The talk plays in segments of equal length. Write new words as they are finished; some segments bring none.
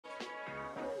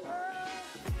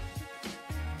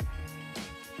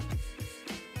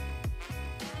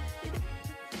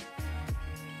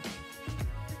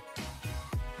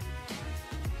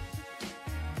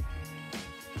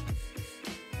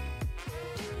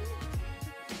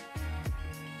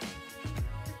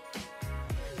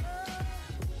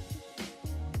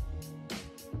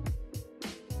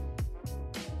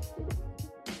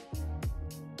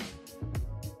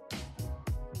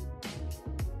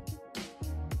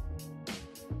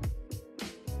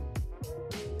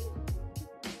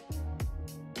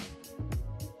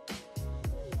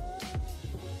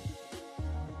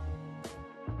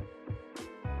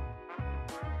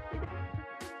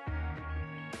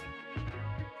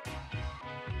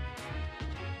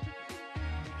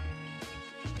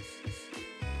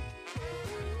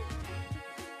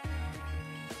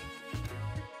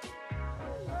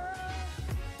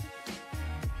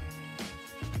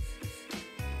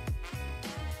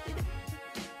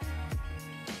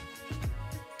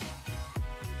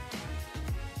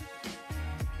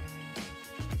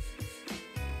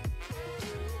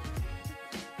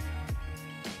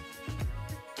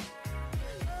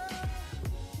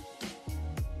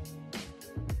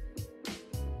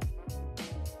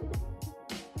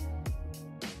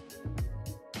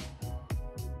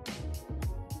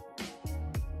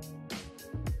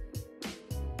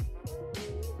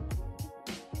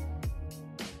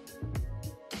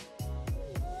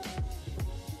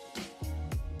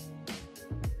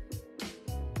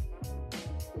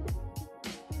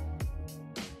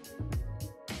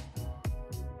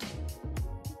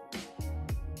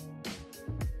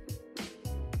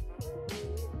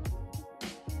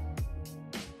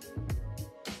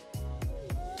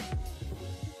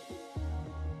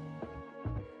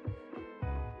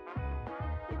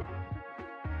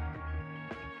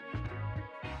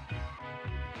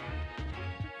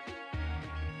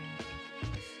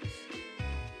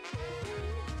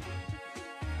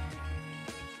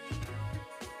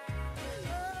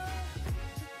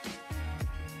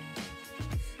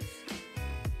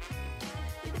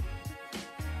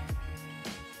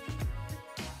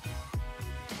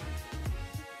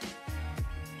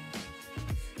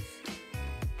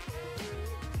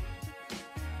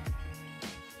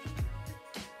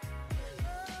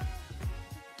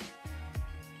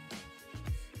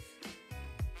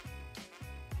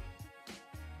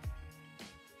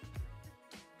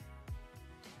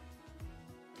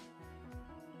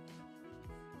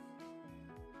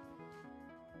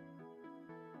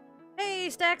Hey,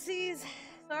 Stacksies!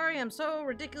 Sorry, I'm so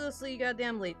ridiculously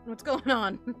goddamn late. What's going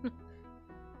on?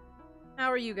 How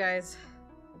are you guys?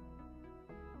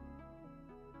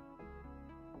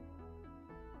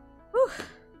 Whew.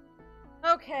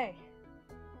 Okay.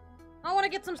 I want to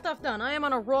get some stuff done. I am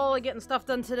on a roll of getting stuff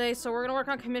done today, so we're gonna work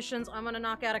on commissions. I'm gonna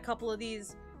knock out a couple of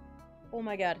these. Oh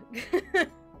my god.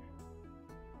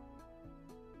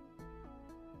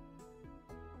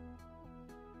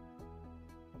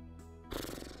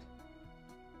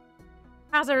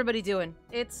 How's everybody doing?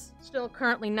 It's still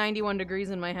currently 91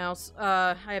 degrees in my house.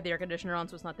 I have the air conditioner on,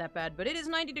 so it's not that bad, but it is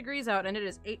 90 degrees out, and it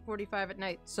is 8:45 at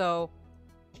night, so...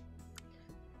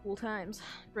 Cool times.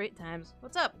 Great times.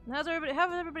 What's up? How's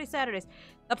everybody Saturdays?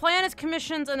 The plan is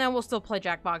commissions, and then we'll still play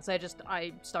Jackbox.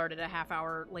 I started a half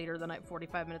hour later than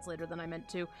 45 minutes later than I meant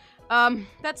to.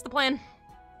 That's the plan.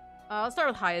 Let's start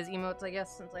with Haya's emotes, I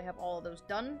guess, since I have all of those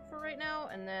done for right now,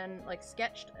 and then, like,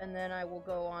 sketched, and then I will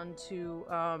go on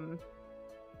to,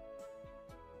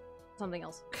 something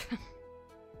else.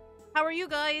 How are you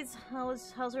guys?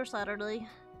 How's your Saturday?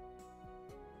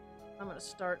 I'm gonna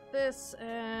start this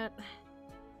at...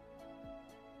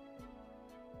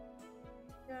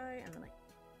 guy, and then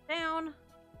I down.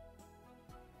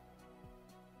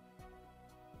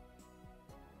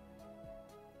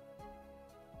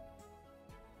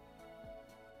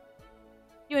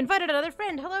 You invited another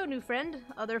friend. Hello, new friend.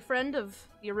 Other friend of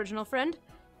the original friend.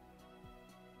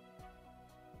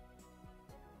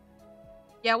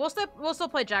 Yeah, we'll still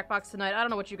play Jackbox tonight. I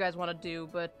don't know what you guys want to do,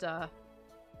 but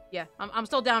yeah, I'm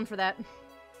still down for that.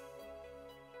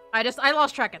 I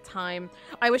lost track of time.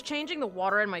 I was changing the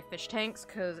water in my fish tanks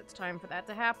because it's time for that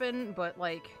to happen, but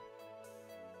like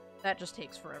that just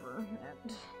takes forever,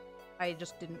 and I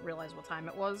just didn't realize what time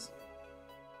it was.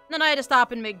 And then I had to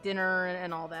stop and make dinner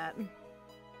and all that.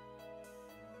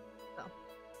 So,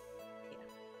 yeah.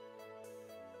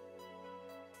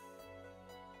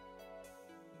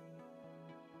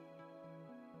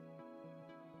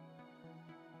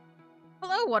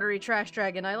 Hello, Watery Trash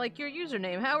Dragon. I like your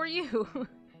username. How are you?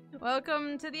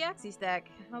 Welcome to the Axie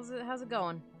Stack. How's it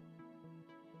going?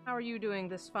 How are you doing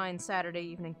this fine Saturday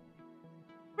evening?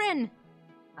 Ren!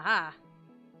 Ah,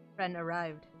 Ren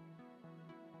arrived.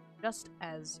 Just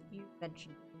as you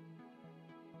mentioned.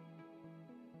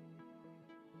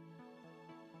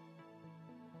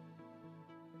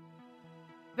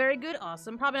 Very good,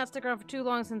 awesome. Probably not stick around for too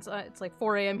long since it's like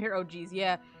 4 AM here. Oh geez,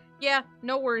 yeah. Yeah,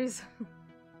 no worries.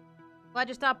 Glad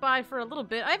you stopped by for a little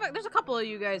bit. There's a couple of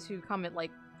you guys who come at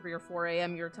like 3 or 4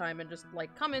 AM your time and just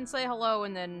like come in, say hello,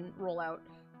 and then roll out.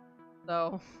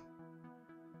 So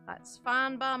that's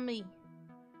fine by me.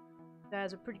 You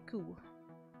guys are pretty cool.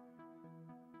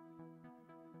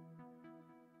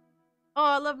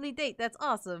 Oh, a lovely date. That's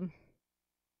awesome.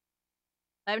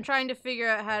 I'm trying to figure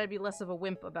out how to be less of a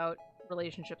wimp about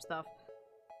relationship stuff.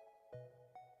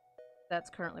 That's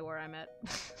currently where I'm at.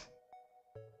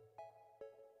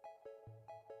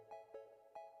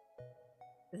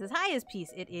 This is Haya's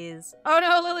piece. It is. Oh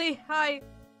no, Lily! Hi!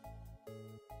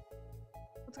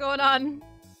 What's going on?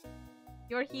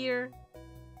 You're here.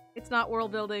 It's not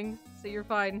world building, so you're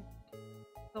fine.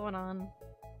 What's going on?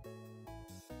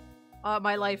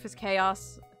 My life is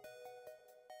chaos.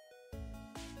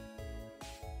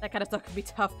 That kind of stuff can be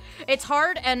tough. It's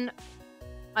hard, and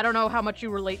I don't know how much you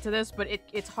relate to this, but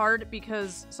it's hard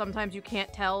because sometimes you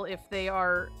can't tell if they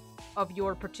are of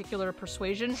your particular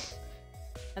persuasion.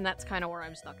 And that's kind of where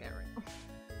I'm stuck at right now.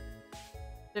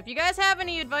 So if you guys have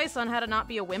any advice on how to not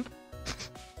be a wimp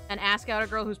and ask out a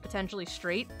girl who's potentially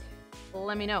straight,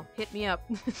 let me know. Hit me up.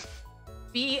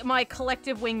 Be my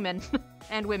collective wingmen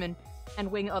and women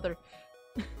and wing other.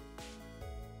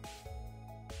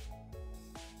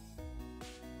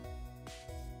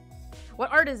 What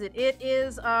art is it? It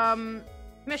is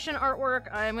commission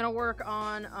artwork. I'm gonna work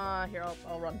on here,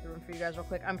 I'll run through them for you guys real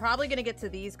quick. I'm probably gonna get to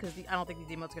these because I don't think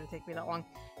these emotes gonna take me that long.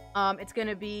 It's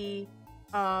gonna be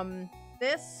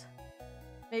this,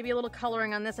 maybe a little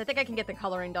coloring on this. I think I can get the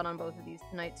coloring done on both of these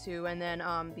tonight too, and then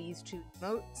these two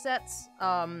emote sets.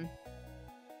 Can't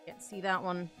see that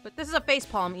one, but this is a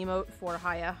facepalm emote for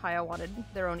Haya. Haya wanted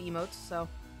their own emotes, so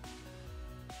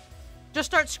just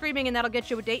start screaming and that'll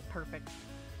get you a date. Perfect.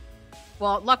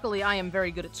 Well, luckily I am very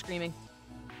good at screaming.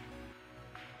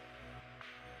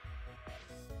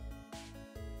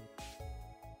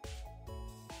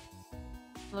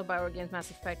 Hello, Bioware Games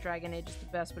Mass Effect Dragon Age is the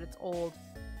best, but it's old.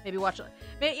 Maybe watch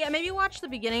maybe watch the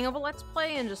beginning of a Let's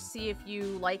Play and just see if you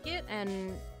like it,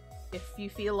 and if you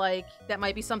feel like that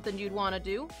might be something you'd want to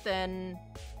do, then,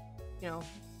 you know,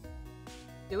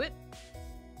 do it.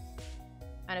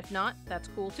 And if not, that's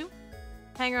cool too.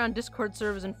 hang around Discord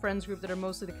servers and friends group that are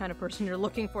mostly the kind of person you're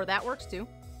looking for. That works too.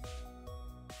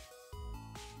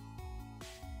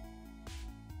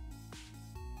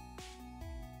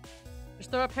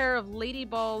 Just throw a pair of lady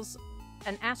balls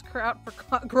and ask her out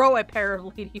for grow a pair of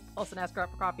lady balls and ask her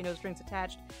out for coffee, no strings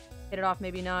attached. Hit it off,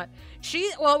 maybe not.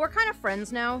 Well, we're kind of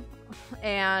friends now,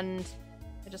 and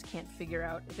I just can't figure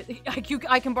out if it,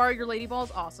 I can borrow your lady balls?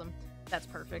 Awesome. That's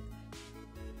perfect.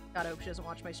 God, I hope she doesn't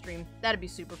watch my stream. That'd be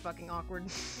super fucking awkward.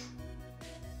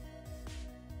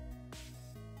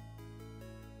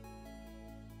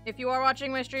 If you are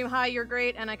watching my stream, hi, you're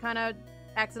great, and I kind of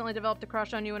accidentally developed a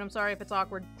crush on you, and I'm sorry if it's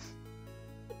awkward.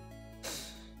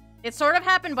 It sort of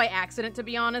happened by accident, to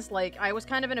be honest. Like, I was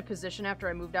kind of in a position after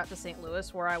I moved out to St.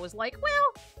 Louis where I was like,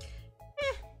 well,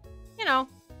 you know,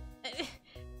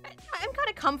 I'm kind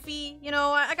of comfy, you know,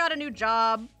 I got a new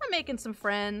job, I'm making some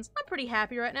friends, I'm pretty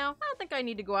happy right now, I don't think I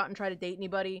need to go out and try to date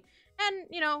anybody. And,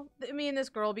 you know, me and this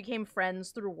girl became friends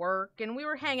through work, and we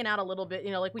were hanging out a little bit, you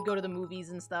know, like, we'd go to the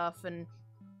movies and stuff, and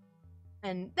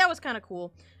that was kind of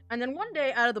cool. And then one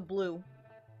day, out of the blue,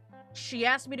 she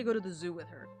asked me to go to the zoo with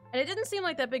her. And it didn't seem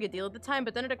like that big a deal at the time,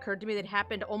 but then it occurred to me that it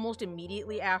happened almost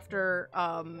immediately after,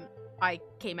 I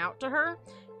came out to her.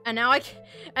 And now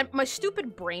and my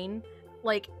stupid brain,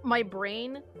 like, my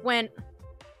brain went,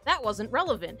 that wasn't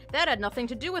relevant. That had nothing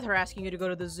to do with her asking you to go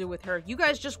to the zoo with her. You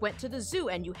guys just went to the zoo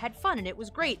and you had fun and it was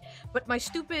great. But my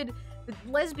stupid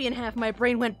lesbian half of my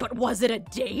brain went, but was it a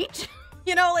date?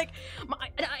 You know, like,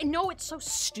 I know it's so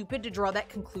stupid to draw that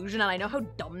conclusion, and I know how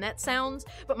dumb that sounds,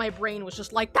 but my brain was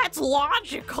just like, that's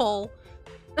logical!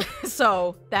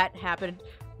 So, that happened.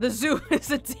 The zoo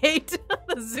is a date.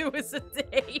 The zoo is a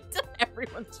date.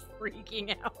 Everyone's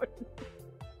freaking out.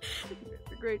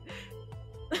 Great.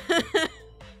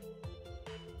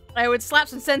 I would slap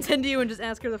some sense into you and just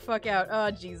ask her the fuck out.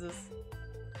 Oh, Jesus.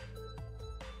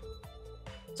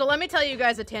 So let me tell you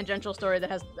guys a tangential story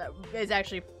that is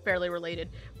actually fairly related.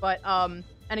 But, and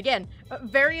again,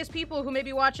 various people who may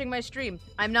be watching my stream,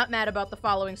 I'm not mad about the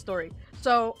following story.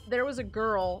 So, there was a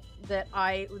girl that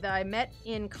I met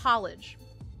in college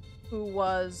who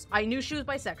was, I knew she was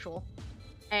bisexual,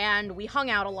 and we hung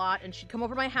out a lot, and she'd come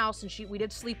over to my house, and we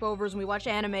did sleepovers, and we watched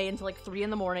anime until like 3 in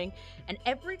the morning, and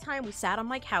every time we sat on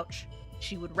my couch,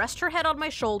 she would rest her head on my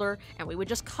shoulder, and we would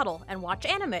just cuddle and watch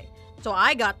anime. So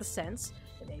I got the sense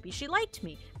maybe she liked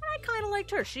me, and I kind of liked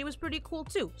her. She was pretty cool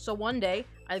too. So one day,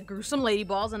 I grew some lady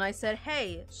balls, and I said,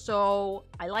 hey, so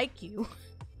I like you.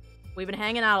 We've been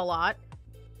hanging out a lot.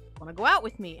 Want to go out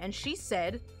with me? And she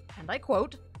said, and I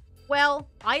quote, well,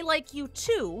 I like you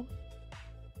too,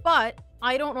 but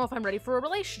I don't know if I'm ready for a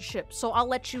relationship, so I'll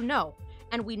let you know.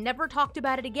 And we never talked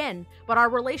about it again, but our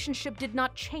relationship did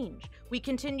not change. We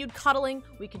continued cuddling,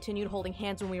 we continued holding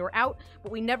hands when we were out,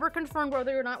 but we never confirmed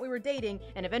whether or not we were dating,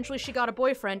 and eventually she got a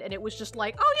boyfriend, and it was just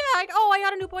like, oh yeah, I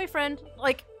got a new boyfriend.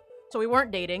 Like, so we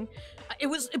weren't dating.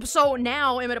 So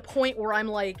now I'm at a point where I'm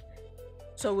like,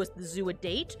 so was the zoo a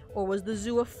date, or was the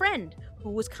zoo a friend who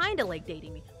was kinda like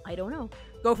dating me? I don't know.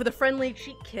 Go for the friendly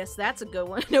cheek kiss, that's a good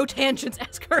one. No tangents,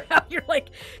 ask her out. You're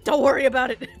like, don't worry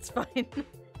about it, it's fine.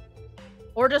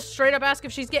 Or just straight up ask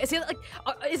if she's gay. See, like,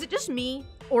 is it just me?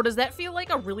 Or does that feel like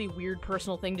a really weird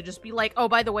personal thing to just be like, oh,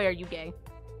 by the way, are you gay?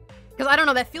 Because I don't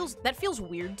know, that feels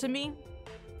weird to me.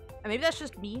 And maybe that's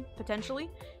just me, potentially.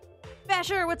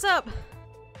 Basher, what's up?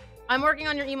 I'm working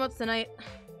on your emotes tonight.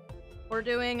 We're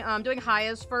doing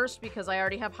Haya's first because I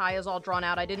already have Haya's all drawn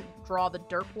out. I didn't draw the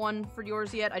derp one for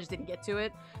yours yet. I just didn't get to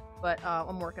it. But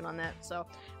I'm working on that, so.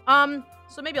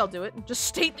 So maybe I'll do it. Just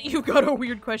state that you got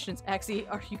weird questions. Axie,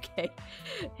 are you gay?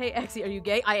 Hey, Axie, are you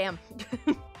gay? I am.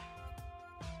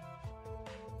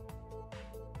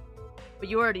 But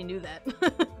you already knew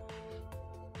that.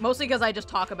 Mostly because I just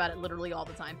talk about it literally all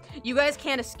the time. You guys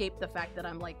can't escape the fact that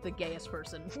I'm, like, the gayest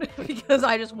person. Because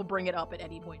I just will bring it up at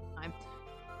any point in time.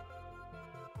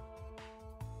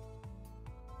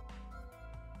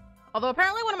 Although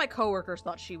apparently one of my coworkers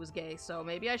thought she was gay, so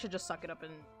maybe I should just suck it up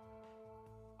and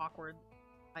awkward.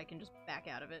 I can just back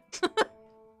out of it.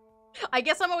 I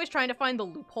guess I'm always trying to find the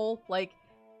loophole. Like,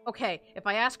 okay, if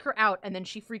I ask her out and then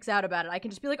she freaks out about it, I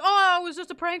can just be like, oh, it was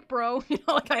just a prank, bro. You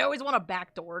know, like, I always want a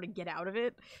backdoor to get out of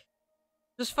it.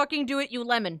 Just fucking do it, you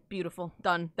lemon. Beautiful.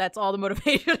 Done. That's all the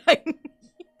motivation I need.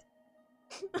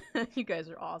 You guys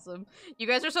are awesome. You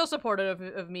guys are so supportive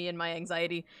of me and my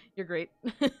anxiety. You're great.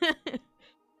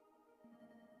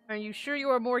 Are you sure you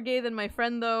are more gay than my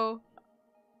friend, though?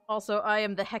 Also, I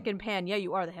am the heckin' pan. Yeah,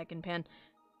 you are the heckin' pan.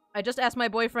 I just asked my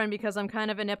boyfriend because I'm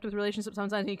kind of inept with relationships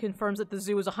sometimes, and he confirms that the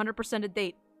zoo is 100% a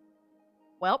date.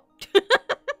 Well,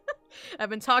 I've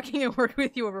been talking and working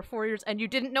with you over 4 years, and you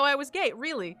didn't know I was gay,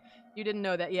 really? You didn't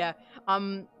know that, yeah.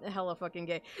 I'm hella fucking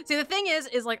gay. See, the thing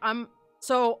is like, I'm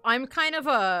kind of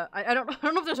I don't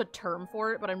know if there's a term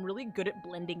for it, but I'm really good at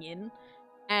blending in.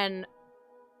 And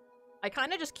I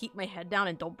kind of just keep my head down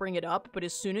and don't bring it up, but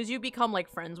as soon as you become, like,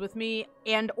 friends with me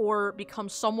and or become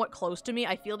somewhat close to me,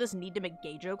 I feel this need to make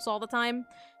gay jokes all the time.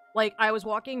 Like, I was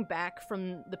walking back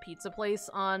from the pizza place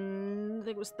on, I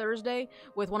think it was Thursday,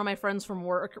 with one of my friends from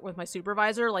work, with my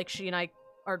supervisor. Like, she and I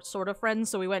are sort of friends,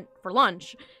 so we went for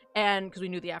lunch, and, because we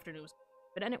knew the afternoon was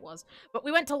good, and it was. But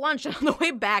we went to lunch, and on the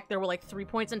way back, there were, like, 3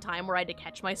 points in time where I had to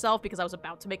catch myself because I was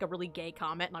about to make a really gay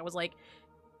comment, and I was like,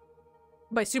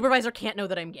 my supervisor can't know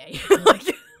that I'm gay. Like,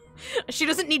 she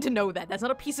doesn't need to know that. That's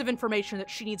not a piece of information that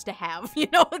she needs to have, you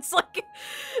know? It's like,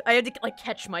 I had to, like,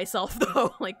 catch myself,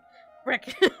 though. Like,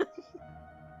 frick.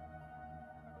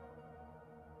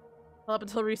 Well, up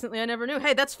until recently, I never knew.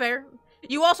 Hey, that's fair.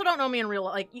 You also don't know me in real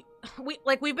life.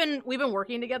 Like, we've been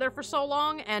working together for so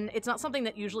long, and it's not something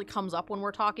that usually comes up when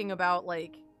we're talking about,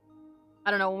 like, I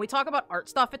don't know, when we talk about art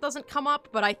stuff, it doesn't come up,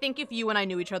 but I think if you and I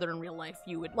knew each other in real life,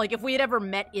 you would, like, if we had ever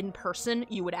met in person,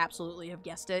 you would absolutely have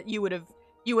guessed it. You would have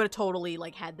totally,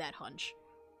 like, had that hunch.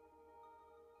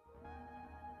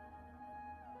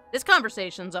 This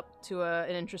conversation's up to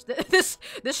an interest. This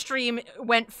stream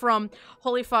went from,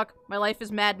 holy fuck, my life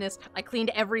is madness, I cleaned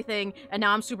everything, and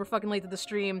now I'm super fucking late to the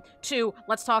stream, to,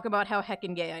 let's talk about how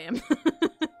heckin' gay I am.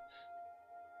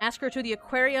 Ask her to the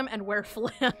aquarium and wear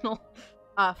flannel.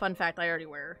 Fun fact, I already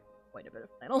wear quite a bit of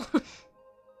flannel.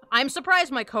 I'm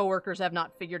surprised my coworkers have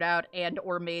not figured out and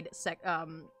or made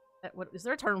what is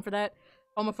there a term for that?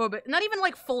 Homophobic, not even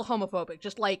like full homophobic,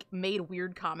 just like made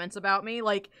weird comments about me.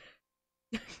 Like,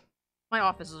 my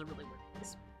office is a really weird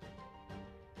place.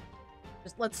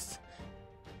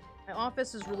 My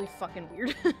office is really fucking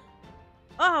weird.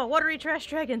 Oh, Watery Trash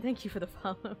Dragon, thank you for the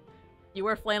follow. You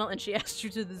wear flannel and she asked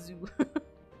you to the zoo.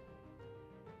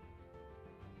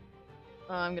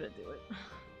 I'm gonna do it.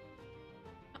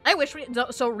 I wish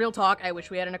so real talk, I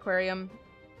wish we had an aquarium.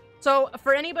 So,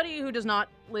 for anybody who does not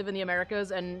live in the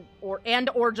Americas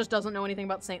or just doesn't know anything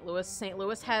about St.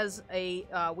 Louis has we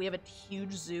have a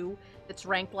huge zoo that's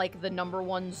ranked like the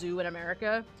 #1 zoo in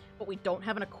America, but we don't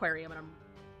have an aquarium, and I'm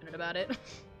passionate about it.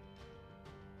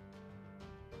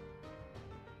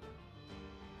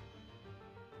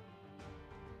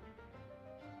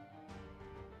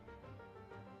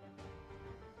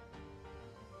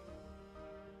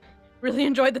 Really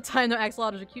enjoyed the time, though.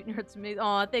 Axolotls are cute and hurts me.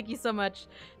 Aw, thank you so much.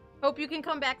 Hope you can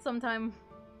come back sometime.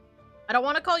 I don't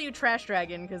want to call you Trash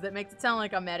Dragon, because that makes it sound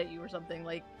like I'm mad at you or something.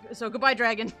 Like, so goodbye,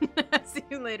 Dragon. See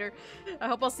you later. I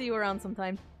hope I'll see you around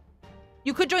sometime.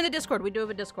 You could join the Discord. We do have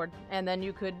a Discord. And then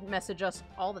you could message us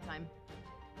all the time.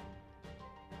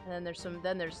 And then there's some,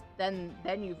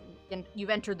 then you've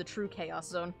entered the true chaos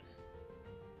zone.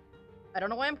 I don't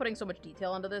know why I'm putting so much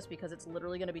detail into this, because it's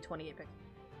literally going to be 28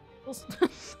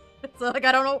 pixels. So, like,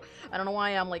 I don't know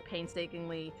why I'm, like,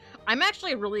 painstakingly... I'm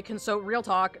actually really so, real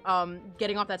talk,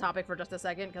 getting off that topic for just a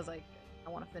second, because, like,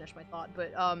 I want to finish my thought,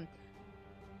 but,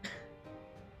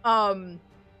 I'm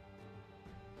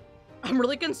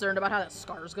really concerned about how that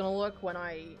scar's gonna look when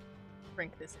I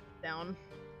shrink this down.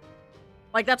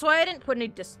 Like, that's why I didn't put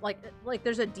any like,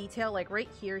 there's a detail, like, right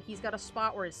here, he's got a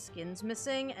spot where his skin's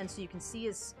missing, and so you can see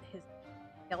his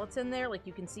skeleton there, like,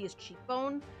 you can see his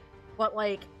cheekbone. But,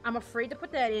 like, I'm afraid to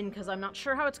put that in because I'm not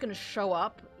sure how it's going to show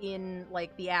up in,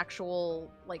 like, the actual,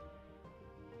 like...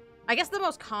 I guess the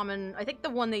most common... I think the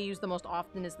one they use the most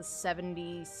often is the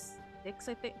 76,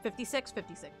 I think? 56?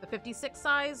 56. The 56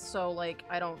 size, so, like,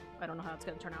 I don't know how it's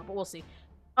going to turn out, but we'll see.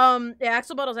 Yeah,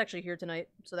 Axolotls actually here tonight,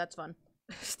 so that's fun.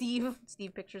 Steve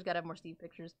pictures, gotta have more Steve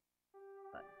pictures.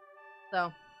 But,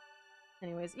 so,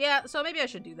 anyways, yeah, so maybe I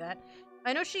should do that.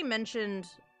 I know she mentioned,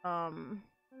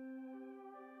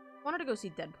 I wanted to go see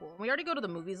Deadpool. We already go to the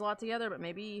movies a lot together, but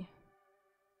maybe...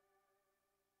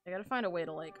 I gotta find a way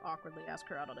to, like, awkwardly ask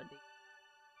her out on a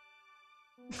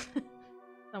date.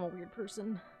 I'm a weird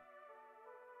person.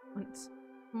 When it's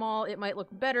small, it might look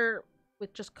better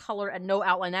with just color and no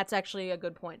outline. That's actually a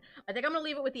good point. I think I'm gonna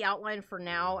leave it with the outline for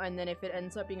now, and then if it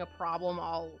ends up being a problem,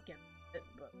 I'll get it.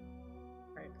 But...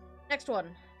 Alright. Next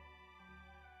one.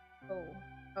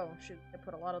 Oh, shoot. I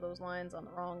put a lot of those lines on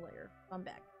the wrong layer. I'm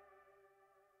back.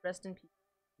 Rest in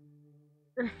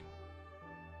peace.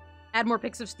 Add more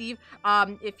pics of Steve.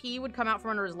 If he would come out from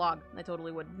under his log, I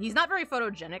totally would. He's not very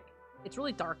photogenic. It's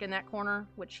really dark in that corner,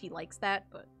 which he likes that,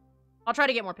 but I'll try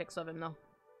to get more pics of him, though.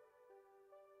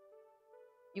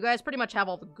 You guys pretty much have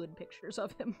all the good pictures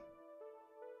of him.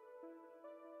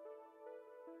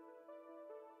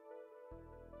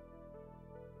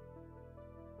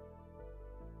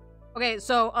 Okay,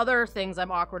 so other things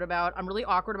I'm awkward about. I'm really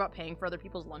awkward about paying for other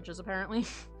people's lunches, apparently.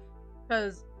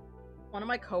 Because one of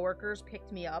my coworkers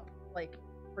picked me up, like,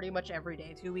 pretty much every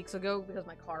day 2 weeks ago because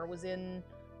my car was in,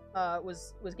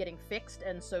 was getting fixed,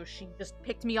 and so she just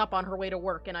picked me up on her way to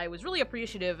work, and I was really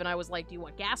appreciative, and I was like, do you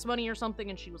want gas money or something?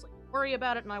 And she was like, don't worry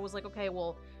about it, and I was like, okay,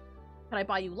 well, can I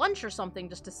buy you lunch or something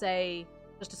just to say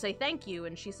thank you?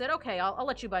 And she said, okay, I'll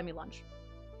let you buy me lunch.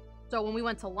 So when we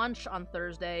went to lunch on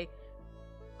Thursday,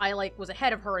 I, like, was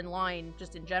ahead of her in line,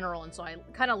 just in general, and so I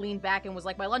kind of leaned back and was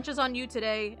like, my lunch is on you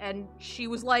today, and she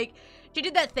was like, she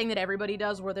did that thing that everybody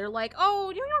does where they're like,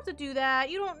 oh, you don't have to do that,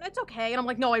 it's okay, and I'm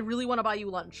like, no, I really want to buy you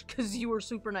lunch, because you were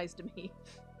super nice to me.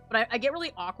 But I get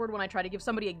really awkward when I try to give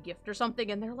somebody a gift or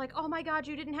something, and they're like, oh my god,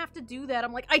 you didn't have to do that.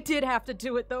 I'm like, I did have to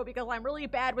do it, though, because I'm really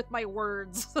bad with my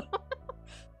words.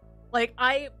 Like,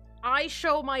 I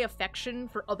show my affection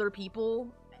for other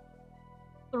people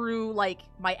through, like,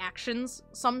 my actions,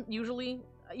 usually.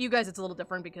 You guys, it's a little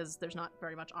different because there's not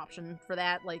very much option for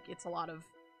that. Like, it's a lot of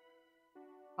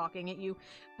talking at you.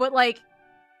 But, like,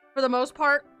 for the most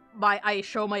part, I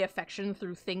show my affection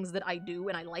through things that I do,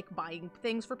 and I like buying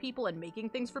things for people and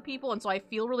making things for people, and so I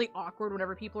feel really awkward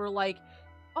whenever people are like,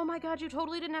 oh my god, you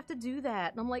totally didn't have to do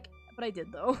that. And I'm like, but I did,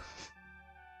 though.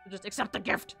 Just accept the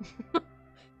gift.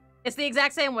 It's the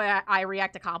exact same way I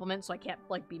react to compliments, so I can't,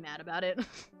 like, be mad about it.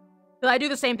 But I do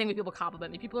the same thing when people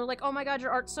compliment me. People are like, oh my god,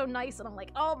 your art's so nice. And I'm like,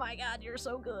 oh my god, you're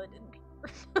so good.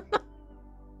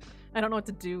 I don't know what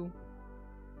to do.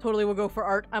 Totally will go for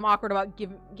art. I'm awkward about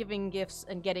giving gifts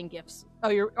and getting gifts. Oh,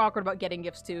 you're awkward about getting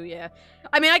gifts too, yeah.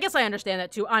 I mean, I guess I understand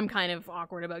that too. I'm kind of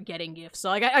awkward about getting gifts. So,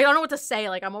 like, I don't know what to say.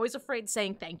 Like, I'm always afraid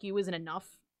saying thank you isn't enough.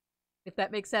 If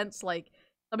that makes sense. Like,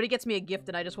 somebody gets me a gift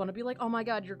and I just want to be like, oh my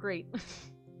god, you're great. But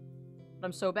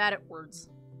I'm so bad at words.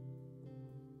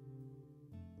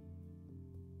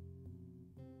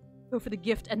 Go for the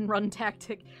gift and run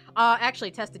tactic.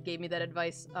 Actually, Tested gave me that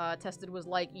advice. Tested was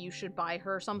like, you should buy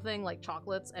her something, like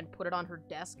chocolates, and put it on her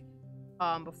desk,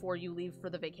 before you leave for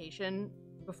the vacation,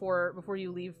 before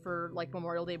you leave for, like,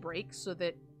 Memorial Day break, so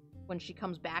that when she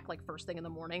comes back, like, first thing in the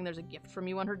morning, there's a gift from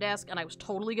you on her desk, and I was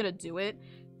totally gonna do it,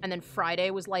 and then Friday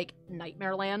was, like,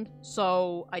 Nightmare Land,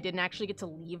 so I didn't actually get to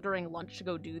leave during lunch to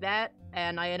go do that,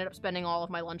 and I ended up spending all of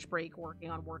my lunch break working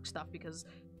on work stuff, because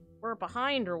we're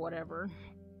behind or whatever.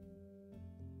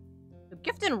 So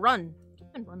gift and run.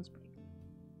 Gift and run's pretty good.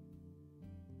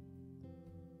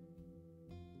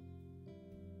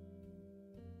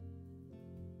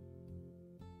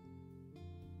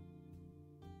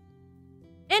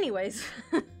 Anyways.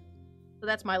 So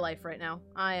that's my life right now.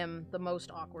 I am the most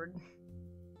awkward.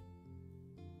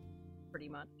 Pretty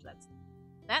much. That's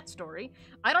that story.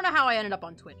 I don't know how I ended up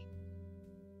on Twitch.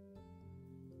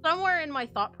 Somewhere in my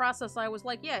thought process, I was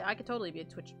like, yeah, I could totally be a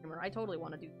Twitch streamer. I totally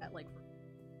want to do that, like,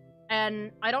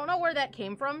 and I don't know where that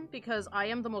came from, because I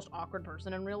am the most awkward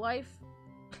person in real life.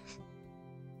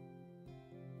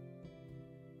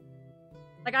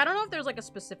 Like, I don't know if there's, like, a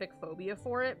specific phobia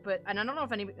for it, but, and I don't know if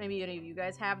maybe any of you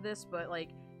guys have this, but,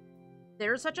 like,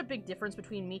 there's such a big difference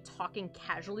between me talking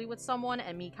casually with someone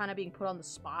and me kind of being put on the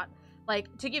spot. Like,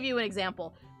 to give you an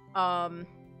example,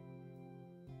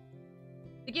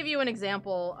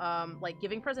 like,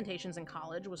 giving presentations in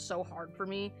college was so hard for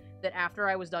me that after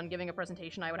I was done giving a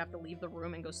presentation, I would have to leave the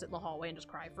room and go sit in the hallway and just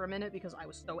cry for a minute because I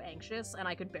was so anxious and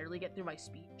I could barely get through my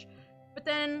speech. But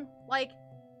then, like,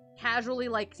 casually,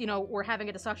 like, you know, we're having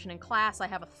a discussion in class, I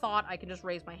have a thought, I can just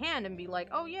raise my hand and be like,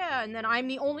 oh yeah, and then I'm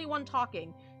the only one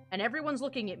talking, and everyone's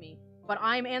looking at me, but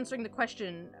I'm answering the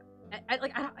question.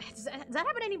 Does that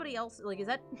happen to anybody else? Like, is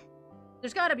that...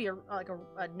 There's gotta be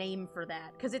a name for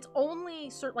that, because it's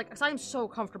only certain, like, cause I'm so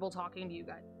comfortable talking to you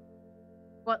guys.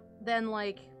 But then,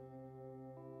 like,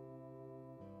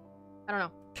 I don't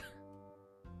know.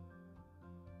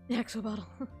 Axolotl.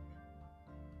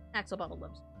 Axolotl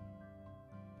lives.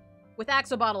 With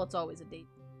Axolotl, it's always a date.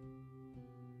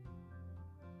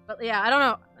 But yeah, I don't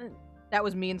know. That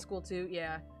was me in school too,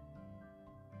 yeah.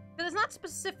 Because it's not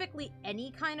specifically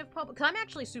any kind of public, because I'm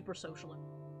actually super social.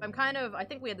 I'm kind of, I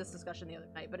think we had this discussion the other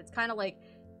night, but it's kind of like,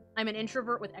 I'm an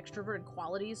introvert with extroverted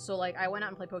qualities, so, like, I went out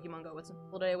and played Pokemon Go with some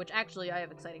people today, which actually I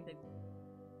have exciting things.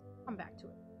 Come back to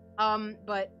it.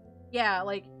 But, yeah,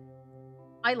 like,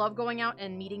 I love going out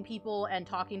and meeting people and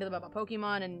talking to them about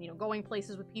Pokemon and, you know, going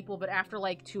places with people, but after,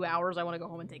 like, 2 hours, I want to go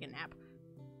home and take a nap.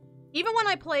 Even when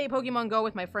I play Pokemon Go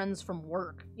with my friends from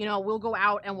work, you know, we'll go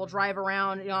out and we'll drive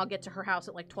around, you know, I'll get to her house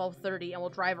at, like, 12:30, and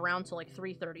we'll drive around till, like,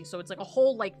 3:30, so it's, like, a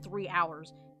whole, like, 3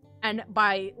 hours. And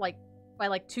by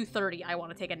 2:30, I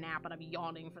want to take a nap, and I'm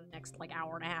yawning for the next, like,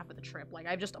 hour and a half of the trip. Like,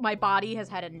 my body has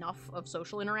had enough of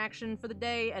social interaction for the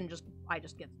day, and I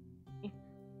just get...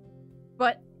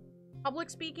 But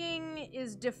public speaking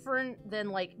is different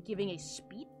than, like, giving a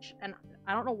speech, and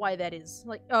I don't know why that is.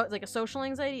 Like, oh, it's like a social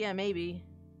anxiety? Yeah, maybe.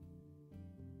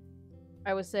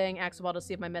 I was saying Axie to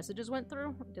see if my messages went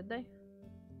through. Did they?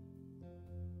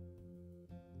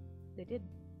 They did.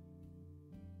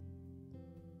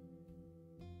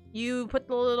 You put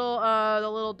the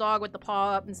little dog with the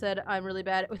paw up and said, I'm really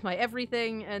bad with my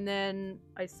everything, and then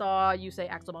I saw you say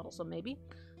Axolotl, so maybe.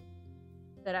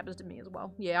 That happens to me as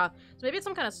well. Yeah. So maybe it's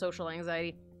some kind of social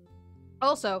anxiety.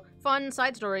 Also, fun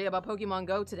side story about Pokemon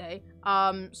Go today.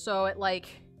 So at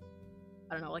like,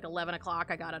 I don't know, like 11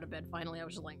 o'clock, I got out of bed finally. I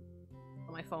was just like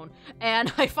on my phone.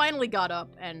 And I finally got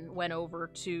up and went over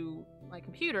to my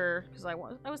computer because I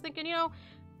was thinking, you know,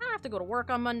 I don't have to go to work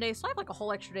on Monday, so I have like a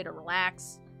whole extra day to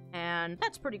relax. And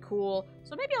that's pretty cool.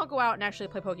 So maybe I'll go out and actually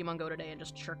play Pokemon Go today and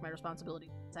just shirk my responsibility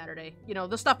Saturday. You know,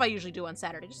 the stuff I usually do on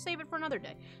Saturday. Just save it for another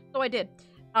day. So I did.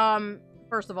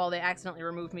 First of all, they accidentally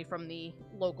removed me from the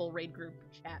local raid group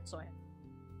chat, so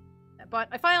but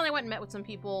I finally went and met with some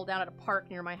people down at a park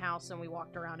near my house, and we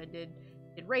walked around and did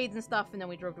raids and stuff, and then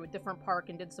we drove to a different park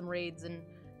and did some raids, and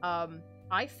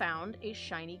I found a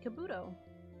shiny Kabuto.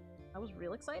 I was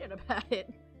real excited about it.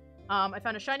 I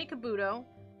found a shiny Kabuto.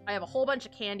 I have a whole bunch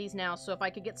of candies now, so if I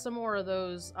could get some more of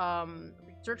those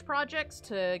research projects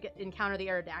to encounter the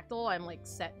Aerodactyl, I'm like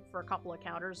set for a couple of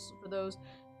counters for those,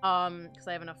 because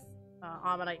I have enough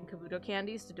Ammonite and Kabuto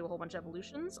candies to do a whole bunch of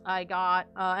evolutions. I got,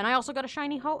 and I also got a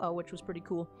shiny Ho-Oh, which was pretty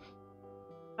cool.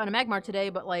 Found a Magmar today,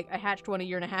 but like I hatched one a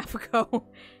year and a half ago.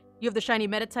 You have the shiny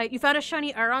Meditite. You found a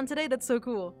shiny Aeron today? That's so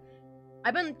cool.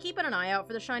 I've been keeping an eye out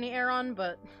for the shiny Aeron,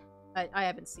 but I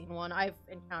haven't seen one. I've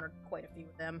encountered quite a few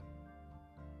of them.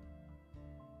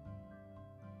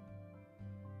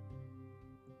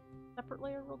 Separate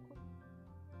layer real quick.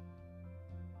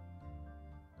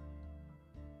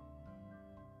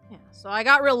 Yeah, so I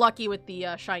got real lucky with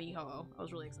the shiny Ho-Oh. I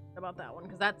was really excited about that one,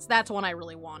 because that's one I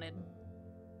really wanted.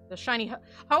 The shiny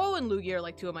Ho-Oh and Lugia are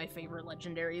like two of my favorite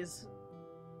legendaries.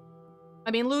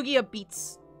 I mean, Lugia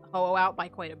beats Ho-Oh out by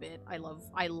quite a bit. I love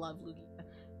Lugia.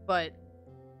 But,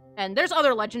 and there's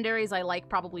other legendaries I like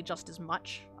probably just as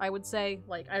much, I would say.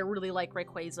 Like, I really like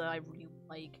Rayquaza, I really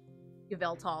like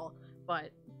Yveltal, but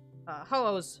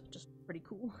Ho-Oh's just pretty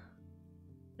cool.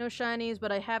 No shinies,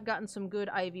 but I have gotten some good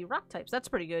IV rock types. That's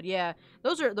pretty good, yeah.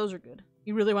 Those are good.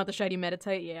 You really want the shiny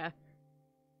Meditite? Yeah.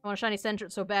 I want a shiny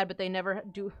Sentret so bad, but they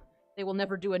will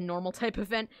never do a normal type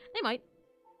event. They might.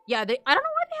 Yeah, I don't know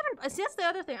why they haven't, see, that's the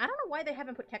other thing. I don't know why they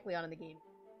haven't put Kecleon in the game.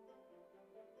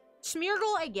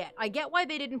 Smeargle, I get why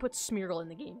they didn't put Smeargle in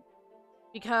the game.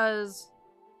 Because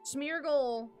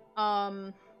Smeargle,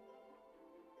 oh,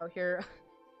 here,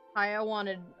 Haya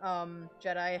wanted,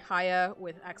 Jedi Haya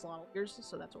with axolotl ears,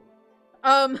 so that's what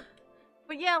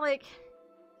but yeah, like,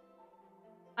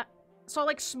 so,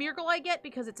 like, Smeargle I get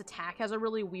because its attack has a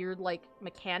really weird, like,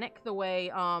 mechanic, the way,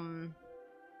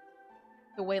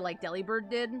 like, Delibird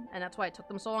did, and that's why it took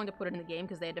them so long to put it in the game,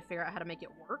 because they had to figure out how to make it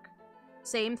work.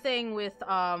 Same thing with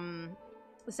Nincada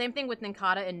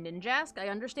and Ninjask. I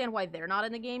understand why they're not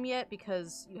in the game yet,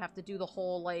 because you have to do the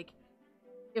whole, like,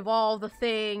 evolve the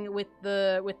thing with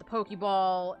the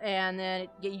Pokeball, and then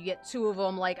you get two of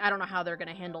them. Like, I don't know how they're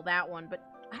gonna handle that one, but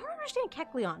I don't understand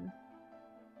Kecleon.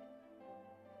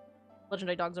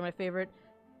 Legendary dogs are my favorite.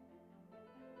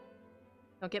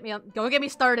 Don't get me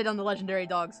started on the legendary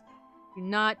dogs. Do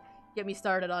not get me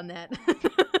started on that.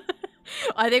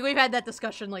 I think we've had that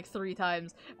discussion like 3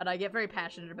 times, and I get very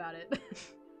passionate about it.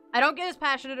 I don't get as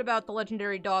passionate about the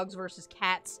legendary dogs versus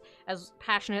cats as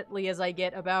passionately as I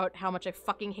get about how much I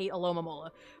fucking hate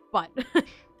Alomomola. But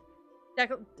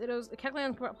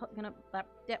Kecleon's gonna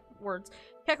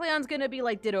Kecleon's gonna be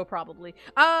like Ditto probably.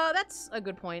 That's a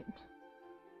good point.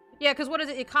 Yeah, because what is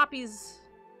it? It copies.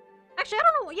 Actually, I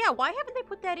don't know. Yeah, why haven't they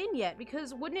put that in yet?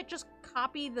 Because wouldn't it just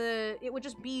copy the? It would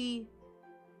just be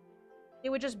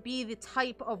the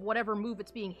type of whatever move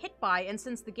it's being hit by, and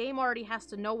since the game already has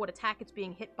to know what attack it's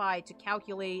being hit by to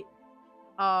calculate,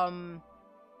 it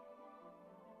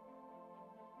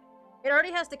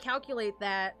already has to calculate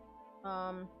that,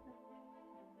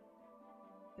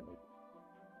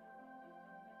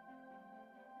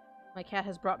 my cat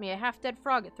has brought me a half-dead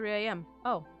frog at 3 AM.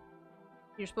 Oh.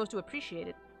 You're supposed to appreciate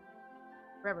it.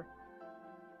 Forever.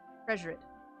 Treasure it.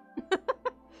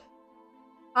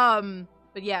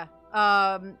 But yeah.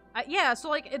 Yeah, so,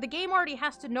 like, the game already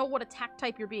has to know what attack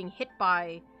type you're being hit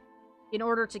by in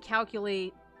order to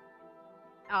calculate,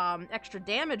 extra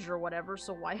damage or whatever,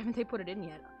 so why haven't they put it in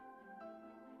yet?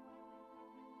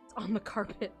 It's on the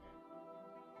carpet.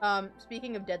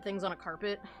 Speaking of dead things on a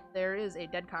carpet, there is a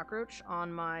dead cockroach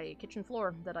on my kitchen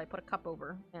floor that I put a cup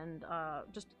over, and,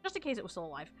 just in case it was still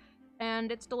alive.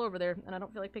 And it's still over there, and I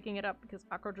don't feel like picking it up because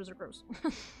cockroaches are gross.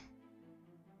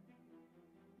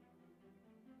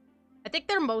 I think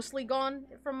they're mostly gone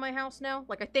from my house now.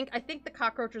 Like, I think the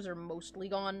cockroaches are mostly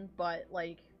gone, but,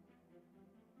 like,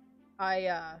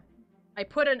 I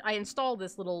installed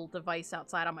this little device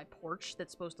outside on my porch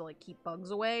that's supposed to, like, keep bugs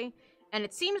away. And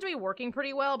it seems to be working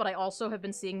pretty well, but I also have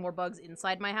been seeing more bugs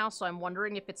inside my house, so I'm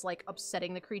wondering if it's, like,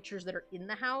 upsetting the creatures that are in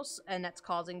the house, and that's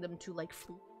causing them to, like,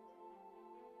 flee.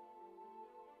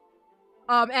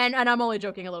 And I'm only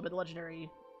joking a little bit, the legendary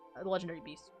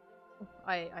beast.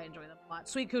 I enjoy them a lot.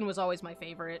 Suicune was always my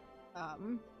favorite,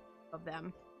 of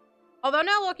them. Although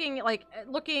now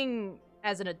looking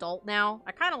as an adult now,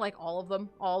 I kind of like all of them.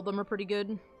 All of them are pretty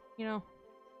good, you know?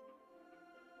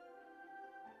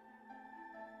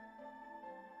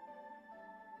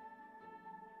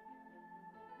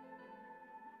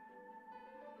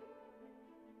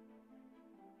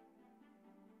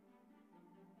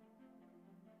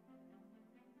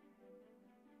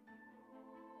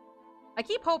 I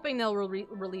keep hoping they'll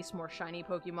release more shiny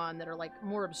Pokemon that are, like,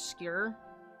 more obscure.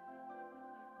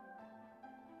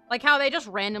 Like how they just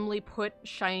randomly put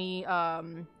shiny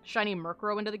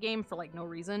Murkrow into the game for, like, no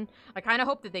reason. I kind of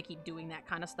hope that they keep doing that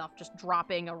kind of stuff, just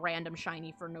dropping a random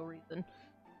shiny for no reason.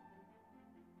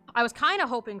 I was kind of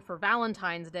hoping for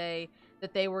Valentine's Day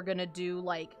that they were gonna do,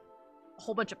 like, a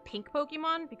whole bunch of pink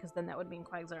Pokemon, because then that would mean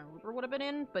Quagsire and Looper would have been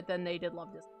in, but then they did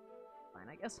love this. Fine,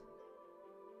 I guess.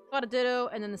 Got a Ditto,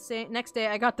 and then the next day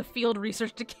I got the field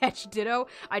research to catch Ditto.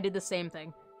 I did the same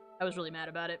thing. I was really mad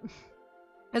about it.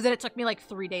 Because then it took me like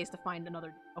 3 days to find another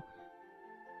Ditto.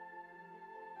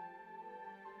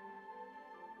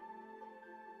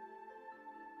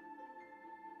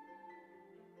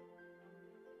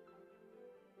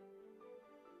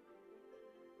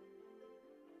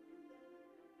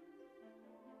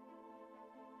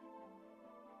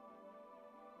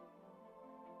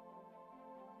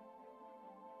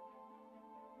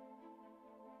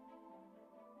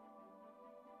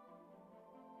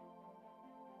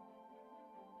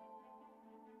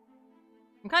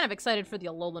 I'm kind of excited for the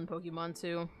Alolan Pokemon,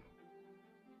 too.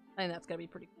 I think that's gonna be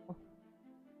pretty cool.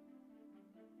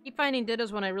 Keep finding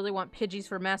Dittos when I really want Pidgeys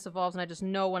for Mass Evolves, and I just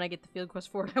know when I get the field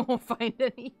quest for it, I won't find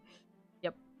any.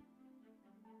 Yep.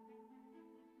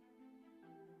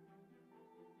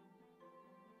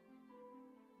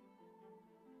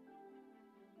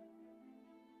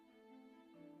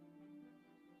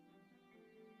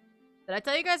 Did I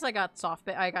tell you guys I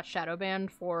got shadow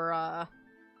banned for,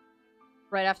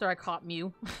 right after I caught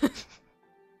Mew?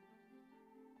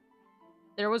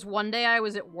 There was one day I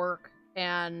was at work,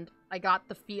 and I got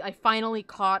the I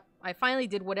finally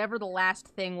did whatever the last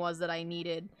thing was that I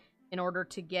needed in order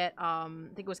to get, I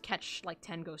think it was catch, like,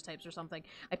 10 ghost types or something.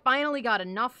 I finally got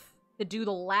enough to do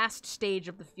the last stage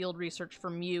of the field research for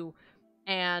Mew,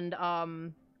 and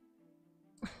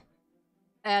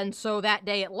so that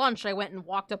day at lunch, I went and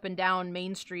walked up and down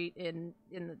Main Street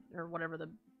or whatever the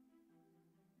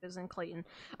is in Clayton.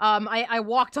 I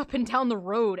walked up and down the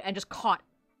road and just caught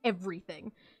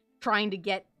everything, trying to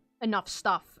get enough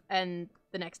stuff, and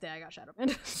the next day I got shadow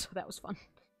banned, so that was fun.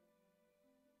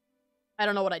 I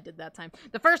don't know what I did that time.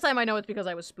 The first time I know it's because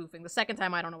I was spoofing. The second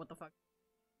time I don't know what the fuck.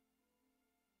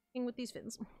 With these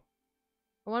fins.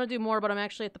 I want to do more, but I'm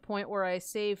actually at the point where I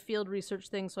save field research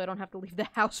things so I don't have to leave the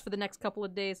house for the next couple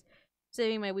of days.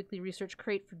 Saving my weekly research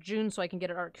crate for June so I can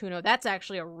get an Articuno. That's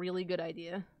actually a really good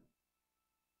idea.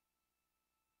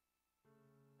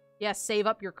 Yeah, save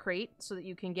up your crate so that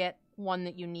you can get one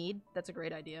that you need. That's a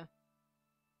great idea.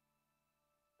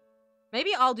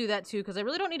 Maybe I'll do that too, because I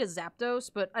really don't need a Zapdos,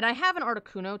 and I have an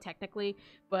Articuno, technically,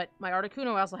 but my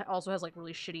Articuno also has, like,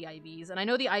 really shitty IVs, and I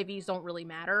know the IVs don't really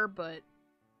matter, but it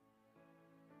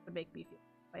would make me feel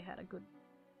like I had a good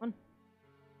one.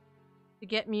 To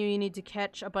get Mew, you need to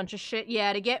catch a bunch of shit.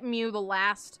 Yeah, to get Mew, the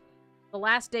last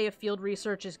day of field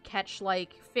research is catch,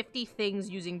 like, 50 things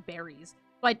using berries.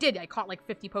 Well, I did. I caught, like,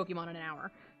 50 Pokemon in an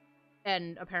hour.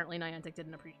 And apparently Niantic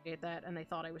didn't appreciate that, and they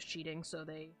thought I was cheating, so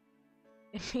they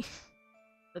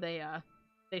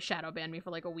shadow banned me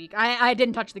for, like, a week. I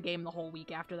didn't touch the game the whole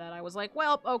week after that. I was like,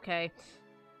 well, okay.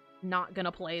 Not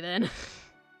gonna play then.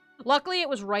 Luckily, it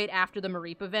was right after the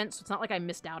Mareep event, so it's not like I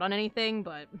missed out on anything,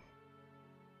 but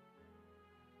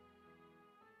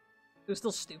it was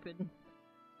still stupid.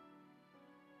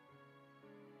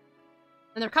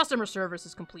 And their customer service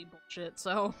is complete bullshit,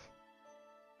 so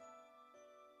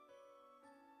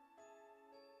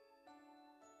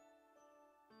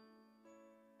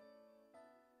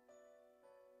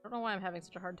I don't know why I'm having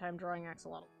such a hard time drawing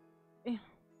Axolotl.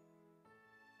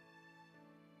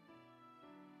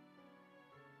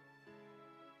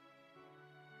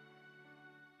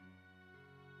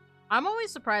 I'm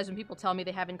always surprised when people tell me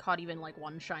they haven't caught even, like,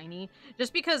 one shiny.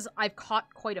 Just because I've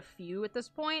caught quite a few at this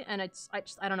point, and I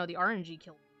don't know, the RNG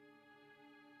killed me.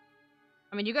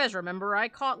 I mean, you guys remember, I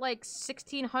caught, like,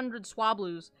 1,600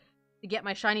 Swablues to get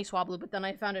my shiny Swablu, but then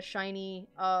I found a shiny,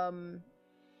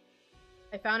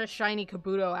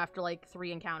 Kabuto after, like,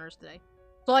 3 encounters today.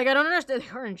 So, like, I don't understand, the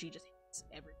RNG just hates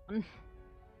everyone.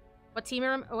 What team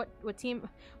are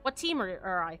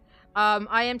I?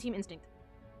 I am Team Instinct.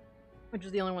 Which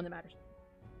is the only one that matters.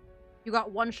 You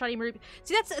got one shiny Mareep.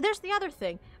 See, there's the other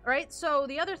thing, right? So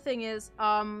the other thing is,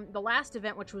 the last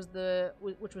event, which was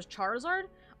Charizard.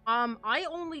 I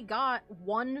only got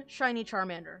one shiny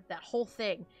Charmander, that whole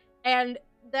thing, and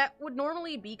that would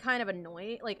normally be kind of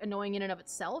annoying in and of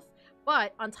itself.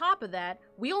 But on top of that,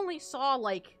 we only saw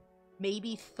like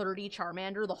maybe 30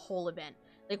 Charmander the whole event.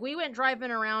 Like we went driving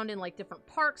around in like different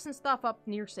parks and stuff up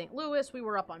near St. Louis. We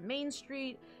were up on Main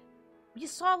Street. We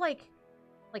saw like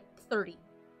 30.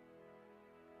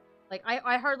 Like,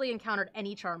 I hardly encountered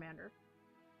any Charmander.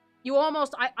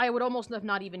 I would almost have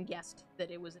not even guessed that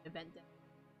it was an event day.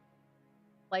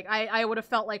 Like, I would have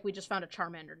felt like we just found a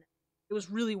Charmander. It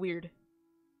was really weird.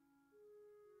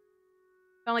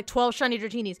 Found like 12 shiny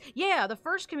Dratini's. Yeah, the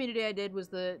first community I did was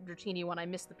the Dratini one. I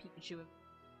missed the Pikachu.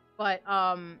 But,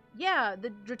 yeah, the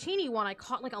Dratini one, I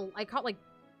caught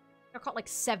like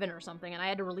 7 or something, and I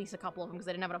had to release a couple of them because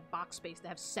I didn't have enough box space to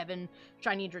have 7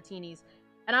 shiny Dratinis.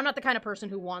 And I'm not the kind of person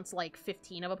who wants, like,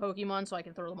 15 of a Pokemon so I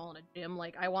can throw them all in a gym.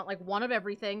 Like, I want, like, one of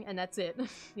everything, and that's it.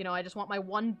 You know, I just want my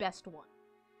one best one.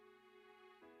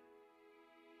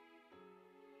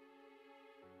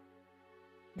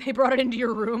 They brought it into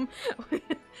your room?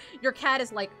 Your cat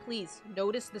is like, please,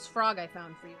 notice this frog I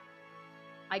found for you.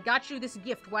 I got you this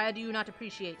gift, why do you not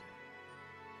appreciate?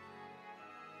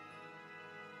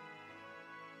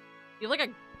 You have like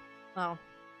a... Oh,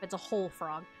 it's a whole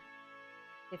frog.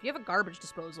 If you have a garbage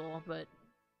disposal, but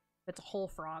it's a whole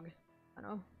frog. I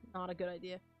don't know, not a good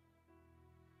idea.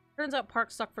 Turns out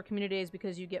parks suck for community days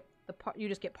because you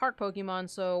just get park Pokemon,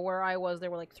 so where I was,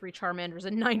 there were like 3 Charmanders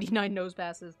and 99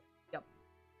 Nosepasses. Yep.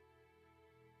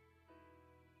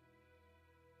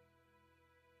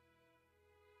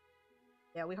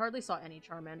 Yeah, we hardly saw any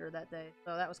Charmander that day,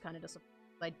 so that was kind of disappointing.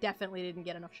 I definitely didn't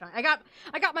get enough shiny. I got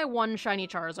my one shiny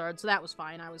Charizard, so that was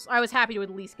fine. I was happy to at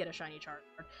least get a shiny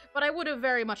Charizard. But I would have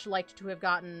very much liked to have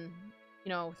gotten, you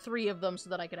know, 3 of them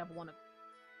so that I could have one of them.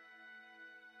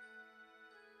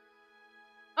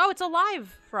 Oh, it's a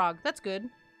live frog. That's good.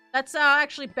 That's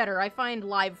actually better. I find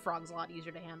live frogs a lot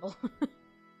easier to handle.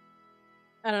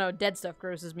 I don't know, dead stuff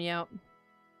grosses me out.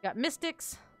 Got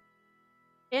Mystics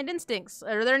and Instincts.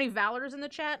 Are there any Valors in the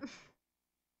chat?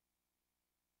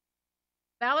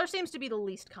 Valor seems to be the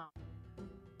least common.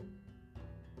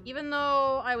 Even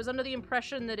though I was under the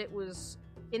impression that it was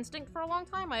Instinct for a long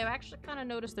time, I have actually kind of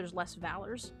noticed there's less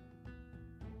Valors.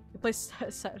 We play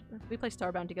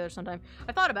Starbound together sometime.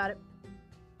 I thought about it.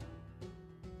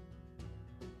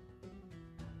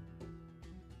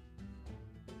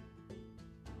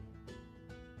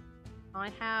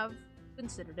 I have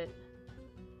considered it.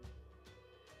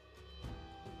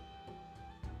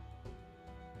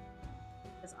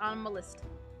 It's on my list.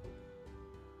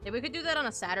 Yeah, we could do that on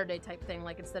a Saturday type thing,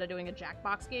 like instead of doing a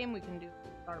Jackbox game, we can do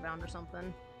Starbound or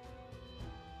something.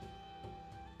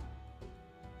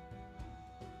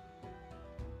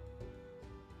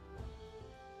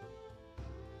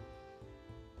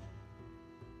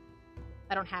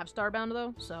 I don't have Starbound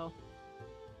though, so.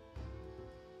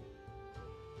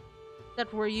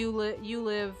 Except where you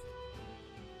live.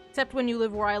 Except when you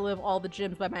live where I live, all the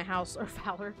gyms by my house are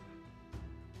Valor.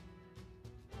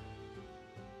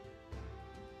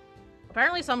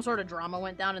 Apparently some sort of drama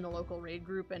went down in the local raid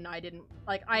group, and I didn't,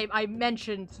 like, I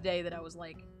mentioned today that I was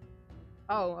like,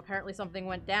 oh, apparently something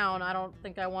went down, I don't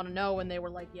think I want to know, and they were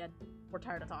like, yeah, we're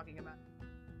tired of talking about it.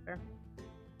 Fair.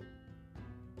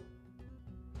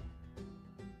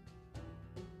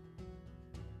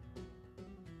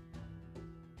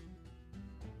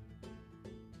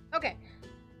 Okay.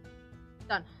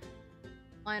 Done.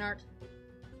 Line art.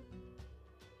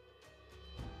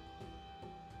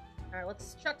 Alright,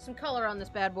 let's chuck some color on this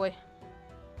bad boy.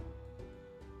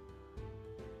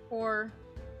 Or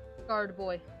guard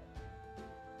boy.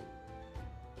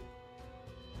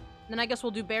 And then I guess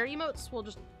we'll do bear emotes. We'll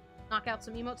just knock out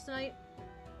some emotes tonight.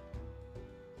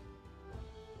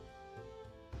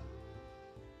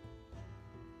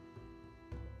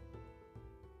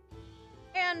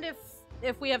 And if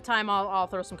if we have time, I'll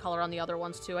throw some color on the other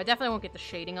ones too. I definitely won't get the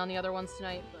shading on the other ones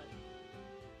tonight, but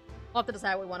we'll have to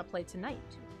decide what we want to play tonight.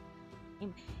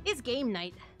 It's game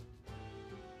night.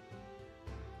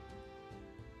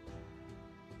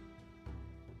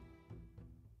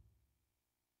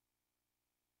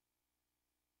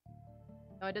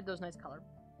 Oh, I did those nice color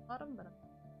bottom, but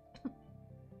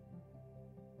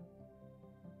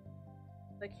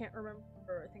I can't remember.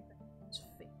 I think that's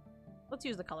fake. Let's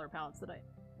use the color palettes that I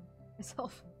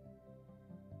myself.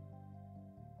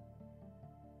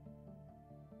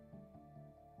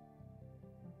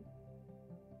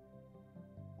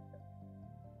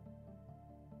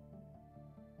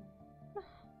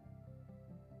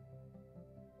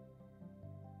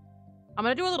 I'm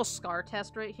gonna do a little scar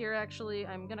test right here, actually.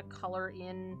 I'm gonna color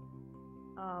in...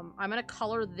 I'm gonna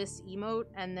color this emote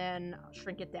and then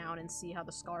shrink it down and see how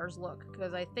the scars look.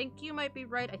 Because I think you might be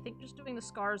right. I think just doing the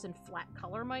scars in flat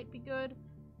color might be good.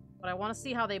 But I want to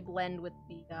see how they blend with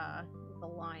the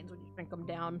lines when you shrink them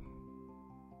down.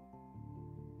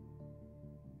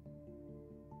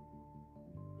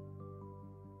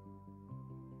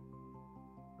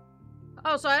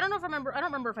 Oh, so I don't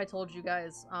remember if I told you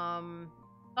guys,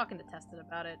 talking to Tested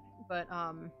about it, but,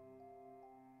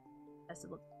 Tested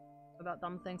looked about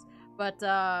dumb things, but,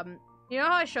 you know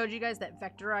how I showed you guys that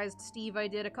vectorized Steve I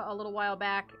did a little while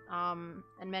back, and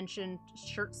mentioned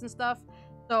shirts and stuff?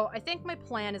 So I think my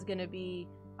plan is gonna be,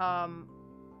 I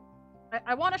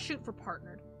want to shoot for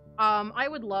partnered. I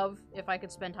would love if I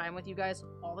could spend time with you guys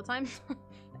all the time,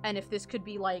 and if this could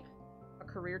be, like, a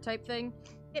career type thing.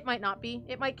 It might not be.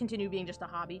 It might continue being just a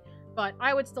hobby, but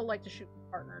I would still like to shoot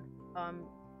partnered,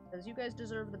 because you guys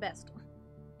deserve the best.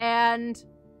 And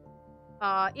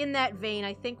in that vein,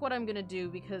 I think what I'm gonna do,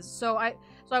 because so I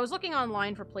was looking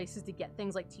online for places to get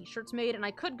things like t-shirts made, and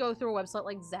I could go through a website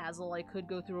like Zazzle, I could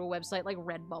go through a website like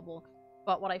Redbubble,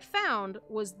 but what I found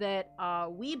was that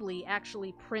Weebly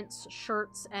actually prints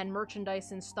shirts and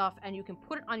merchandise and stuff, and you can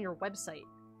put it on your website,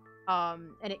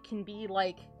 and it can be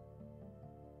like,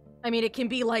 I mean, it can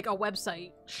be like a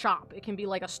website shop. It can be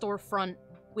like a storefront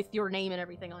with your name and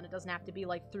everything on it. It doesn't have to be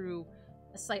like through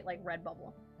a site like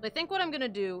Redbubble. So I think what I'm gonna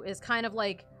do is kind of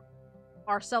like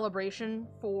our celebration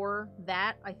for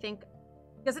that, I think,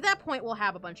 because at that point we'll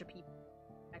have a bunch of people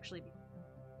actually.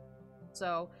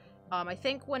 So I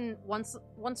think once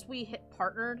we hit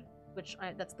partnered, which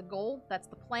that's the goal, that's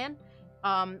the plan.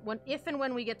 If and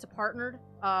when we get to partnered,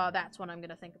 that's when I'm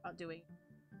gonna think about doing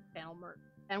channel merch.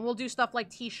 And we'll do stuff like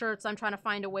t-shirts. I'm trying to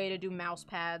find a way to do mouse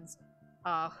pads,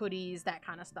 hoodies, that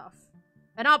kind of stuff.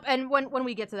 And when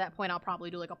we get to that point, I'll probably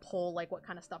do like a poll, like what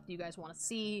kind of stuff do you guys want to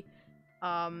see.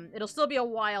 It'll still be a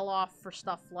while off for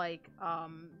stuff like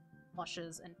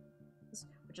plushes and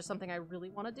which is something I really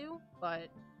want to do, but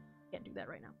can't do that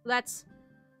right now. So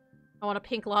I want a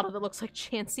pink lotto that looks like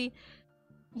Chansey.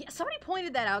 Yeah, somebody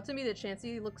pointed that out to me, that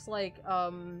Chansey looks like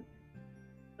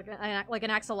like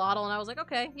an axolotl, and I was like,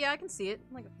 okay, yeah, I can see it.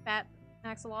 Like a fat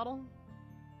axolotl.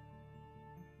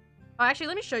 Oh, actually,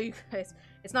 let me show you guys.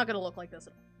 It's not gonna look like this.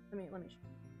 Let me show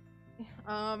you.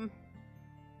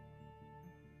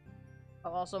 Oh,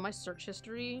 also, my search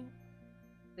history.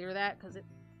 Clear that, because it's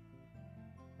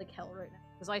like hell right now.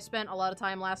 Because I spent a lot of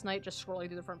time last night just scrolling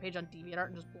through the front page on DeviantArt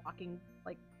and just blocking,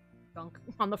 like, junk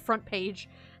on the front page.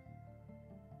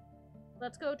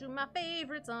 Let's go to my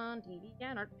favorites on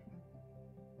DeviantArt.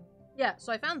 Yeah,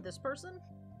 so I found this person.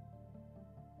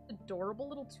 Adorable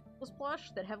little Toothless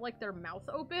plush that have, like, their mouth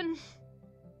open.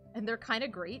 And they're kind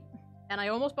of great. And I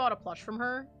almost bought a plush from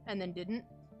her, and then didn't.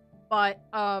 But,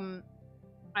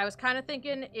 I was kind of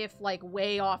thinking if, like,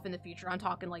 way off in the future, I'm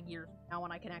talking, like, years from now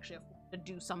when I can actually afford to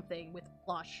do something with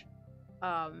plush.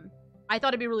 I thought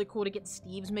it'd be really cool to get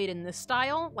Steve's made in this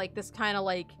style. Like, this kind of,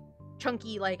 like,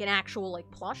 chunky, like, an actual, like,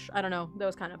 plush. I don't know. That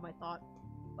was kind of my thought.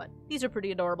 But these are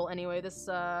pretty adorable anyway. This,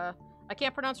 I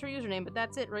can't pronounce her username, but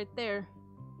that's it right there.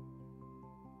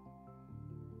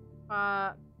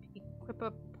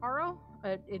 Equipaparo?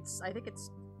 I think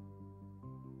it's...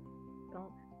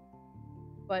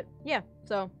 But, yeah,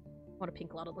 so... What a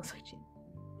pink lotto looks like.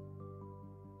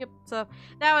 Yep, so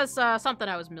that was something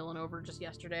I was milling over just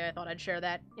yesterday. I thought I'd share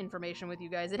that information with you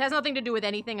guys. It has nothing to do with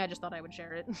anything, I just thought I would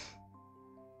share it.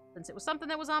 Since it was something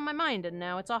that was on my mind, and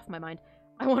now it's off my mind.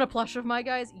 I want a plush of my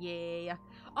guys. Yeah.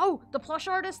 Oh, the plush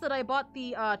artist that I bought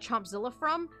the Chompzilla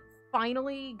from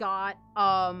finally got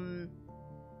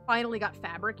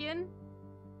fabric in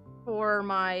for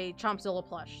my Chompzilla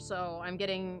plush. So I'm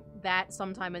getting that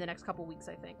sometime in the next couple weeks,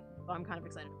 I think. So I'm kind of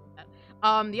excited about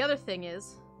that. The other thing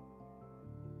is,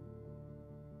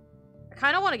 I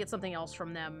kind of want to get something else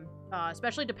from them,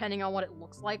 especially depending on what it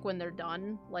looks like when they're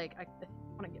done. Like, I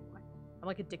want to get one. I'm,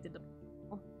 like, addicted to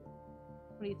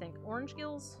What do you think? Orange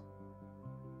gills?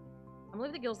 I'm gonna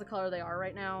leave the gills the color they are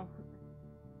right now.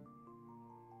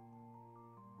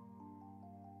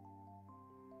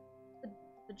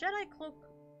 The Jedi cloak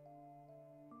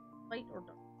light or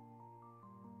dark?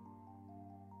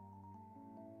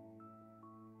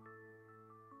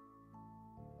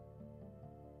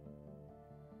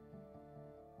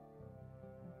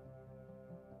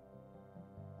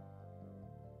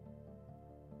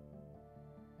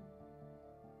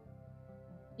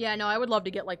 Yeah, no, I would love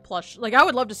to get, like, plush. Like, I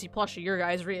would love to see plush of your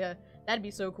guys, Rhea. That'd be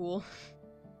so cool.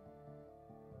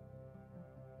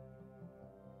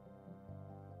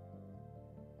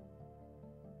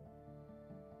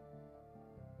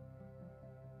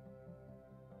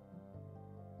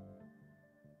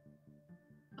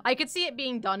 I could see it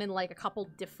being done in, like, a couple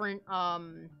different,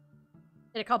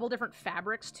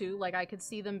 fabrics, too. Like, I could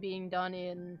see them being done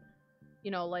in, you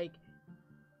know, like...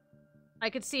 I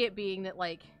could see it being that,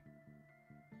 like...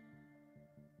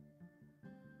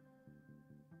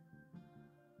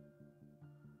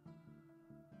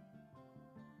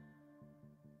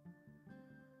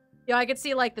 Yeah, I could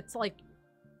see, like, that's, like,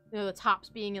 you know, the tops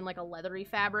being in, like, a leathery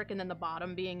fabric and then the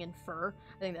bottom being in fur.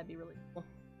 I think that'd be really cool.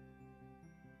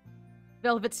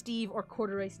 Velvet Steve or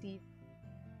Corduroy Steve.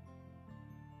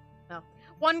 No.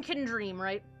 One can dream,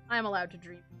 right? I am allowed to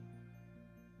dream.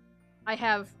 I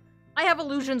have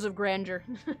illusions of grandeur.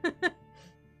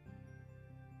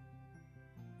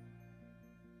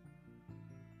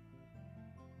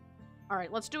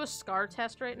 Alright, let's do a scar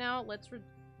test right now. Let's reduce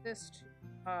this to,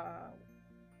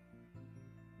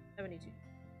 72.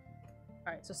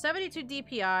 Alright, so 72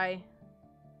 DPI.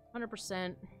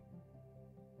 100%.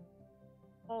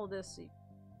 All of this, so you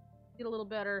get a little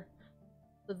better.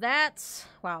 So that's...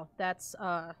 Wow, that's,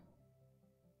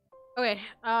 okay,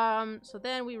 so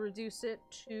then we reduce it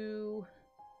to...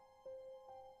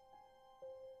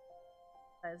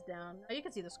 Size down. Oh, you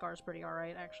can see the scars pretty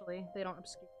alright, actually. They don't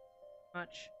obscure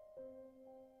much.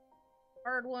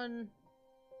 Hard one.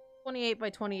 28 by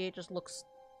 28 just looks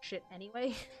shit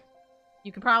anyway.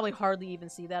 You can probably hardly even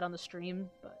see that on the stream,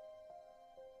 but...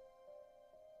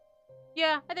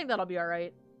 Yeah, I think that'll be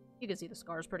alright. You can see the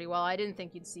scars pretty well. I didn't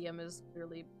think you'd see them as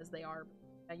clearly as they are.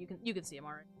 But yeah, you can see them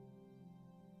alright.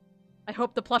 I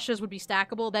hope the plushes would be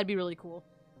stackable. That'd be really cool.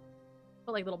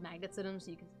 Put like little magnets in them so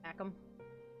you can stack them.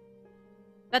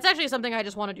 That's actually something I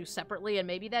just want to do separately, and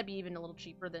maybe that'd be even a little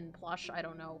cheaper than plush. I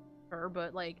don't know,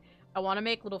 but like I want to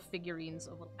make little figurines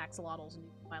of little axolotls and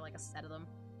buy like a set of them.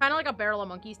 Kind of like a Barrel of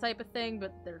Monkeys type of thing,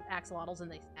 but they're axolotls and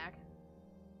they stack.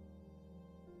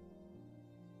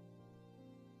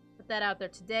 Put that out there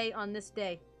today on this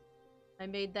day. I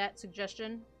made that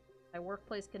suggestion. My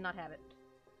workplace cannot have it.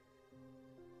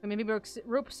 I maybe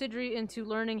rope Sidri into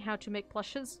learning how to make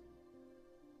plushes.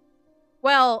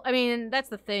 Well, I mean, that's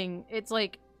the thing. It's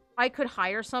like, I could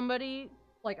hire somebody,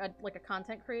 like a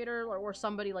content creator, or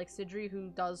somebody like Sidri who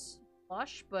does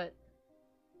plush, but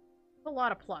a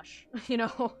lot of plush, you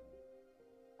know?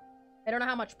 I don't know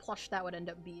how much plush that would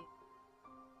end up being.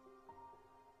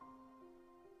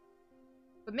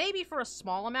 But maybe for a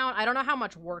small amount, I don't know how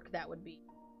much work that would be.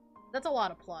 That's a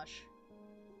lot of plush.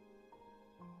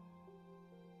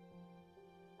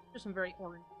 Just some very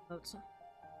orange notes.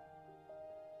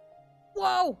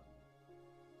 Whoa!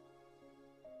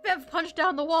 Bev punched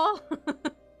down the wall!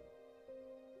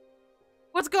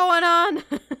 What's going on?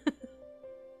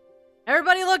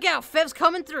 Everybody look out! Fev's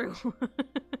coming through!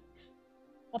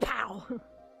 Oh, pow!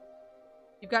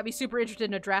 You've got me super interested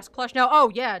in a Drask plush now.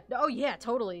 Oh, yeah. Oh, yeah,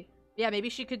 totally. Yeah, maybe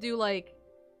she could do, like,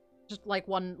 just, like,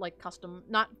 one, like, custom...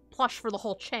 Not plush for the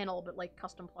whole channel, but, like,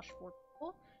 custom plush for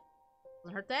people.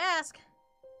 Doesn't hurt to ask.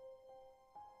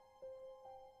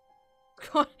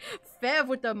 Fev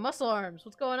with the muscle arms.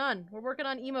 What's going on? We're working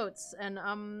on emotes, and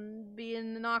I'm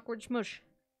being an awkward smush.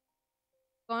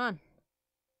 What's going on?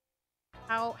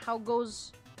 How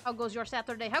goes your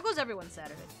Saturday? How goes everyone's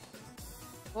Saturday?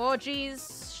 Oh jeez,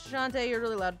 Shantae, you're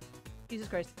really loud. Jesus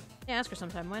Christ. Yeah, ask her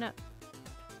sometime. Why not?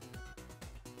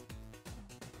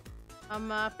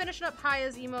 I'm finishing up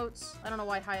Haya's emotes. I don't know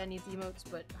why Haya needs emotes,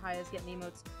 but Haya's getting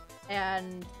emotes.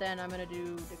 And then I'm gonna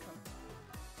do Dakota.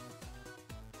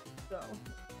 Go.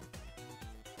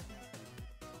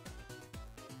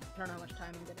 I don't know how much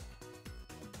time I'm getting.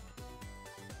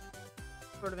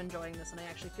 Sort of enjoying this, and I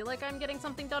actually feel like I'm getting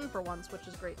something done for once, which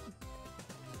is great.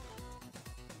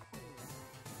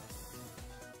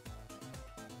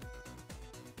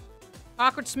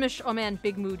 Awkward smish. Oh man,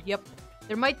 big mood. Yep.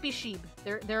 There might be sheep.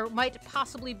 There might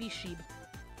possibly be sheep.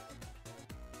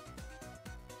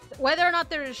 Whether or not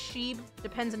there is sheep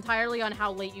depends entirely on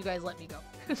how late you guys let me go.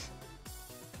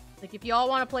 Like, if y'all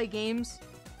want to play games,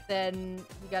 then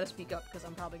you gotta speak up, because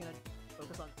I'm probably gonna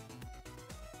focus on...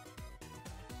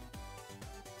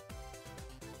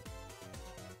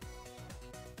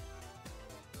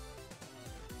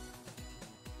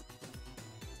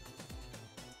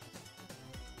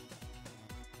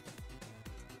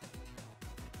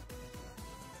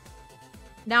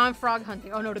 Now I'm frog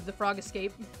hunting. Oh no, did the frog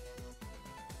escape?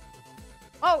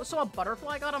 Oh, so a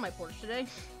butterfly got on my porch today.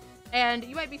 And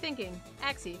you might be thinking,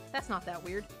 Axie, that's not that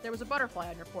weird. There was a butterfly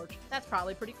on your porch. That's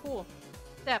probably pretty cool.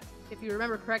 Except, if you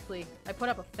remember correctly, I put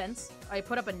up a fence. I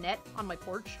put up a net on my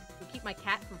porch to keep my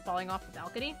cat from falling off the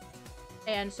balcony.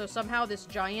 And so somehow this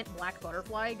giant black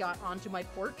butterfly got onto my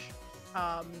porch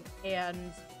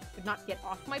and could not get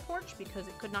off my porch because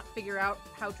it could not figure out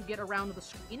how to get around the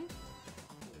screen.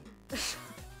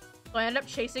 So I ended up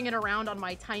chasing it around on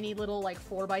my tiny little, like,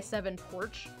 4x7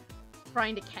 porch,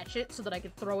 trying to catch it so that I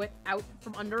could throw it out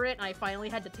from under it, and I finally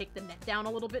had to take the net down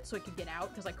a little bit so it could get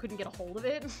out, because I couldn't get a hold of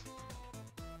it.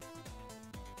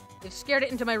 They've scared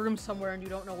it into my room somewhere and you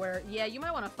don't know where. Yeah, you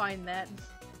might want to find that.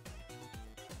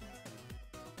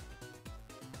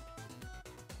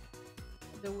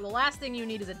 The last thing you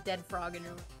need is a dead frog in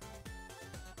your room.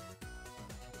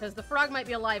 Because the frog might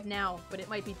be alive now, but it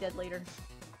might be dead later.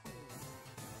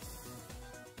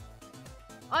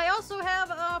 I also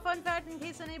have a fun fact in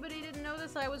case anybody didn't know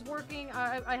this. I was working,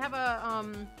 I have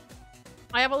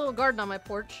a little garden on my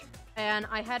porch, and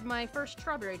I had my first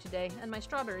strawberry today, and my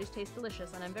strawberries taste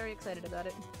delicious, and I'm very excited about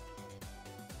it.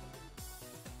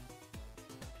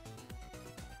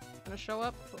 Gonna show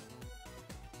up?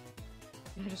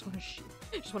 I just want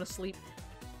to sleep.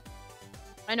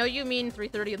 I know you mean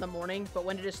 3:30 in the morning, but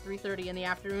when it is 3:30 in the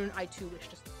afternoon, I too wish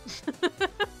to sleep.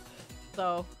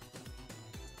 So...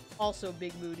 also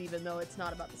big mood, even though it's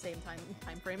not about the same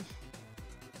time frame.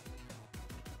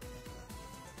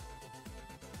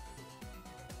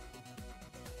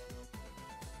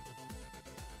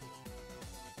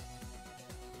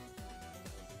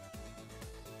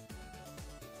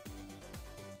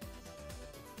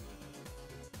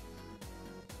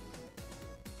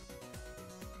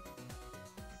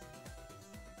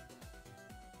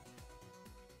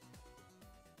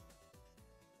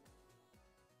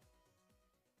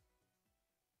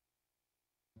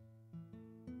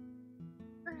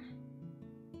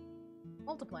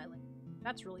 Multiply link.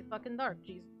 That's really fucking dark.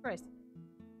 Jesus Christ.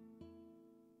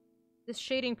 This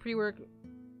shading pre-work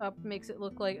up makes it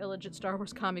look like a legit Star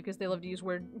Wars comic because they love to use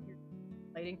weird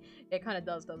lighting. It kind of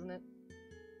does, doesn't it?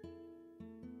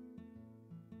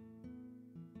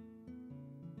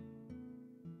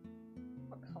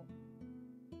 What color?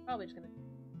 Probably just gonna...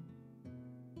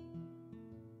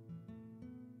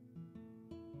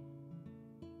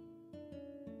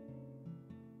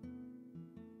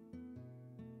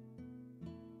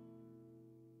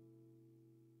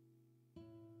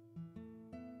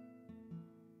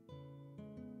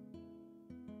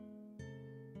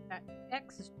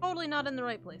 X is totally not in the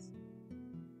right place.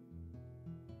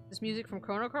 This music from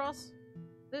Chrono Cross?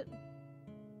 Is it?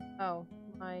 Oh,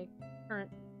 my current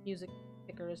music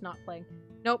picker is not playing.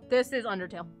 Nope, this is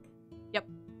Undertale. Yep.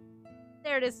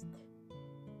 There it is.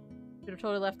 Should have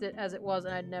totally left it as it was,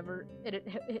 and I'd never...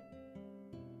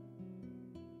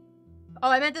 Oh,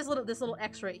 I meant this little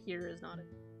X right here is not it.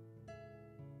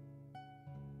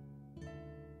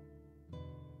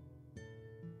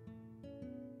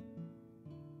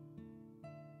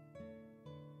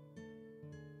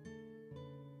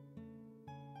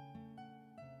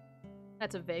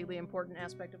 That's a vaguely important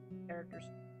aspect of the characters,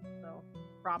 so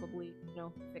probably, you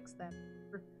know, fix that.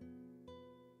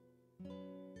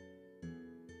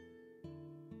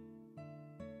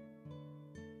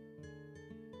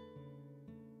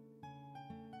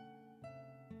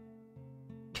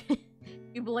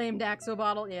 You blamed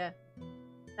Axobottle? Yeah.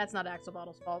 That's not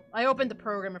Axobottle's fault. I opened the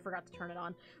program and forgot to turn it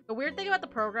on. The weird thing about the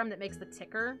program that makes the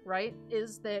ticker, right,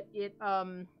 is that it,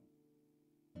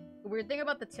 the weird thing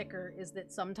about the ticker is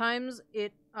that sometimes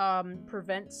it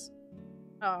prevents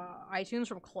iTunes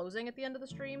from closing at the end of the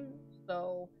stream,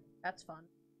 so that's fun.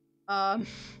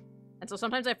 And so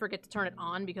sometimes I forget to turn it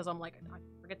on because I'm like, I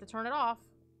forget to turn it off.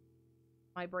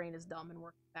 My brain is dumb and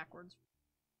works backwards.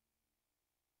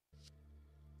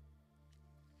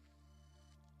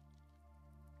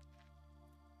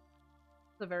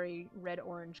 It's a very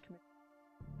red-orange committee.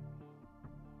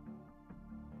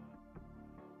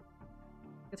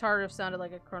 Guitar riff sounded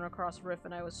like a Chrono Cross riff,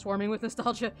 and I was swarming with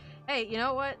nostalgia. Hey, you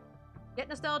know what? Get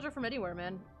nostalgia from anywhere,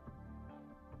 man.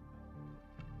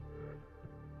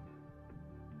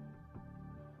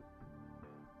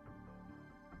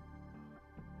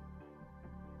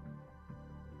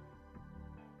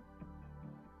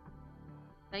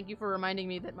 Thank you for reminding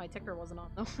me that my ticker wasn't on,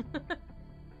 though.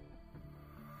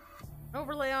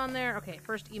 Overlay on there. Okay,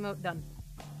 first emote done.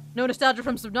 No nostalgia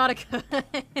from Subnautica.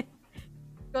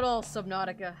 Good old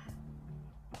Subnautica.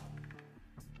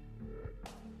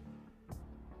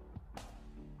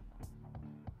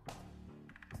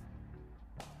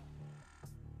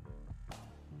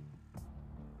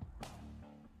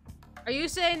 Are you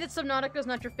saying that Subnautica is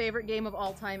not your favorite game of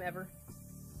all time ever?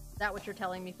 Is that what you're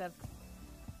telling me, Fev?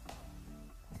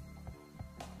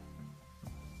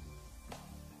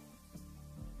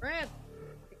 Alright,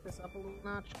 pick this up a little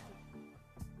notch.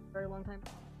 Very long time.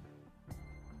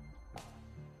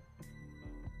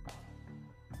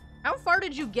 How far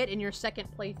did you get in your second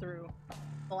playthrough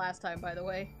the last time, by the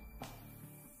way?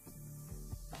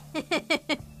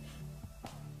 Because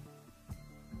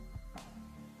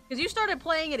you started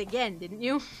playing it again, didn't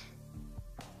you?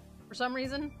 For some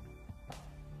reason?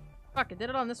 Fuck, I did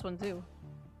it on this one, too.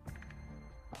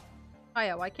 Oh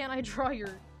yeah, why can't I draw your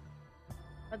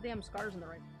goddamn scars in the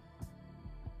right?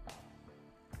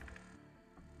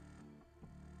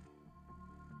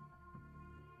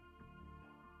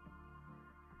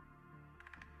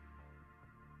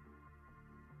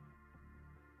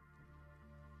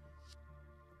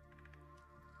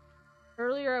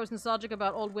 Earlier I was nostalgic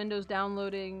about old Windows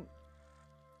downloading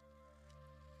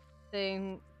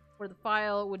thing where the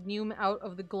file would nume out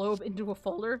of the globe into a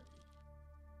folder.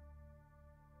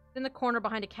 In the corner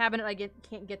behind a cabinet I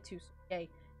can't get to. Okay.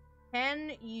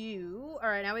 Can you...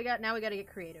 Alright, now we gotta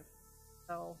get creative.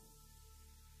 So...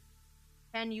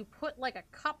 Can you put, like, a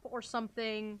cup or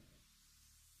something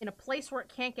in a place where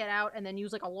it can't get out and then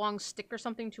use, like, a long stick or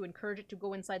something to encourage it to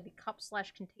go inside the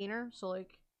cup/container? So,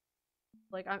 like,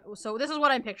 so this is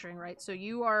what I'm picturing, right? So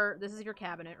this is your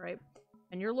cabinet, right?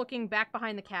 And you're looking back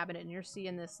behind the cabinet and you're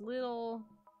seeing this little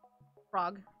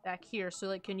rug back here. So,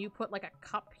 like, can you put, like, a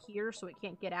cup here so it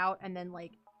can't get out and then,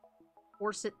 like,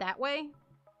 force it that way?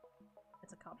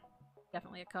 It's a cup.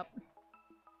 Definitely a cup.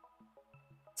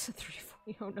 It's a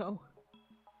 340. Oh, no.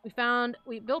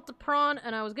 We built the prawn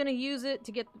and I was gonna use it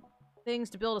to get things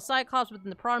to build a Cyclops, but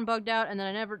then the prawn bugged out and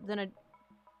then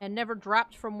I never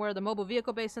dropped from where the mobile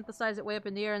vehicle base synthesized it way up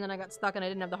in the air, and then I got stuck and I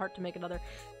didn't have the heart to make another.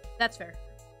 That's fair.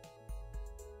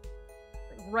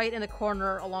 Like right in the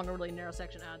corner along a really narrow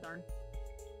section. Ah, darn.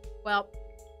 Well,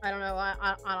 I don't know.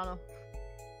 I don't know.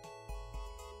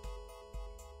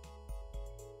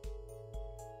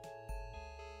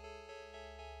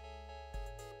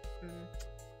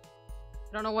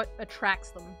 I don't know what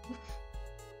attracts them.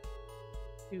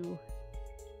 I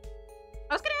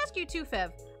was gonna ask you too,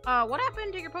 Fev. What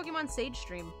happened to your Pokemon Sage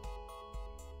stream?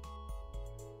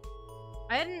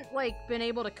 I hadn't, like, been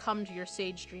able to come to your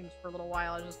Sage streams for a little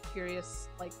while. I was just curious,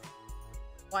 like,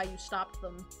 why you stopped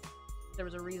them. If there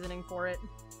was a reasoning for it.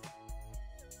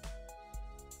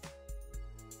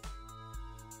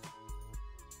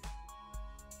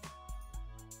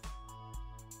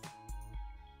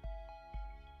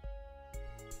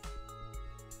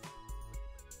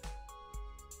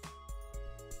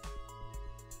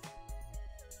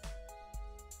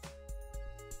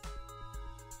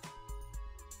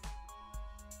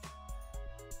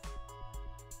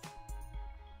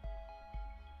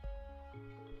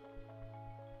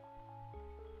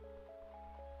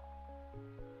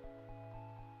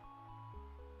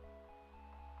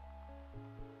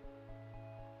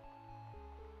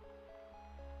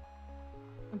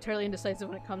 I'm terribly indecisive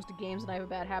when it comes to games, and I have a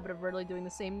bad habit of rarely doing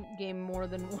the same game more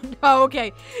than one. Oh,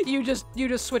 okay. You just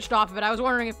switched off of it. I was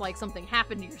wondering if, like, something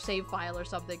happened to your save file or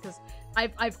something, because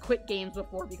I've quit games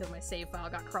before because my save file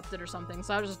got corrupted or something.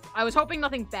 So I was hoping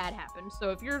nothing bad happened.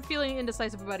 So if you're feeling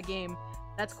indecisive about a game,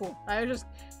 that's cool. I was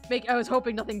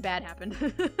hoping nothing bad happened.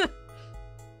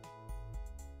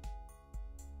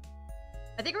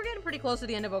 I think we're getting pretty close to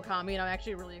the end of Okami, and I'm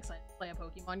actually really excited to play a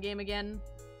Pokemon game again.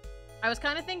 I was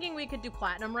kind of thinking we could do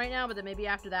Platinum right now, but then maybe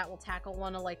after that we'll tackle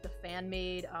one of, like, the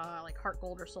fan-made, like, Heart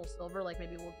Gold or Soul Silver. Like,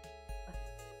 maybe we'll...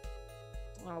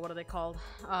 what are they called?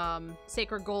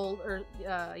 Sacred Gold, or,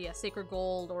 yeah, Sacred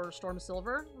Gold or Storm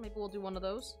Silver. Maybe we'll do one of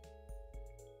those.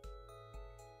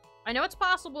 I know it's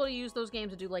possible to use those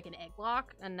games to do, like, an egg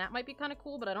lock, and that might be kind of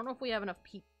cool, but I don't know if we have enough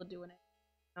people to do an egg,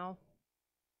 you know?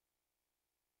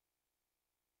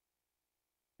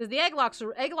 Because the egg locks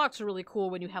are really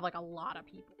cool when you have, like, a lot of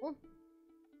people.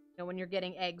 You know, when you're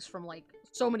getting eggs from, like,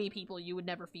 so many people, you would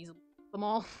never feasibly eat them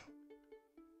all.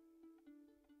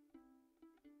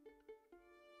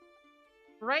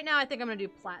 Right now, I think I'm gonna do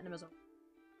Platinum as a...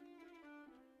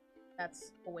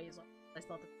 That's a ways off. I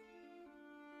still have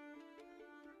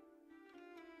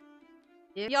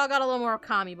to... Y'all got a little more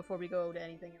Okami before we go to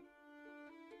anything else.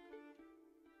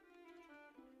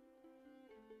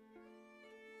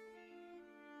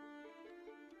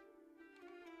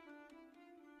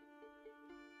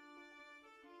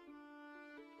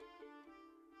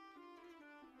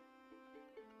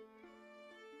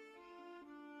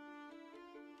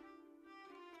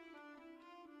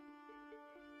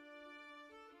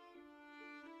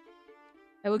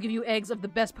 I will give you eggs of the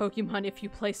best Pokemon if you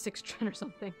play 6th gen or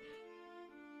something.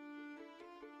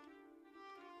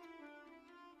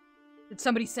 Did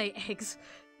somebody say eggs?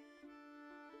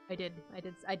 I did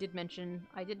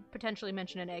potentially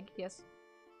mention an egg, yes.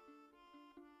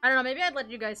 I don't know, maybe I'd let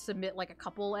you guys submit like a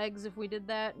couple eggs if we did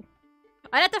that.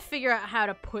 I'd have to figure out how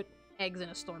to put eggs in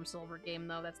a Storm Silver game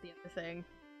though, that's the other thing.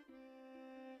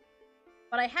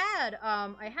 But I had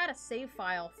a save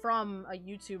file from a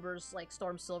YouTuber's like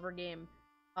Storm Silver game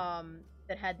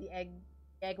that had the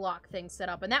egg lock thing set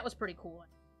up, and that was pretty cool.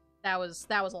 That was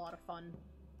a lot of fun.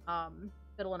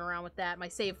 Fiddling around with that. My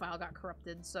save file got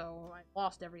corrupted, so I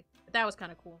lost everything. But that was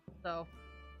kind of cool. So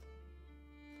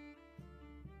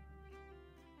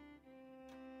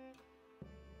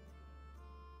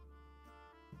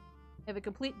I have a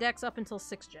complete dex up until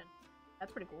 6th gen.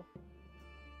 That's pretty cool.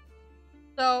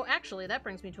 So, actually, that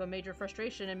brings me to a major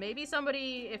frustration, and maybe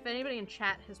somebody, if anybody in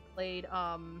chat has played,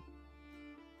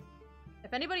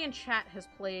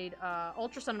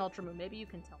 Ultra Sun and Ultra Moon, maybe you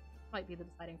can tell. Might be the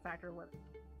deciding factor of whether.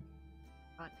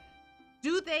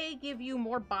 Do they give you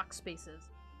more box spaces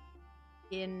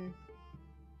in,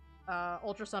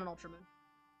 Ultra Sun and Ultra Moon?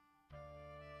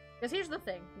 Because here's the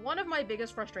thing. One of my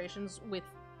biggest frustrations with,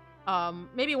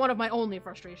 maybe one of my only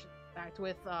frustrations, in fact,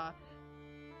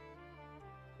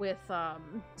 with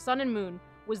Sun and Moon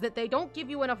was that they don't give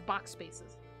you enough box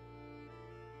spaces.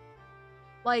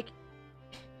 Like,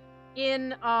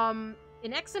 in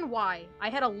X and Y,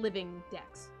 I had a living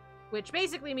dex, which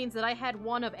basically means that I had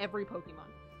one of every Pokemon.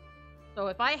 So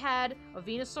if I had a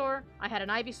Venusaur, I had an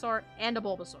Ivysaur, and a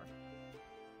Bulbasaur.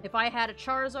 If I had a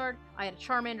Charizard, I had a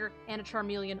Charmander, and a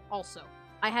Charmeleon also.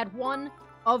 I had one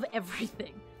of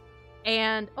everything.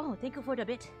 And, oh, thank you for the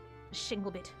bit. A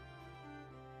shingle bit.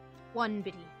 One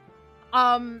bitty.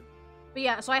 But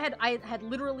yeah, so I had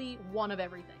literally one of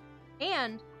everything.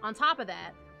 And, on top of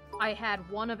that, I had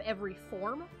one of every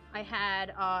form. I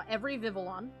had, every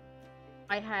Vivillon.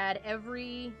 I had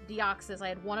every Deoxys. I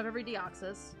had one of every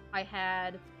Deoxys. I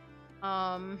had,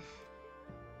 one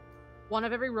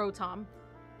of every Rotom.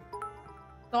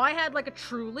 So I had, like, a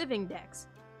true living dex.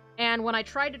 And when I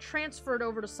tried to transfer it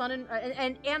over to Sun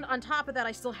and on top of that,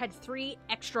 I still had 3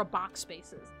 extra box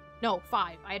spaces. No,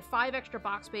 5. I had 5 extra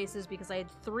box spaces because I had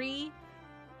 3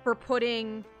 for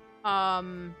putting,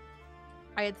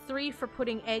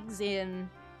 eggs in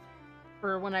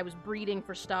for when I was breeding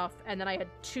for stuff, and then I had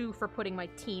 2 for putting my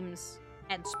teams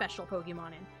and special Pokemon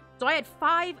in. So I had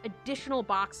 5 additional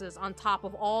boxes on top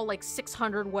of all, like,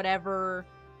 600 whatever,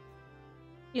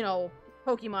 you know,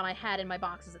 Pokemon I had in my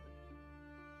boxes.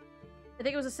 I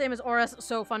think it was the same as Oris,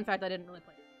 so fun fact, I didn't really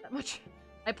play it that much.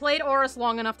 I played Oris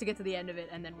long enough to get to the end of it,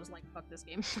 and then was like, fuck this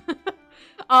game.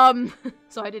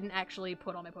 So I didn't actually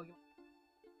put all my Pokemon.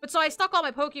 But so I stuck all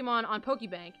my Pokemon on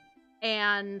Pokebank,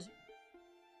 and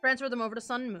transferred them over to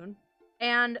Sun and Moon,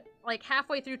 and, like,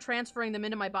 halfway through transferring them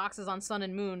into my boxes on Sun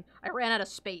and Moon, I ran out of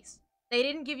space. They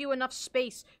didn't give you enough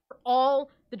space for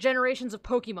all the generations of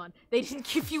Pokemon. They didn't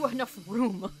give you enough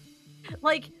room.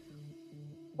 Like,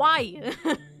 why?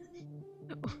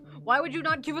 Why would you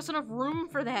not give us enough room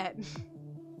for that?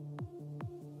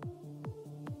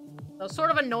 I was sort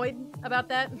of annoyed about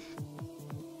that.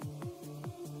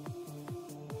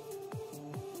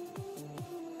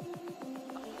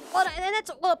 Well, and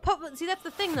that's, well, see, that's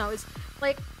the thing, though, is,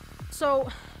 like, so...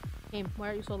 Game,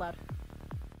 why are you so loud?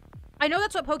 I know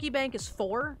that's what Pokebank is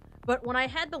for, but when I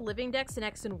had the living dex in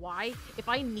X and Y, if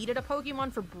I needed a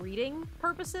Pokemon for breeding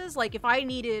purposes, like, if I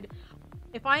needed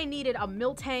a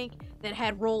Miltank that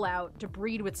had rollout to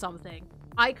breed with something,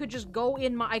 I could just go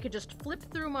in I could just flip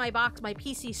through my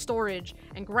PC storage,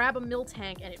 and grab a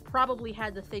Miltank, and it probably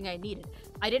had the thing I needed.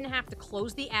 I didn't have to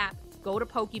close the app, go to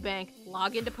Pokebank,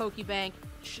 log into Pokebank,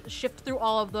 shift through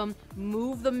all of them,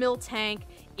 move the Miltank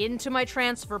into my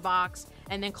transfer box,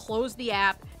 and then close the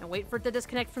app, and wait for it to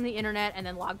disconnect from the internet, and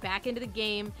then log back into the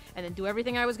game, and then do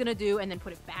everything I was gonna do, and then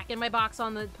put it back in my box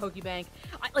on the Pokebank.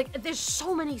 Like, there's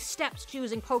so many steps to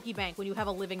using Pokebank when you have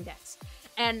a living dex.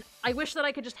 And I wish that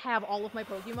I could just have all of my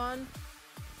Pokemon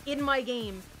in my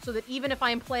game, so that even if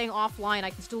I'm playing offline, I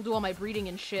can still do all my breeding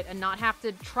and shit, and not have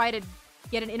to try to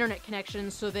get an internet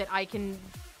connection so that I can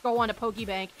go onto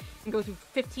Pokebank and go through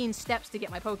 15 steps to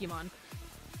get my Pokemon.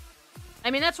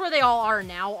 I mean, that's where they all are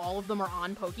now. All of them are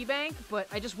on Pokebank, but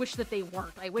I just wish that they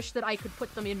weren't. I wish that I could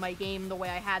put them in my game the way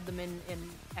I had them in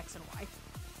X and Y.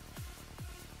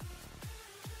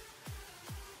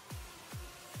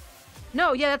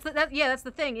 No, yeah, that's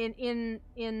the thing.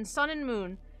 In Sun and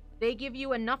Moon, they give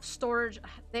you enough storage.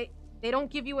 They don't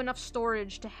give you enough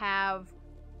storage to have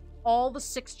all the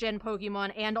 6th gen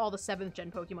Pokemon and all the 7th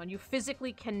gen Pokemon. You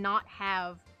physically cannot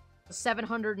have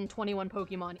 721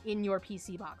 Pokemon in your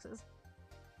PC boxes.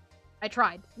 I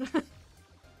tried.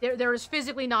 There is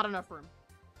physically not enough room.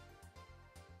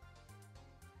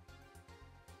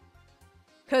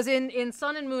 Because in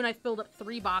Sun and Moon, I filled up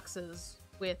 3 boxes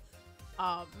with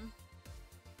Sun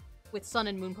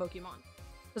and Moon Pokemon.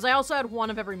 Because I also had 1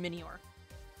 of every Minior.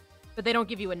 But they don't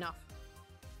give you enough.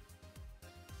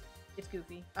 It's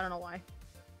goofy. I don't know why.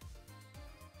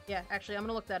 Yeah, actually, I'm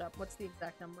gonna look that up. What's the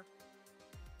exact number?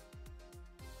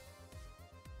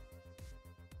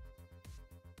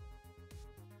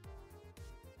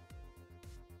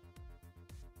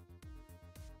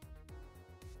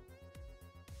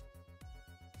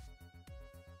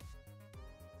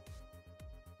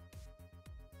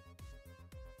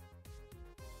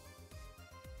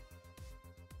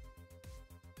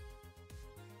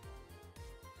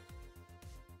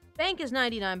 Bank is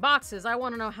 99 boxes. I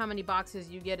want to know how many boxes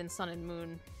you get in Sun and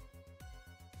Moon.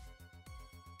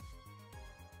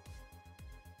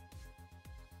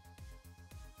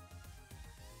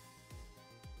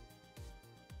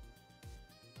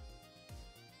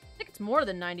 I think it's more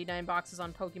than 99 boxes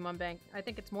on Pokemon Bank. I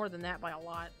think it's more than that by a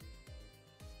lot.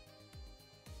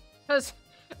 Because,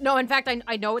 no, in fact,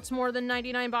 I know it's more than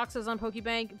 99 boxes on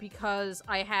Pokebank because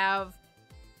I have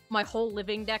my whole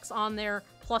living dex on there,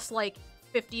 plus, like,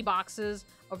 50 boxes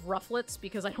of Rufflets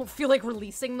because I don't feel like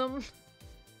releasing them.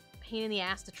 Pain in the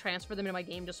ass to transfer them into my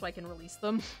game just so I can release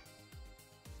them.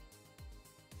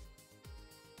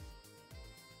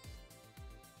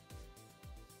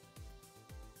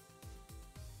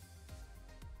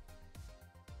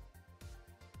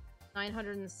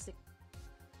 $906.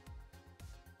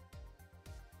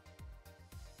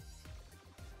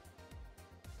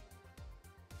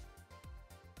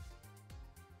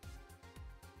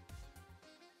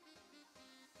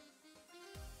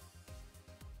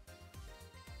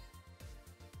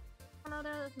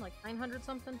 There, like 900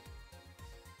 something.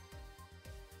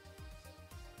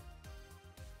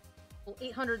 Well,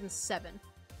 807.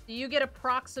 So you get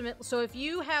approximate. So if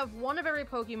you have 1 of every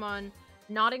Pokemon,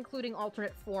 not including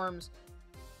alternate forms,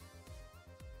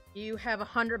 you have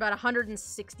about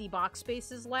 160 box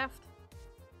spaces left.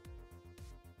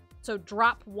 So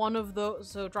drop 1 of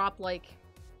those. So drop like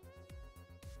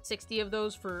 60 of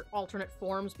those for alternate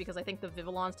forms, because I think the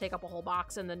Vivillons take up a whole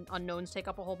box and the Unknowns take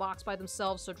up a whole box by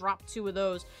themselves, so drop 2 of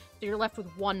those, so you're left with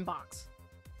 1 box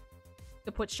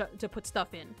to put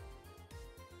stuff in.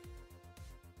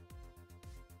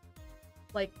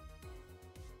 Like,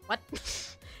 what?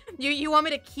 you want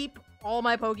me to keep all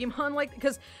my Pokemon? Like,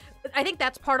 because I think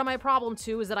that's part of my problem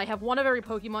too, is that I have 1 of every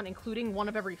Pokemon, including 1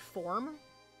 of every form.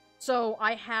 So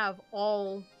I have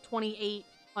all 28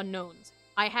 Unknowns.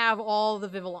 I have all the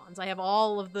Vivillons. I have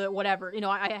all of the whatever. You know,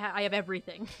 I have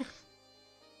everything.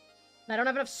 I don't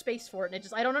have enough space for it, and it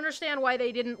just, I don't understand why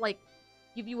they didn't, like,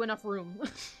 give you enough room.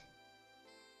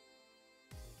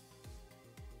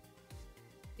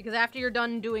 Because after you're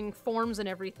done doing forms and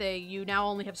everything, you now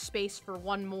only have space for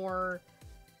 1 more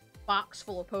box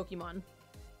full of Pokemon.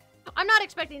 I'm not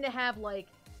expecting to have, like,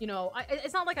 you know,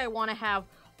 it's not like I want to have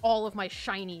all of my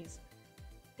shinies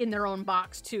in their own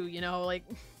box, too, you know? Like,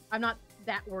 I'm not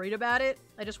that worried about it.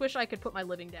 I just wish I could put my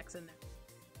living dex in there.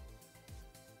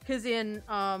 Because in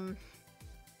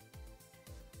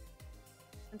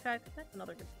fact, that's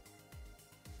another good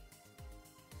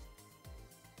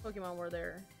Pokemon were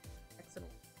there. Excellent.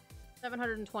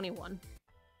 721. In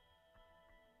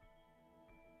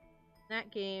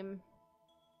that game,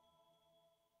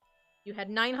 you had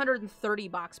 930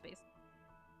 box space.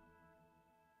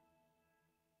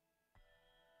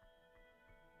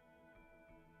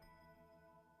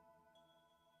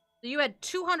 So you had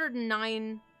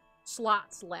 209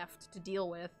 slots left to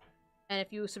deal with, and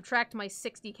if you subtract my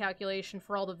 60 calculation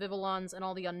for all the Vivillons and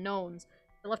all the Unknowns,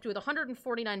 it left you with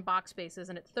 149 box spaces,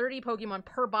 and at 30 Pokemon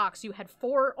per box, you had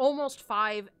almost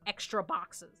 5 extra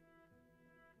boxes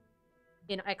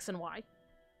in X and Y.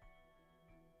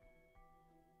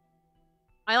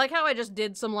 I like how I just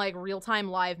did some, like, real-time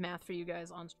live math for you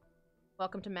guys on stream.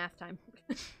 Welcome to math time.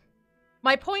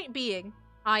 My point being,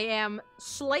 I am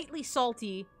slightly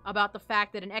salty about the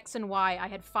fact that in X and Y, I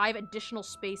had 5 additional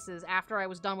spaces after I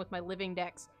was done with my living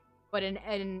dex, but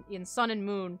in Sun and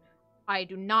Moon, I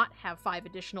do not have 5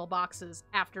 additional boxes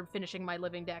after finishing my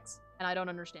living dex, and I don't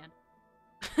understand.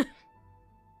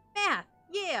 Math!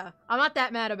 Yeah! I'm not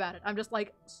that mad about it. I'm just,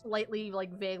 like, slightly,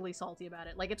 like, vaguely salty about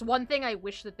it. Like, it's one thing I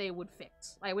wish that they would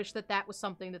fix. I wish that that was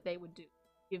something that they would do.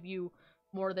 Give you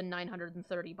more than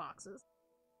 930 boxes.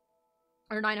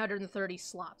 Or 930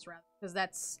 slots, rather. Because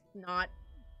that's not...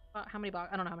 how many boxes?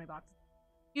 I don't know how many boxes.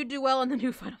 You do well in the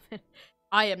new Final Fantasy.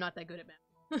 I am not that good at math.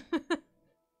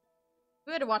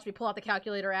 You had to watch me pull out the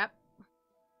calculator app.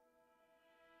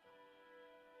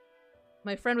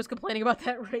 My friend was complaining about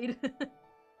that raid.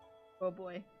 Oh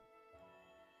boy.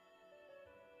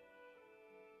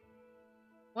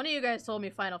 One of you guys told me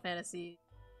Final Fantasy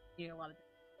needed a lot of...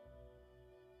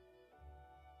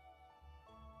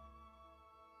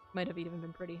 Might have even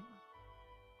been pretty.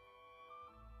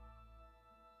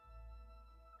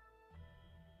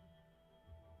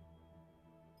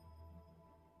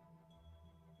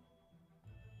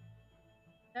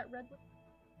 That red one?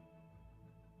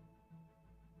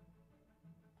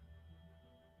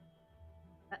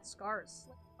 That scar is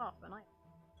slipped off, and I...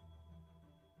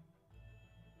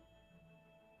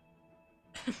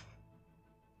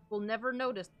 We'll never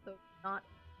notice, though not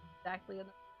exactly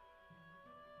enough.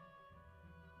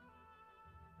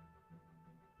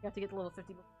 You have to get the level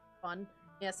 50 fun.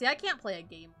 Yeah, see, I can't play a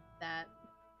game like that.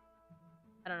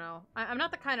 I don't know. I'm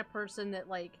not the kind of person that,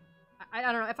 like... I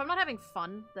don't know. If I'm not having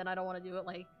fun, then I don't want to do it.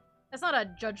 Like, that's not a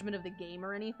judgment of the game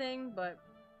or anything, but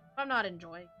if I'm not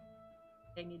enjoying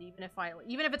it, even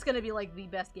if it's gonna be, like, the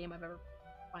best game I've ever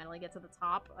finally get to the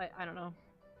top, I don't know.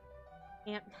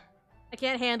 I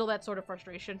can't handle that sort of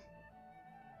frustration.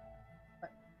 But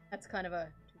that's kind of a...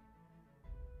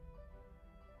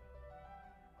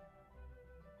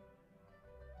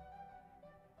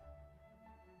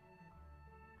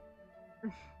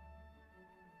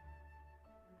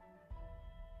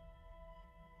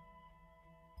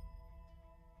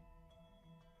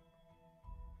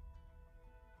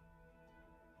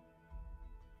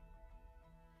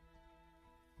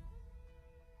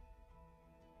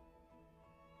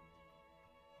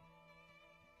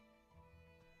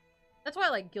 That's why I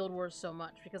like Guild Wars so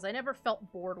much, because I never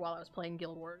felt bored while I was playing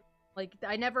Guild Wars. Like,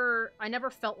 I never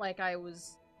felt like I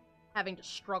was having to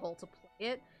struggle to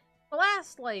play it. The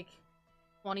last, like,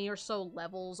 20 or so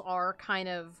levels are kind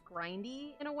of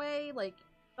grindy in a way. Like,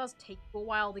 it does take a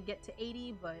while to get to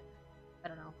 80, but I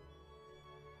don't know.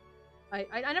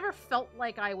 I never felt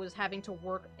like I was having to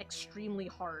work extremely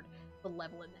hard to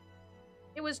level in it.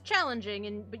 It was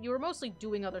challenging, but you were mostly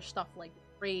doing other stuff like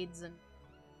raids and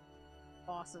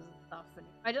bosses and stuff, and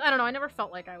I don't know, I never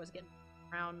felt like I was getting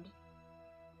around.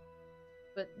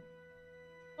 But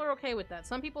people are okay with that.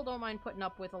 Some people don't mind putting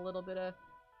up with a little bit of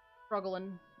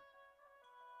struggling.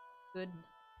 Good.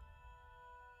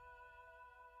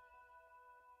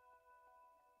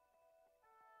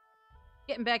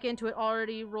 Getting back into it,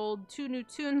 already rolled 2 new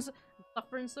tunes. I'm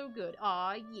suffering so good.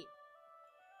 Aw, yeah.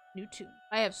 New tune.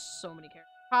 I have so many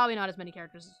characters. Probably not as many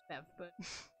characters as Bev, but...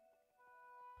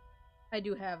 I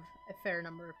do have a fair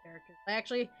number of characters. I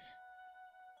actually...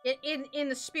 In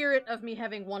the spirit of me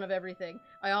having one of everything,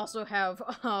 I also have,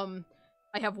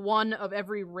 I have one of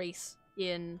every race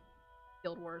in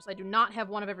Guild Wars. I do not have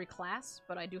one of every class,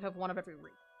 but I do have one of every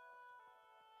race.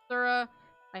 Thura,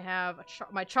 I have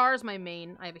my Char is my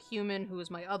main. I have a human who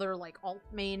is my other, like, alt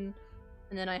main.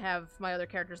 And then I have my other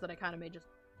characters that I kind of made just...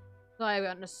 So I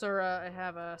got Nasura, I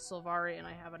have a Sylvari, and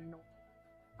I have a Nor.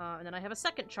 And then I have a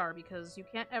second Char, because you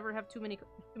can't ever have too many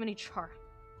Char.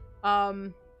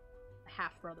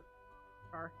 Half-brother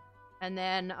Char. And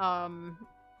then, I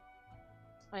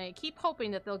keep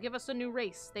hoping that they'll give us a new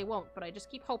race. They won't, but I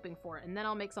just keep hoping for it. And then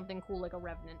I'll make something cool like a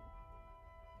Revenant.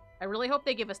 I really hope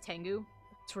they give us Tengu.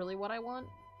 That's really what I want.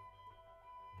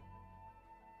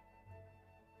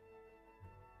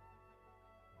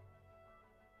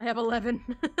 I have 11.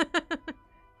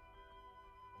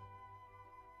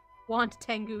 Want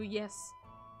Tengu, yes.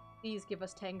 Please give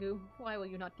us Tengu. Why will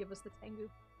you not give us the Tengu?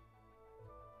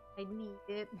 I need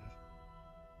it.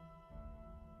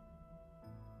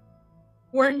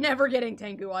 We're never getting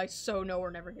Tengu. I so know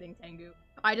we're never getting Tengu.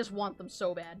 I just want them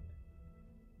so bad.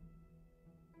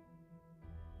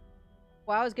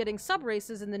 WoW is getting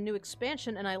sub-races in the new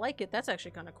expansion, and I like it. That's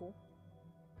actually kind of cool.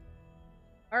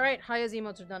 Alright, Haya's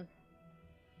emotes are done.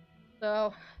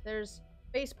 So, there's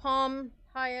Facepalm,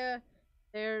 Haya.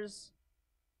 There's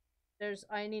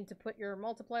I need to put your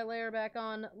multiply layer back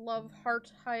on, Love Heart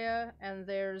Haya, and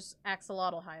there's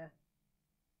Axolotl Haya.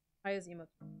 Haya's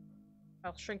emotes.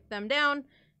 I'll shrink them down,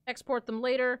 export them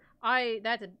later.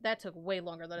 That took way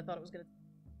longer than I thought it was gonna.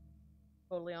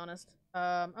 Totally honest.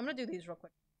 I'm gonna do these real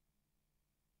quick.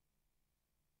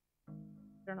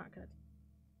 They're not gonna.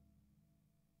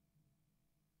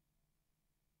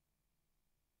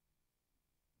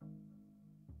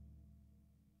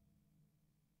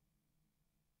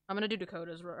 I'm gonna do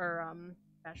Dakotas, or,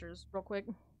 Bashers, real quick.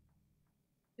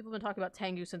 People have been talking about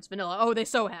Tengu since vanilla. Oh, they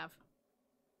so have.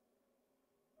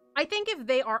 I think if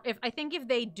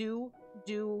they do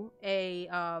a,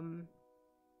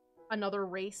 another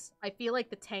race, I feel like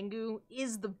the Tengu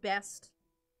is the best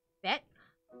bet.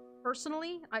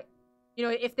 personally. You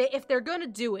know, if they're gonna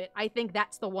do it, I think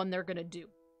that's the one they're gonna do.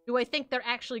 Do I think they're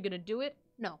actually gonna do it?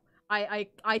 No. I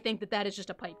think that is just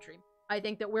a pipe dream. I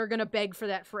think that we're gonna beg for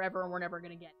that forever and we're never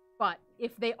gonna get it. But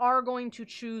if they are going to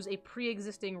choose a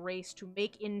pre-existing race to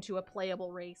make into a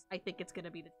playable race, I think it's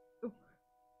gonna be the two.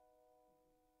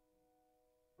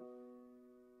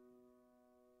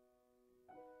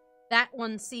 That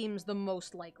one seems the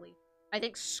most likely. I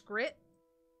think Skrit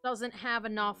doesn't have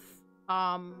enough,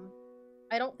 I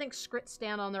don't think Skrit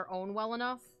stand on their own well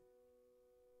enough.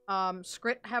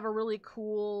 Skrit have a really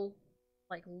cool,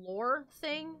 like, lore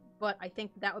thing, but I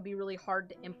think that would be really hard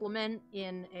to implement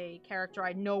in a character.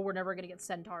 I know we're never gonna get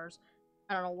centaurs.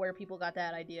 I don't know where people got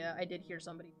that idea. I did hear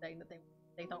somebody saying that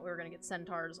they thought we were gonna get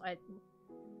centaurs. Can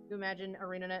you imagine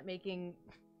ArenaNet making...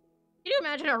 Can you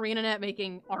imagine ArenaNet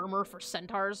making armor for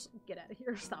centaurs? Get out of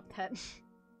here. Stop that.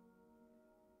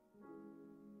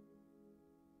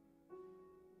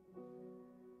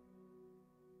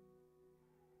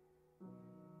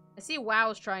 I see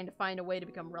WoW's trying to find a way to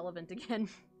become relevant again.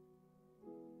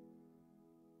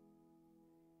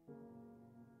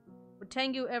 Would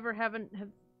Tengu ever have a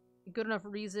good enough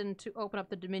reason to open up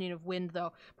the Dominion of Wind,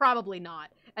 though? Probably not.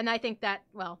 And I think that,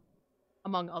 well,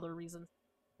 among other reasons.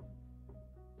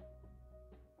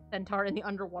 Centaur in the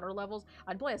underwater levels.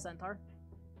 I'd play a centaur.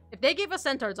 If they gave us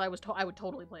centaurs, I would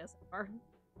totally play a centaur.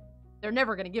 They're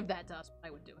never gonna give that to us, but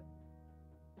I would do it.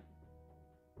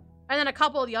 And then a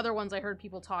couple of the other ones I heard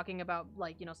people talking about,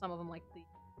 like, you know, some of them like the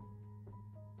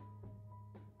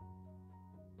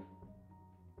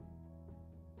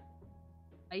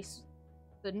ice,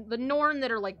 the Norn that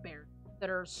are like bears, that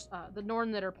are the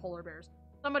Norn that are polar bears.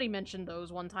 Somebody mentioned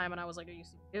those one time, and I was like, "Are you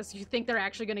serious? You think they're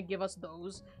actually gonna give us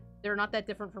those? They're not that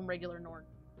different from regular Norn."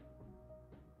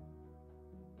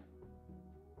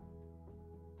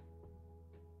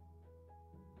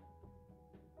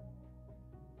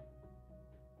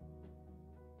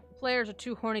 Players are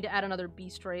too horny to add another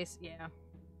beast race. Yeah.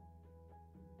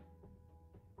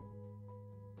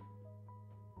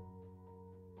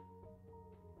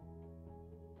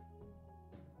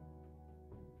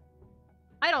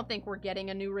 I don't think we're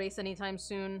getting a new race anytime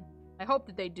soon. I hope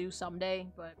that they do someday,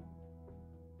 but...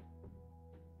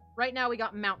 Right now we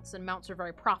got mounts, and mounts are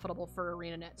very profitable for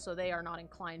ArenaNet, so they are not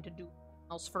inclined to do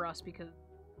else for us because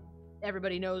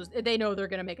everybody knows, they know they're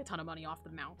gonna make a ton of money off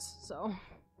the mounts, so...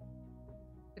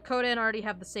 The Kodan already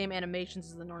have the same animations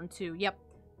as the Norn 2. Yep.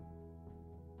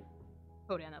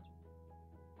 Kodan, that's...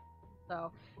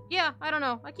 So, yeah, I don't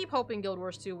know. I keep hoping Guild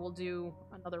Wars 2 will do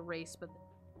another race, but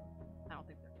I don't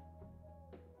think they're...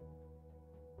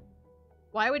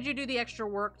 Why would you do the extra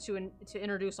work to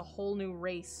introduce a whole new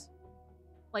race?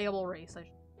 Playable race, I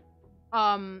should...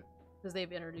 because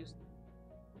they've introduced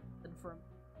them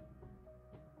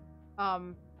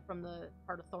from the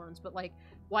Heart of Thorns, but, like,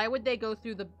 why would they go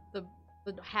through the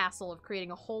hassle of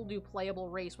creating a whole new playable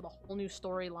race with a whole new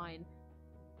storyline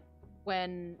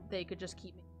when they could just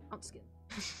keep making mount skin?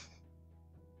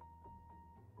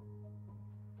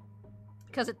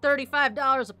 Because at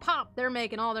 $35 a pop, they're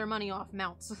making all their money off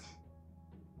mounts.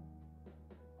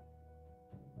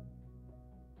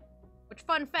 Which,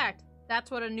 fun fact, that's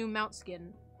what a new mount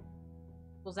skin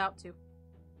goes out to.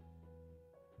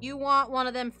 You want one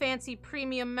of them fancy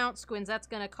premium mount skins, that's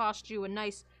gonna cost you a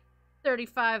nice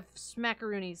 35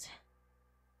 smackaroonies.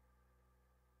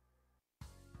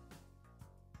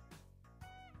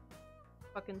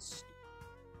 Fucking stupid.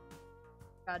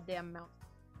 Goddamn mount.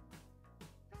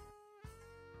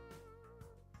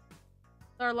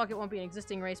 Our luck, it won't be an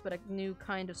existing race, but a new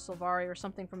kind of Sylvari or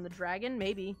something from the dragon?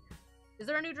 Maybe. Is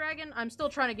there a new dragon? I'm still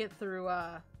trying to get through,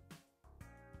 I'm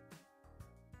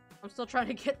still trying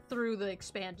to get through the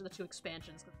two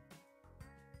expansions.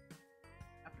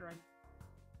 After I...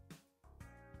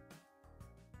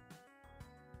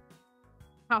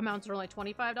 How mounts are only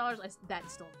 $25?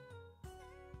 That's still...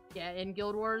 Yeah, in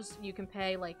Guild Wars, you can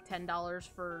pay, like, $10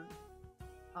 for,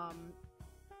 a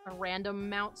random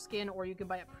mount skin, or you can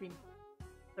buy a premium.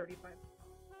 35.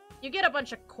 You get a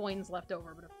bunch of coins left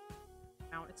over, but a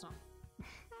mount, it's not.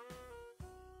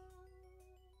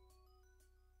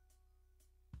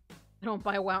 I don't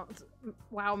buy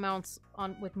WoW mounts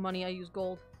with money, I use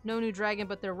gold. No new dragon,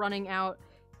 but they're running out,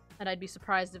 and I'd be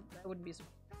surprised if... I wouldn't be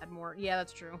surprised if I had more. Yeah,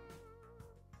 that's true.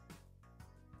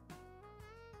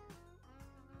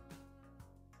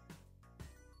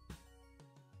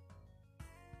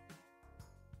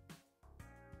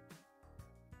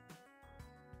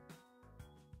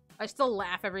 I still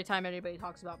laugh every time anybody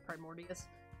talks about Primordius.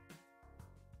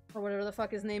 Or whatever the fuck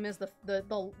his name is, the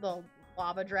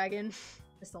lava dragon.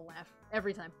 I still laugh.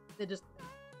 Every time. They just...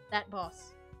 That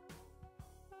boss.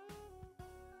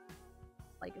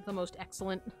 like the most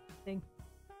excellent thing.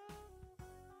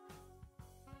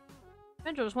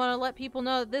 Vendrel, just want to let people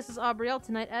know that this is Aubrielle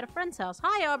tonight at a friend's house.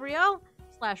 Hi, Aubrielle!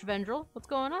 / Vendrel. What's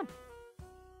going on?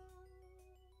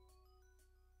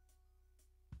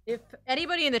 If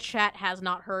anybody in the chat has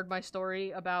not heard my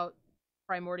story about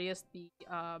Primordius, the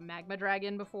magma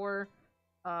dragon before,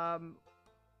 from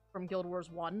Guild Wars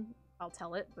 1, I'll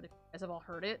tell it, but if you guys have all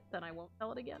heard it, then I won't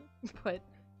tell it again. But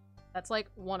that's like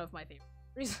one of my favorite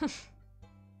reasons.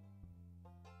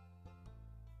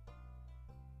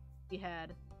 We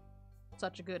had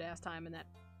such a good ass time in that.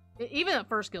 Even the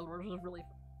first Guild Wars was really fun.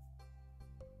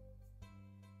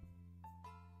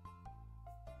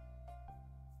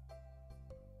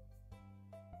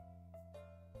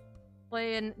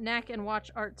 Playing Knack and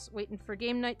watch arts, waiting for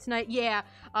game night tonight. Yeah,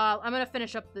 I'm gonna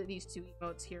finish up these 2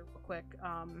 emotes here real quick.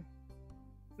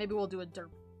 Maybe we'll do a derp.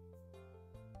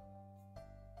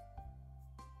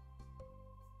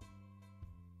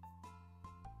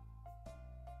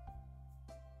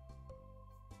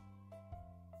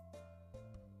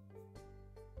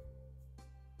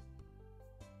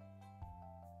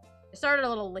 I started a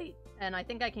little late, and I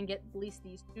think I can get at least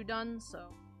these 2 done,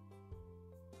 so...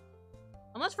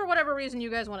 Unless for whatever reason you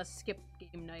guys want to skip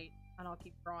game night, and I'll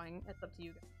keep drawing. It's up to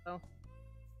you guys, so...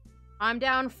 I'm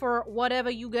down for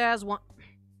whatever you guys want.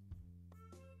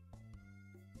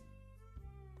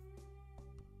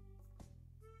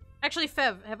 Actually,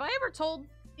 Fev, have I ever told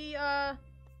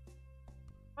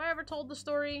the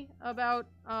story about,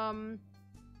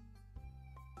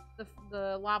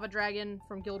 the lava dragon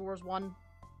from Guild Wars 1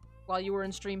 while you were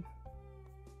in stream?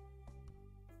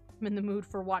 I'm in the mood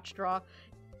for watch draw.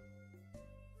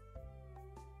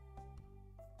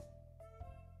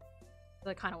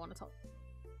 I kind of want to tell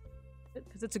it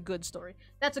because it's a good story.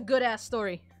 That's a good-ass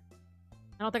story.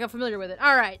 I don't think I'm familiar with it.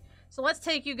 Alright, so let's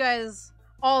take you guys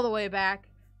all the way back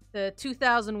to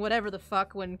 2000 whatever the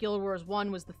fuck when Guild Wars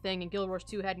 1 was the thing and Guild Wars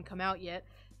 2 hadn't come out yet.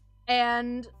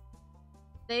 And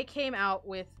they came out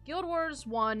with Guild Wars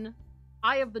 1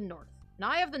 Eye of the North. And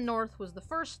Eye of the North was the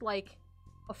first, like,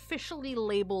 officially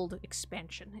labeled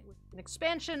expansion. It was an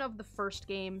expansion of the first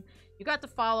game. You got to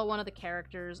follow one of the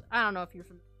characters. I don't know if you're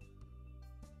familiar.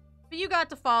 But you got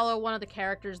to follow one of the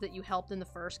characters that you helped in the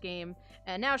first game,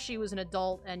 and now she was an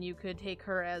adult, and you could take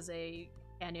her as a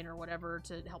companion or whatever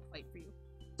to help fight for you.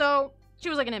 So, she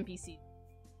was like an NPC.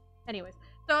 Anyways,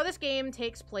 so this game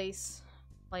takes place,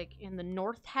 like, in the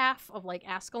north half of, like,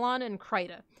 Ascalon and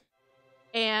Kryta.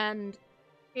 And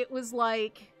it was,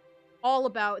 like, all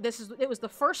about... It was the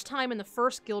first time in the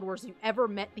first Guild Wars you ever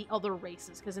met the other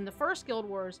races, because in the first Guild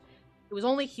Wars, it was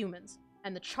only humans,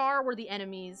 and the Char were the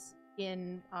enemies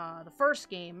in the first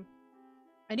game,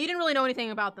 and you didn't really know anything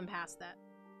about them past that.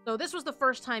 So this was the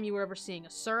first time you were ever seeing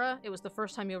Asura, it was the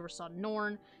first time you ever saw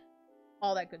Norn,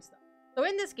 all that good stuff. So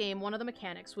in this game, one of the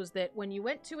mechanics was that when you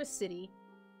went to a city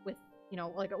with, you know,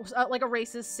 like a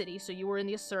race's city, so you were in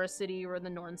the Asura city or in the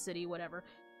Norn city, whatever,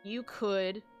 you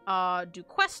could do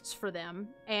quests for them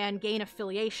and gain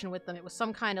affiliation with them. It was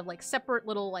some kind of, like, separate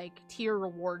little, like, tier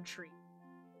reward tree.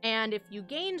 And if you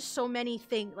gained so many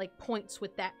points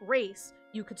with that race,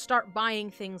 you could start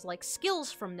buying things like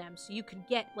skills from them, so you could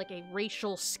get, like, a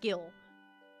racial skill.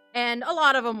 And a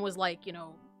lot of them was like, you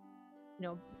know,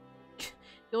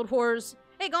 Guild Wars.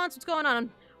 Hey, Gauntz, what's going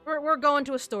on? We're going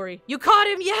to a story. You caught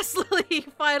him! Yes, Lily!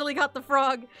 Finally got the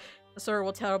frog! The Sir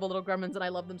were terrible little gremlins, and I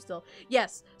love them still.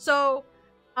 Yes, so,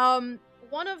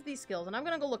 one of these skills, and I'm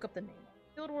gonna go look up the name.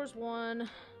 Guild Wars 1,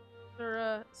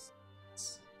 Asura.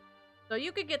 So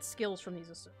you could get skills from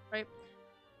these Asura, right?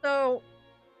 So,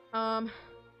 there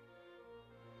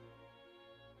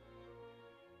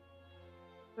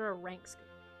are rank skills.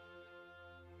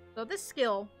 So this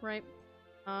skill, right,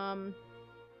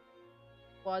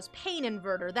 was Pain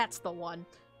Inverter. That's the one.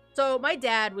 So my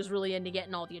dad was really into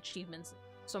getting all the achievements.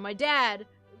 So my dad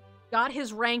got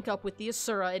his rank up with the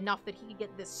Asura enough that he could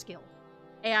get this skill.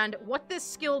 And what this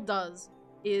skill does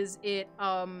is it,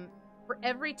 for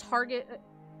every target...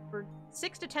 For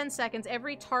 6 to 10 seconds,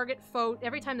 every time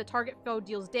the target foe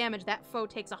deals damage, that foe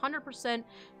takes 100%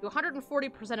 to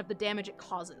 140% of the damage it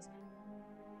causes.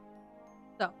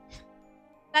 So,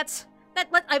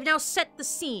 I've now set the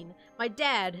scene. My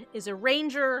dad is a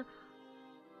ranger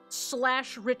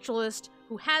 / ritualist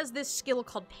who has this skill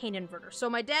called Pain Inverter. So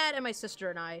my dad and my sister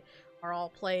and I are all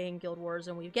playing Guild Wars,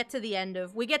 and we get to the end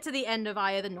of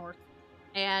Eye of the North.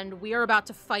 And we are about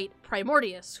to fight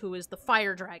Primordius, who is the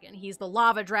fire dragon. He's the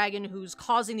lava dragon who's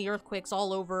causing the earthquakes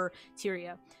all over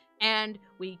Tyria. And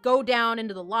we go down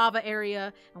into the lava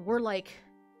area, and we're like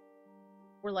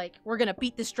We're like, we're gonna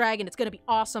beat this dragon, it's gonna be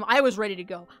awesome. I was ready to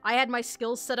go. I had my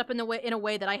skills set up in a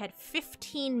way that I had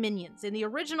 15 minions. In the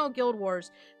original Guild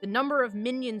Wars, the number of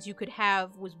minions you could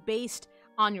have was based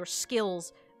on your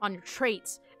skills, on your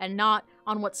traits, and not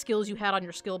on what skills you had on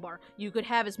your skill bar. You could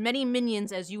have as many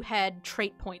minions as you had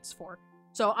trait points for.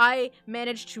 So I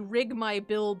managed to rig my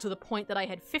build to the point that I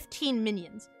had 15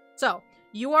 minions. So,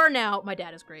 you are now— my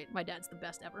dad is great. My dad's the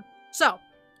best ever. So,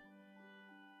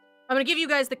 I'm gonna give you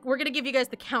guys we're gonna give you guys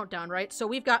the countdown, right? So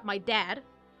we've got my dad.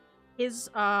 His,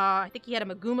 I think he had a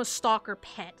Maguma Stalker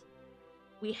pet.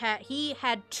 He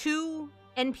had 2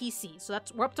 NPCs, so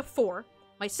we're up to 4.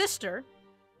 My sister,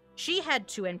 she had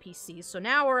 2 NPCs, so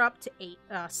now we're up to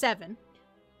 7.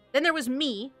 Then there was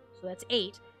me, so that's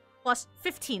 8, plus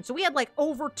 15. So we had, like,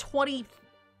 over 20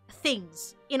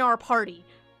 things in our party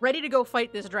ready to go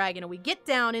fight this dragon, and we get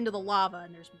down into the lava,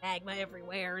 and there's magma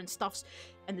everywhere and stuff,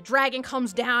 and the dragon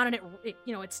comes down, and it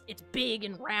you know, it's big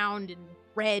and round and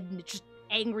red, and it's just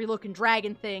angry-looking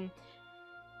dragon thing.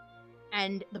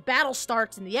 And the battle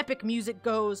starts, and the epic music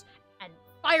goes, and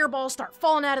fireballs start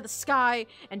falling out of the sky,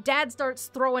 and Dad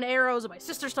starts throwing arrows, and my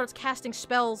sister starts casting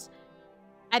spells,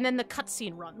 and then the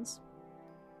cutscene runs.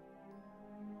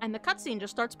 And the cutscene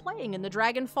just starts playing, and the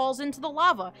dragon falls into the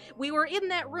lava. We were in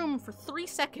that room for 3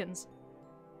 seconds,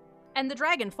 and the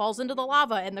dragon falls into the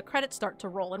lava, and the credits start to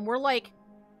roll, and we're like,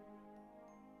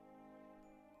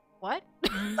 what?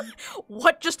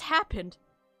 What just happened?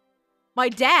 My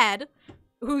dad,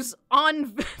 who's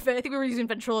on— I think we were using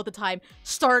Ventrilo at the time,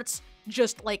 starts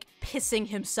just, like, pissing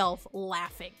himself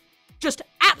laughing. Just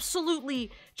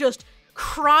absolutely just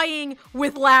crying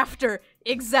with laughter.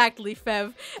 Exactly,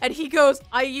 Fev. And he goes,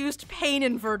 I used Pain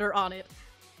Inverter on it.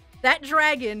 That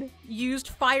dragon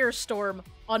used Firestorm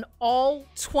on all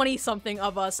 20-something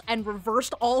of us and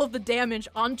reversed all of the damage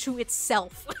onto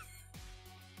itself.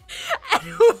 And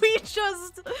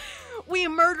we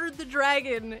murdered the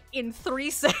dragon in 3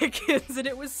 seconds, and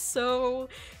it was so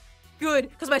good.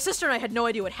 Because my sister and I had no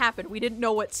idea what happened. We didn't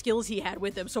know what skills he had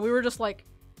with him, so we were just like,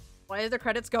 why are the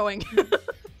credits going?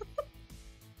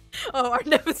 Oh, our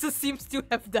nemesis seems to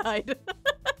have died.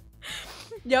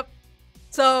 Yep.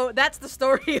 So that's the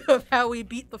story of how we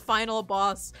beat the final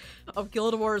boss of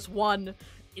Guild Wars 1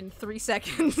 in 3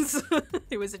 seconds.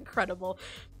 It was incredible.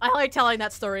 I like telling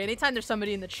that story. Anytime there's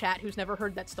somebody in the chat who's never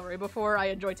heard that story before, I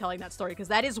enjoy telling that story, because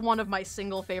that is one of my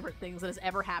single favorite things that has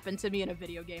ever happened to me in a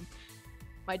video game.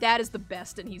 My dad is the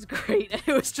best, and he's great.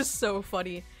 It was just so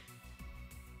funny.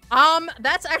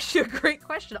 That's actually a great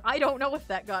question. I don't know if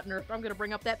that got nerfed. I'm gonna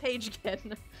bring up that page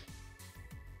again.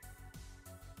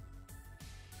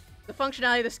 The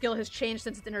functionality of the skill has changed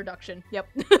since its introduction. Yep.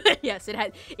 Yes,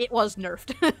 it was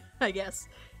nerfed, I guess.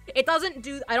 It doesn't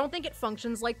do— I don't think it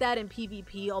functions like that in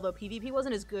PvP, although PvP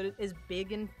wasn't as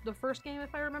big in the first game,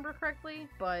 if I remember correctly,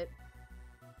 but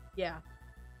yeah.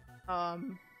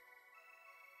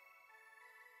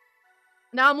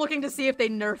 Now I'm looking to see if they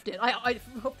nerfed it. I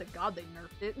hope to God they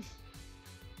nerfed it.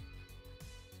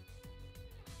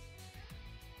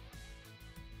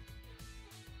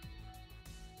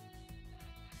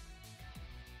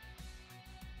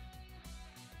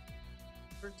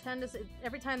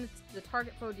 Every time the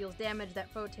target foe deals damage, that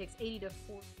foe takes 80 to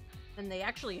 40. And they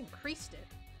actually increased it.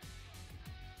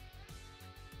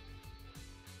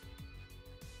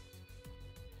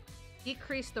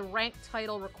 Decrease the rank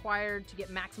title required to get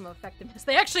maximum effectiveness.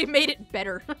 They actually made it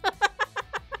better.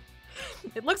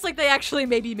 It looks like they actually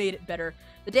maybe made it better.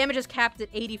 The damage is capped at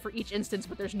 80 for each instance,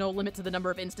 but there's no limit to the number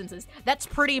of instances. That's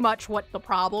pretty much what the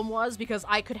problem was, because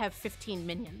I could have 15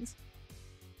 minions.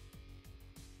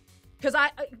 Because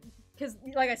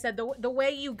like I said, the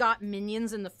way you got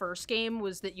minions in the first game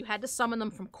was that you had to summon them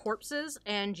from corpses,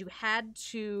 and you had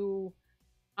to,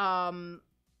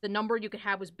 the number you could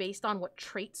have was based on what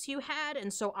traits you had,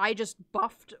 and so I just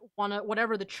buffed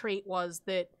whatever the trait was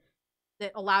that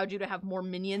allowed you to have more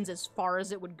minions as far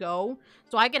as it would go.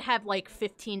 So I could have like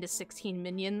 15 to 16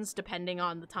 minions depending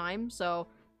on the time, so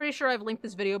pretty sure I've linked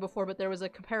this video before, but there was a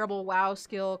comparable WoW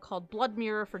skill called Blood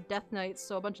Mirror for Death Knights,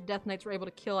 so a bunch of Death Knights were able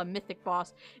to kill a mythic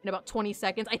boss in about 20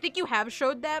 seconds. I think you have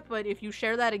showed that, but if you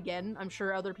share that again, I'm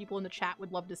sure other people in the chat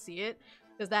would love to see it,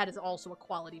 because that is also a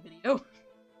quality video.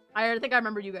 I think I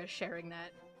remember you guys sharing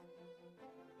that.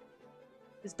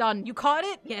 It's done. You caught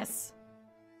it? Yes.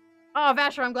 Oh,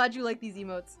 Vasher, I'm glad you like these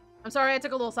emotes. I'm sorry I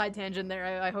took a little side tangent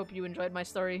there. I hope you enjoyed my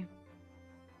story.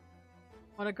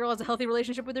 When a girl has a healthy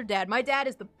relationship with her dad. My dad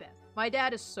is the best. My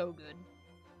dad is so good.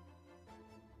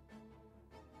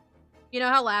 You know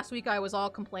how last week I was all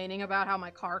complaining about how my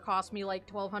car cost me like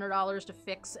 $1,200 to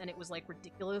fix and it was like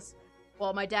ridiculous?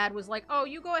 Well, my dad was like, oh,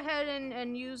 you go ahead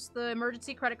and use the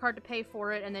emergency credit card to pay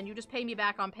for it, and then you just pay me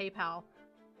back on PayPal.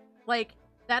 Like,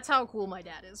 that's how cool my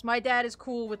dad is. My dad is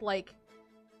cool with, like,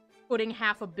 putting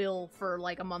half a bill for,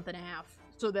 like, a month and a half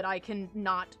so that I can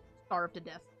not starve to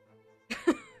death.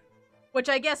 Which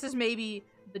I guess is maybe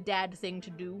the dad thing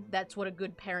to do. That's what a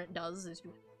good parent does, is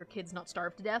your kids not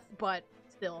starve to death, but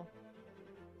still.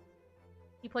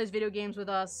 He plays video games with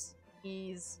us.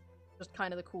 He's just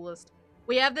kind of the coolest.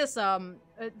 We have this,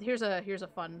 here's a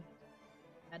fun,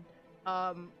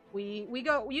 we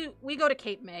go to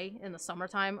Cape May in the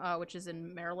summertime, which is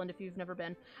in Maryland if you've never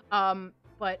been.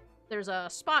 But there's a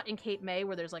spot in Cape May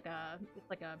where there's like a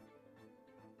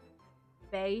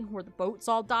bay where the boats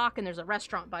all dock, and there's a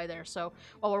restaurant by there. So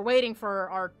while we're waiting for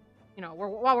our,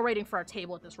 while we're waiting for our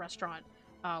table at this restaurant,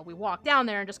 we walk down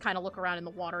there and just kind of look around in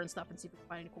the water and stuff and see if we can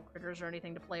find any cool critters or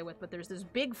anything to play with. But there's this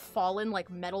big fallen, like,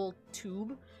 metal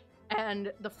tube.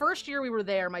 And the first year we were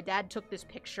there, my dad took this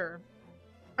picture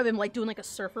of him, like, doing, like, a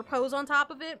surfer pose on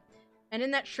top of it. And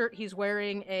in that shirt, he's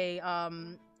wearing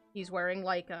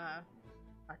like, a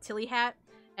Tilly hat.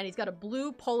 And he's got a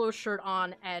blue polo shirt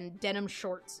on and denim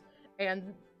shorts.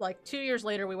 And, like, 2 years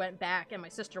later, we went back, and my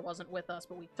sister wasn't with us,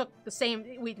 but we took the same,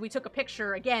 we took a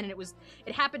picture again, and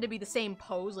it happened to be the same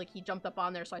pose. Like, he jumped up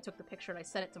on there, so I took the picture, and I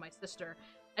sent it to my sister.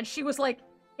 And she was like,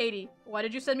 Katie, why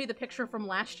did you send me the picture from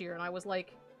last year? And I was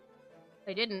like,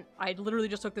 I didn't. I literally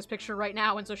just took this picture right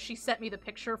now. And so she sent me the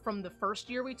picture from the first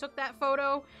year we took that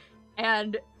photo.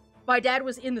 And my dad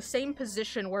was in the same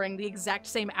position wearing the exact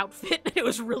same outfit. It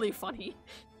was really funny.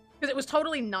 Because it was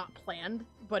totally not planned,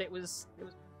 but it was...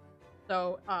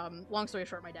 So, long story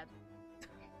short, my dad...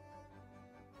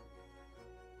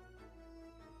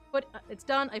 But it's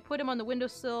done. I put him on the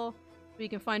windowsill so he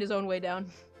can find his own way down.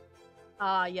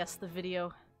 Ah, yes, the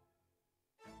video.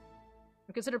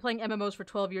 I consider playing MMOs for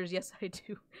 12 years. Yes, I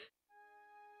do.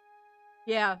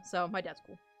 Yeah, so my dad's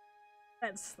cool.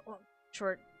 That's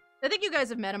short. I think you guys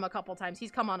have met him a couple times.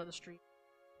 He's come onto the street.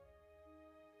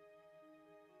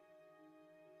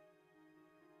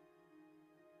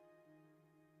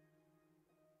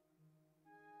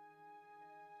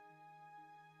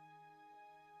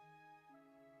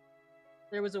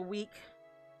 There was a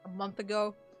month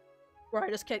ago, where I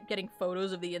just kept getting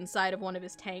photos of the inside of one of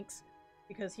his tanks.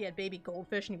 Because he had baby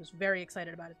goldfish, and he was very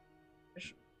excited about his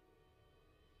fish.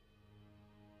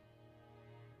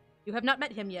 You have not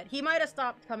met him yet. He might have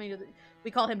stopped coming to the...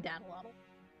 We call him Daddle-Waddle.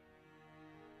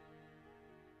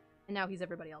 And now he's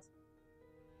everybody else.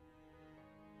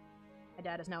 My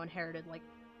dad has now inherited, like,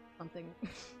 something...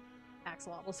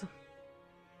 axolotls.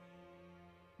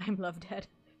 I'm love dead.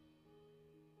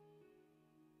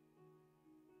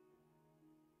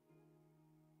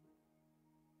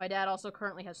 My dad also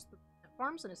currently has...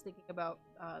 farms and is thinking about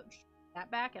that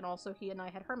back, and also he and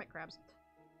I had hermit crabs.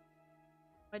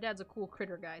 My dad's a cool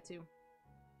critter guy too.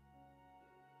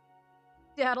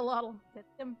 Daddle-Waddle,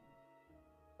 that's him.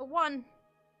 The one.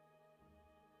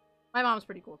 My mom's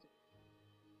pretty cool too.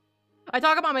 I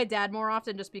talk about my dad more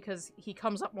often just because he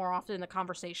comes up more often in the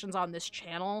conversations on this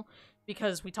channel,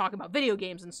 because we talk about video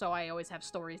games, and so I always have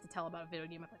stories to tell about a video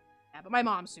game. Yeah, but my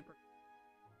mom's super.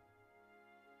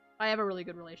 I have a really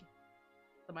good relationship.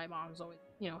 My mom's always,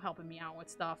 helping me out with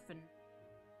stuff, and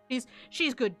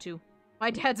she's good too.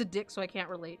 My dad's a dick, so I can't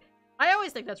relate. I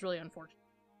always think that's really unfortunate.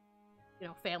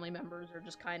 Family members are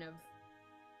just kind of,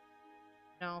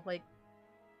 like,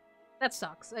 that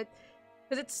sucks.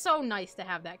 Because it's so nice to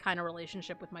have that kind of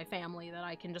relationship with my family that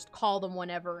I can just call them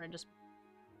whenever and just,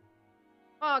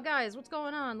 oh, guys, what's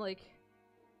going on? Like,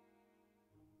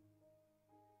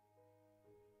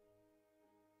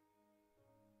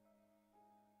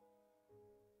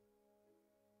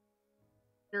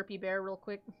 Derpy Bear real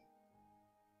quick.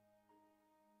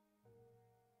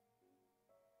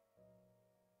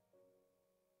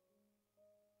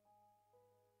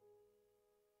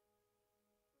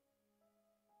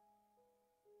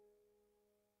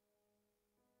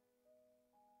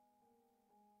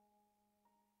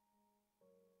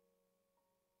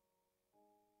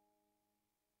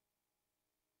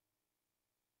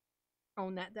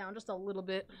 Tone that down just a little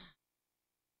bit.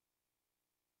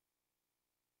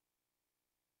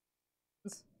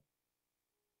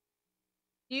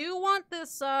 Do you want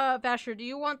this, Vasher, do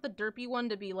you want the derpy one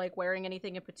to be, like, wearing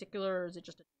anything in particular, or is it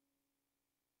just a...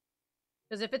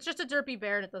 Because if it's just a derpy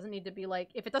bear and it doesn't need to be, like...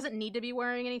 If it doesn't need to be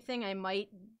wearing anything, I might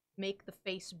make the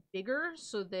face bigger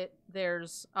so that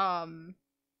there's,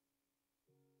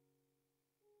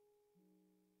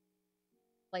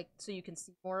 like, so you can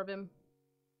see more of him.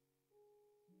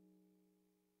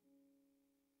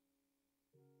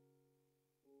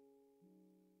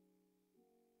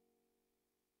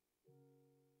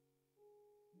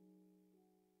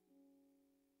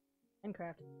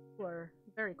 Minecraft. People are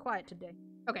very quiet today.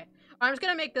 Okay, I'm just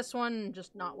gonna make this one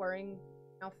just not wearing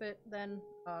outfit then.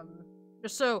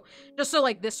 Just so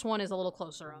like this one is a little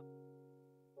closer up.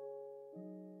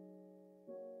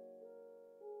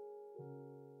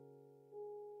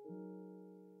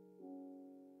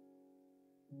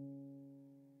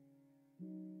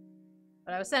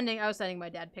 But I was sending my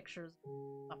dad pictures of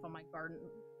stuff on my garden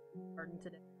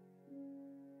today.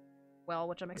 Well,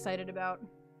 which I'm excited about.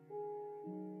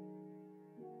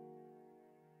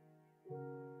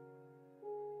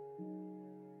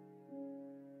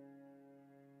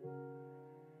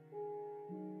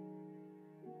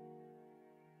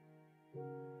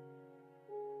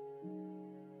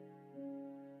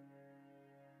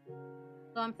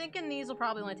 So I'm thinking these will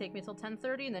probably only take me till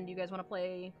 10:30, and then do you guys want to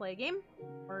play a game?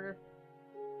 Or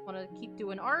want to keep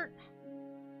doing art?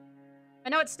 I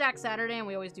know it's Stack Saturday and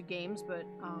we always do games, but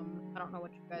I don't know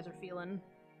what you guys are feeling.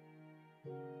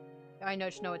 I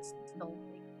just know it's still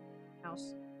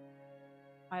house.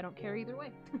 I don't care either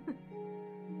way.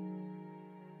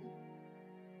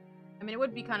 I mean, it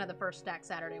would be kind of the first Stack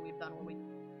Saturday we've done where we...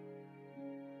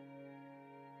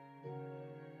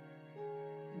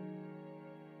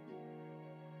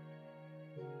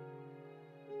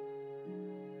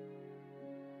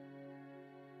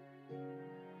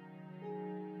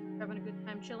 having a good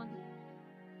time chilling.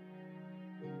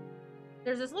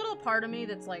 There's this little part of me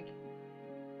that's like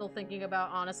still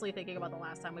honestly thinking about the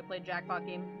last time we played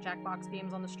Jackbox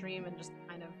games on the stream and just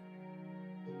kind of...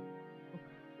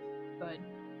 But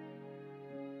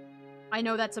I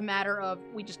know that's a matter of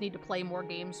we just need to play more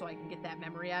games so I can get that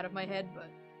memory out of my head,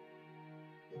 but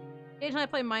occasionally I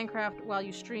play Minecraft while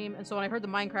you stream, and so when I heard the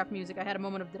Minecraft music, I had a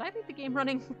moment of, did I leave the game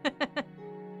running?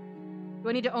 Do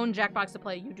I need to own Jackbox to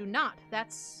play? You do not.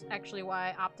 That's actually why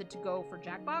I opted to go for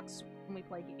Jackbox when we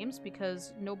play games,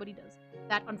 because nobody does.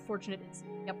 That unfortunate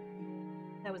incident. Yep.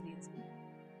 That was the incident.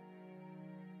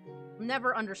 I'll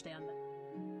never understand that.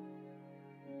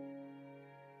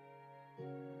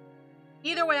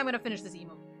 Either way, I'm gonna finish this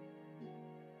emote.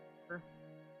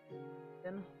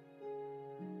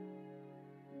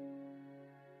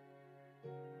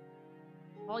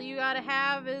 All you gotta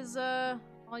have is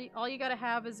all you gotta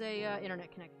have is a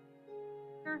internet connection.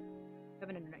 Sure, have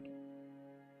an internet connection.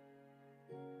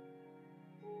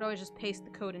 You could always just paste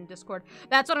the code in Discord.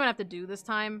 That's what I'm gonna have to do this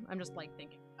time. I'm just like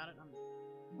thinking about it.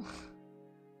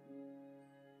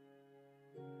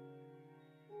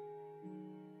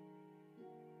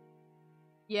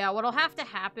 Yeah, what'll have to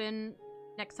happen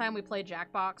next time we play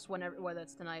Jackbox, whether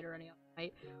it's tonight or any other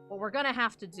night, what we're gonna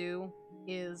have to do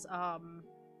is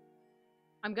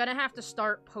I'm gonna have to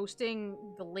start posting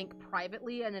the link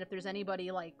privately, and then if there's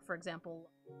anybody, like, for example,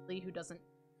 Lee, who doesn't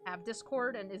have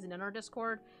Discord and isn't in our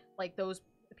Discord, like, those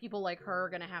people like her are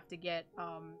gonna have to get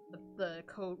the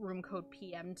room code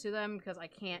PM to them, because I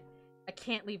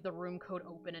can't leave the room code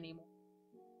open anymore.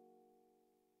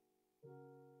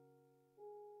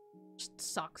 Just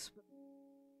sucks.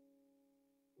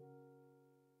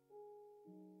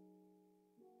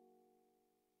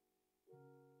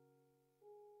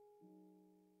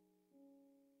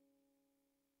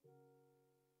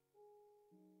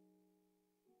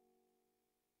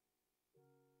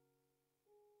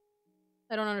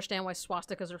 I don't understand why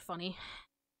swastikas are funny.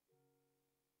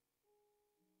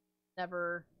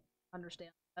 Never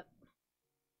understand that.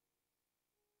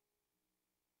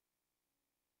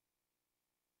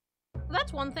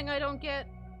 That's one thing I don't get,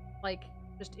 like,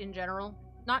 just in general.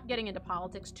 Not getting into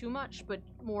politics too much, but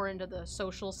more into the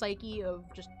social psyche of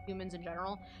just humans in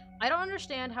general. I don't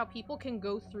understand how people can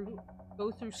go through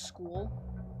school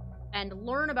and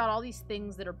learn about all these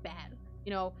things that are bad.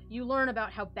 You know, you learn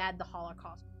about how bad the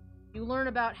Holocaust was. You learn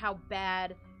about how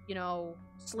bad, you know,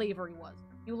 slavery was.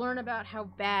 You learn about how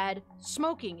bad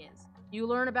smoking is. You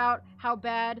learn about how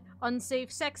bad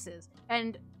unsafe sex is.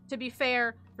 And to be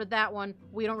fair, for that one,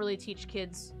 we don't really teach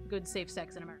kids good safe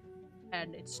sex in America.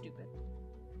 And it's stupid.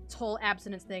 This whole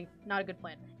abstinence thing, not a good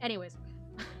plan. Anyways.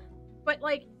 But,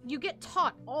 like, you get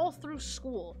taught all through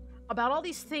school about all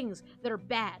these things that are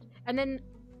bad. And then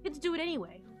kids do it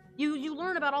anyway. You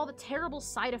learn about all the terrible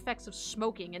side effects of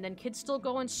smoking, and then kids still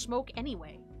go and smoke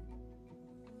anyway.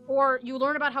 Or you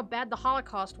learn about how bad the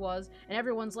Holocaust was, and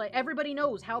everyone's like, everybody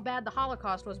knows how bad the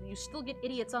Holocaust was, but you still get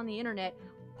idiots on the internet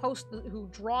who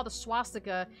draw the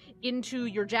swastika into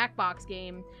your Jackbox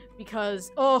game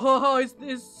because,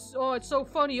 it's so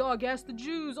funny, gas the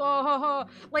Jews,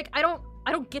 Like, I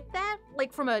don't get that.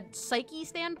 Like, from a psyche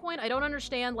standpoint, I don't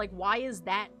understand, like, why is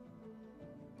that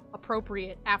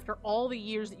appropriate after all the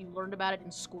years that you learned about it in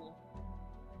school?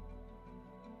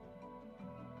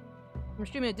 I'm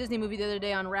streaming a Disney movie the other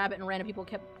day on Rabbit, and random people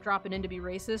kept dropping in to be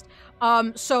racist.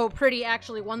 So pretty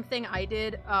actually. One thing I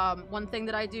did, one thing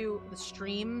that I do, the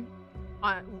stream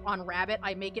on Rabbit,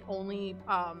 I make it only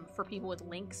for people with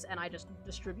links, and I just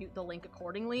distribute the link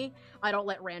accordingly. I don't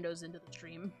let randos into the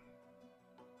stream.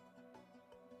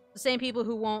 The same people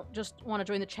who won't just want to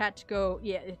join the chat to go,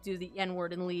 yeah, do the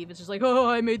N-word and leave. It's just like, oh,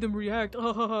 I made them react.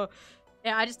 Oh.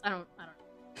 Yeah, I don't.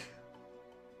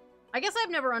 I guess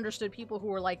I've never understood people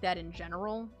who are like that in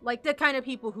general. Like, the kind of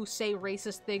people who say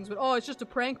racist things, but, oh, it's just a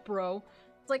prank, bro.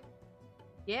 It's like,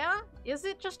 yeah? Is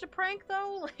it just a prank,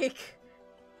 though? Like,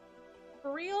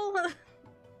 for real?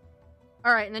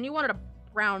 Alright, and then you wanted a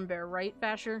brown bear, right,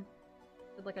 Basher?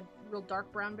 Like a real dark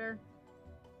brown bear?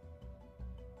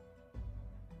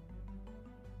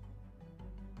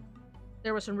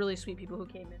 There were some really sweet people who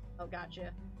came in. Oh,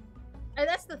 gotcha. And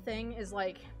that's the thing, is,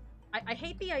 like, I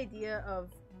hate the idea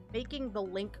of making the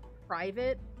link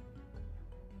private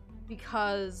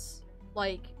because,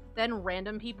 like, then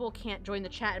random people can't join the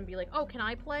chat and be like, oh, can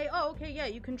I play? Oh, okay, yeah,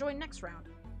 you can join next round.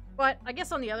 But I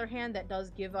guess on the other hand, that does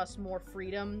give us more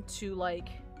freedom to, like...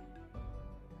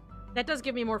 That does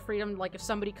give me more freedom, like, if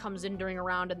somebody comes in during a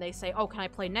round and they say, oh, can I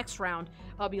play next round?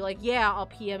 I'll be like, yeah, I'll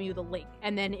PM you the link.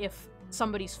 And then if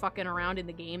somebody's fucking around in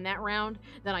the game that round,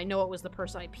 then I know it was the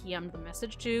person I PM'd the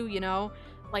message to, you know?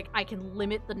 Like, I can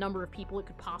limit the number of people it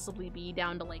could possibly be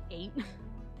down to, like, 8.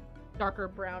 Darker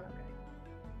brown, okay.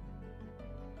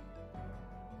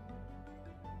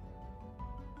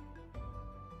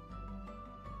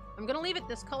 I'm gonna leave it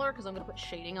this color because I'm gonna put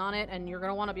shading on it, and you're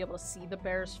gonna want to be able to see the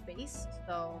bear's face,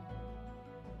 so...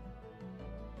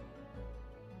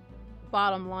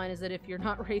 Bottom line is that if you're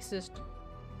not racist,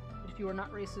 if you are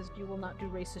not racist, you will not do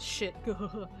racist shit.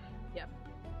 Yeah.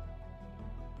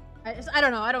 I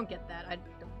don't know, I don't get that. I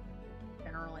don't. In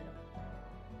general, I don't.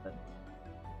 But...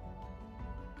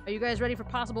 Are you guys ready for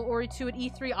possible Ori 2 at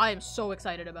E3? I am so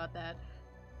excited about that.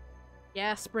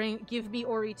 Yeah, Spring, give me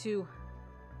Ori 2.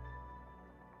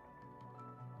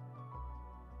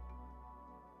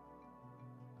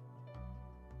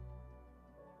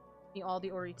 Me all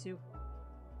the Ori 2.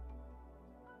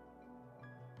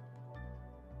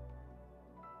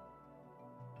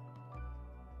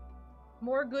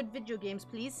 More good video games,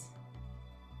 please.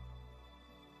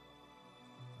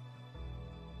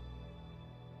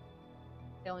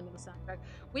 Failing to the soundtrack.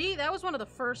 That was one of the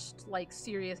first, like,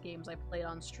 serious games I played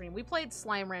on stream. We played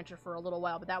Slime Rancher for a little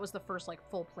while, but that was the first, like,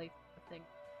 full play thing.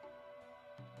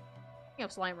 Speaking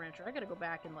of Slime Rancher, I gotta go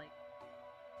back and, like...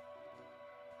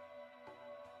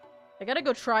 I gotta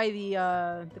go try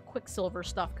the Quicksilver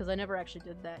stuff, because I never actually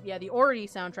did that. Yeah, the Ori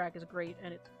soundtrack is great,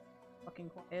 and it's fucking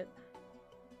quiet.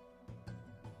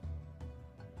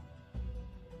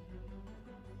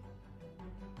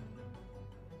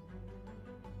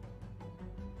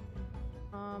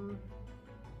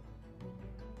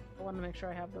 I want to make sure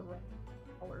I have the right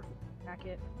color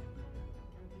packet.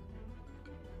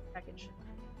 Package.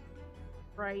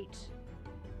 Right.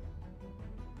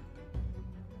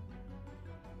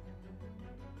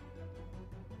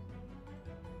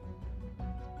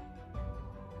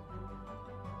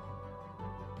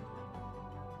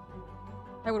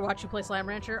 I would watch you play Slime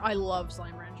Rancher. I love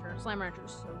Slime Rancher. Slime Rancher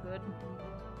is so good.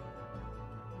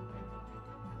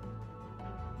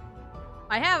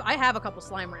 I have a couple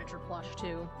Slime Rancher plush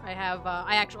too. I have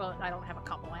I don't have a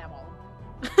couple, I have all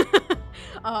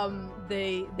of them.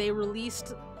 They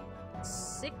released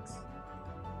 6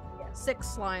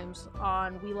 slimes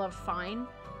on We Love Fine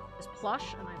as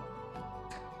plush, and I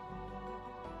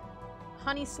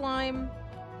honey slime.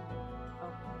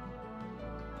 Oh.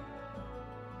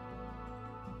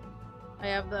 I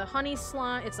have the honey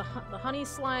slime, it's the honey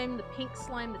slime, the pink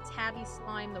slime, the tabby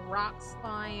slime, the rock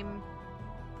slime,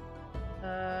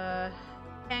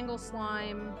 Tangle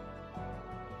slime,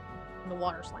 and the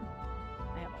water slime.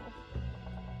 I have all.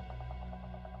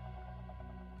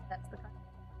 That's the kind.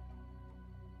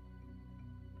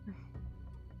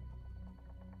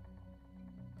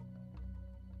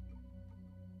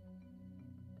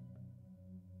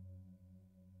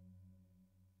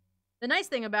 The nice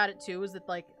thing about it too is that,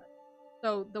 like,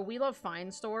 so the We Love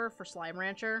Fine store for Slime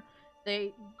Rancher,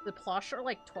 the plush are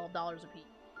like $12 a piece.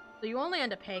 So you only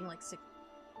end up paying like 6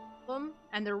 of them,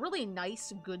 and they're really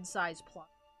nice, good size plush.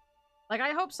 Like,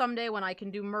 I hope someday when I can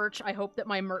do merch, I hope that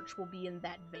my merch will be in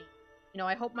that vein. You know,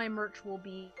 I hope my merch will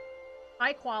be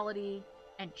high quality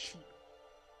and cheap.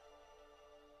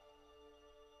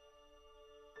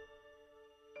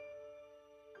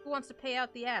 Who wants to pay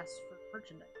out the ass for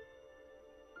merchandise?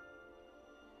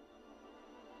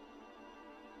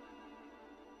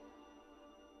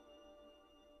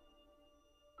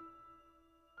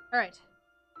 Alright.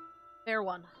 Fair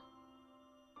one.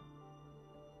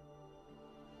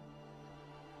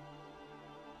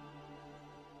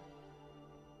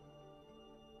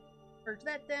 Purge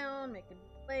that down, make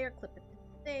a layer, clip it to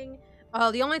the thing.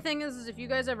 The only thing is if you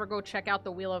guys ever go check out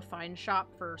the Wheel of Fine shop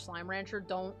for Slime Rancher,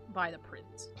 don't buy the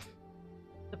prints.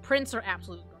 The prints are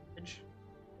absolute garbage.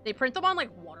 They print them on, like,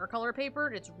 watercolor paper.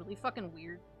 It's really fucking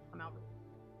weird. I'm out.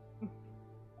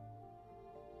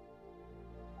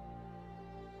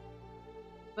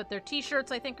 But their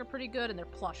t-shirts, I think, are pretty good, and their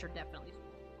plush are definitely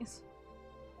nice.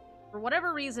 For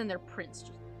whatever reason, their prints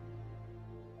just...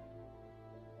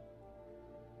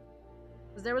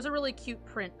 Because there was a really cute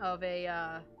print of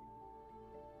a,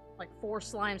 like, 4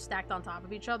 slimes stacked on top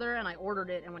of each other, and I ordered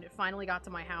it, and when it finally got to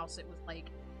my house, it was, like,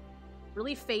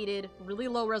 really faded, really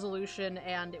low resolution,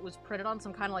 and it was printed on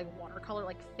some kind of, like, watercolor,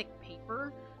 like, thick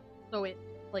paper, so it,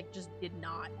 like, just did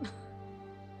not.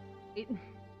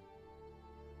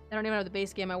 I don't even have the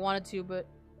base game. I wanted to, but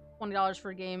 $20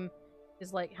 for a game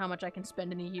is, like, how much I can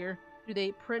spend in a year. Do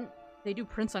they print? They do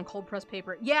prints on cold press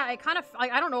paper. Yeah, I kind of...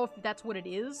 I don't know if that's what it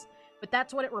is, but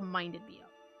that's what it reminded me of.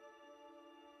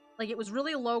 Like, it was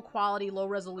really low quality, low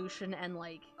resolution, and,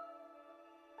 like,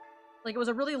 it was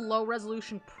a really low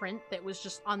resolution print that was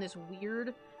just on this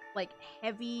weird, like,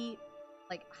 heavy,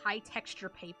 like, high texture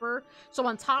paper. So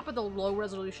on top of the low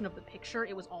resolution of the picture,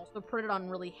 it was also printed on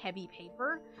really heavy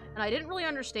paper. And I didn't really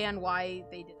understand why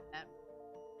they did that.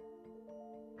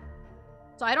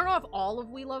 So I don't know if all of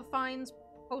We Love Fine's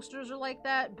posters are like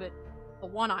that, but the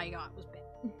one I got was bad.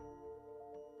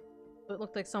 So it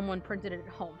looked like someone printed it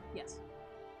at home. Yes.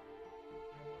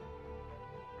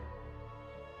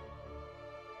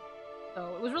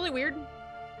 So it was really weird.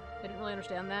 I didn't really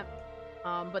understand that.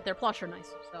 But their plush are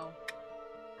nice, so...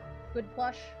 Good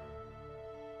plush.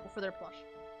 Go for their plush.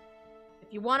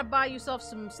 If you want to buy yourself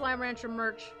some Slime Rancher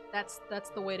merch, that's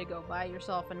the way to go. Buy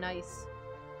yourself a nice...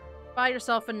 plush.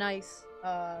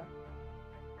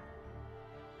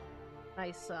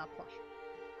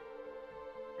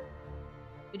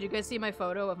 Did you guys see my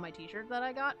photo of my t-shirt that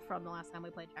I got from the last time we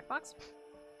played Jackbox?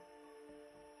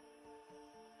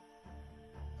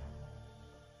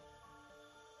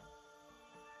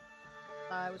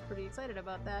 I was pretty excited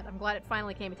about that. I'm glad it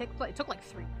finally came. It took like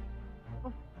 3.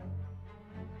 Oh.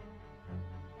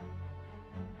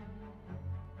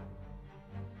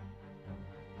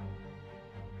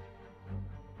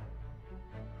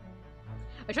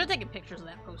 I should have taken pictures of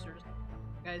that poster.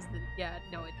 Guys, yeah,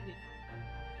 no, it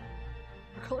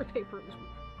color paper was weird.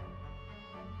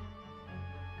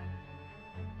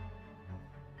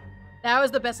 That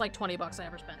was the best, like, $20 I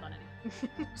ever spent on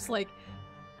anything. It's like,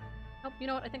 oh, you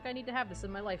know what? I think I need to have this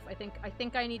in my life. I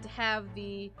think I need to have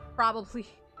the probably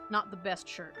not the best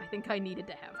shirt. I think I needed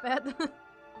to have that.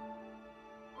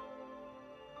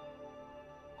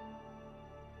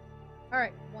 All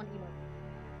right, one emote.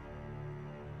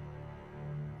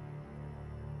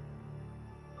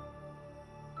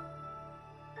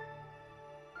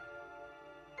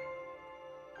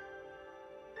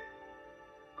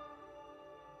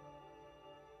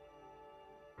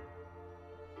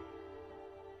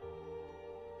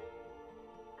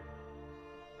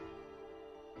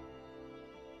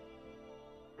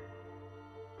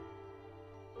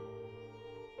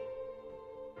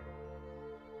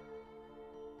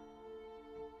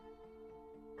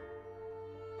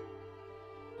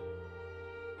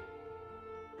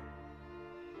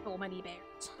 So many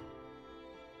bears.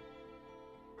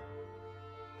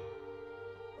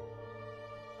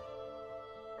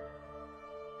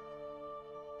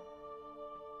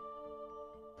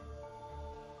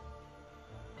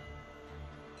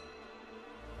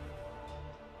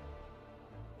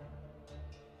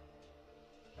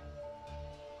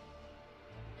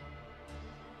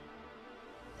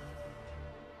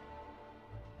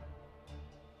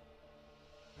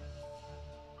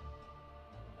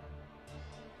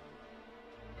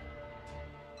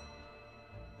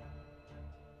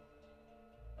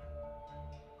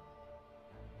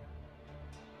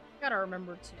 Gotta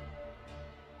remember to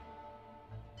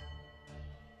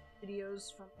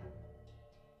videos from...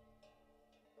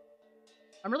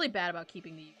 I'm really bad about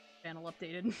keeping the channel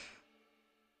updated.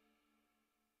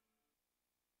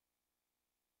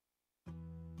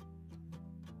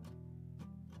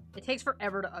 It takes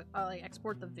forever to like,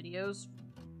 export the videos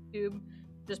from YouTube,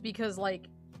 just because, like,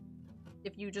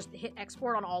 if you just hit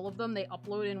export on all of them, they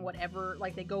upload in whatever,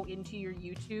 like, they go into your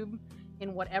YouTube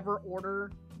in whatever order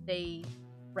they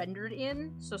rendered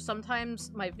in, so sometimes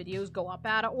my videos go up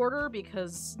out of order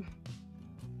because...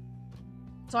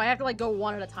 So I have to, like, go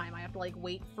one at a time. I have to, like,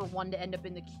 wait for one to end up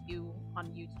in the queue on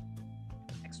YouTube.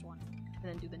 Next one. And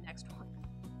then do the next one.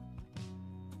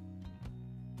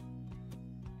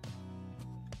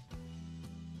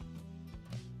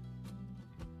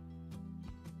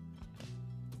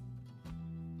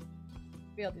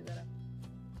 Maybe I'll do that.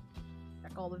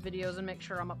 Check all the videos and make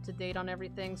sure I'm up to date on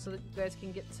everything so that you guys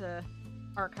can get to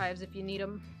archives if you need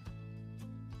them.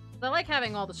 I like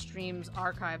having all the streams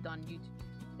archived on YouTube.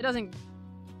 It doesn't...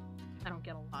 I don't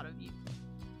get a lot of views.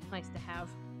 It's nice to have.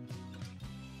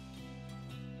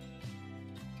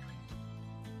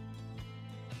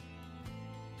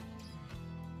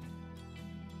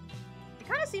 It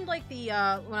kind of seemed like the,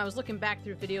 when I was looking back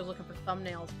through videos looking for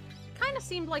thumbnails, it kind of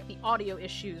seemed like the audio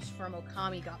issues from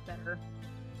Okami got better.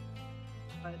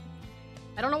 But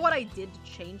I don't know what I did to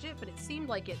change it, but it seemed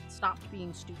like it stopped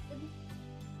being stupid.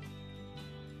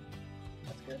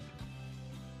 That's good.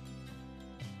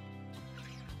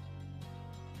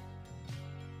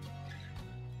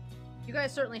 You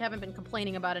guys certainly haven't been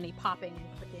complaining about any popping and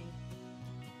clicking.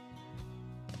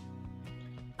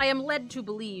 I am led to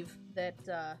believe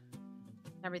that,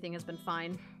 everything has been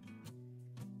fine.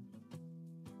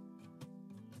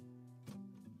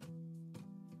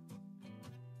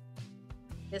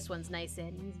 This one's nice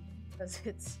and easy, because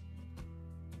it's...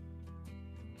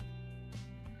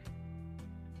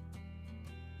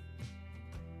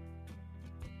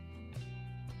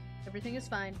 Everything is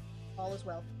fine. All is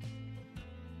well.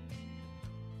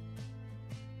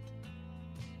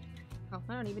 Oh,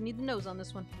 I don't even need the nose on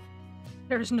this one.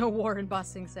 There's no war in Ba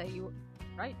Sing Se. You...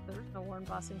 Right, there's no war in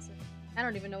Ba Sing Se. I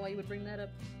don't even know why you would bring that up.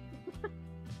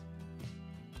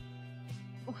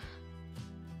 Of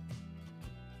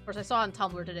course, I saw on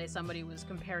Tumblr today somebody was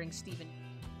comparing Steven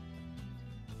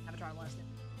Avatar Last Day,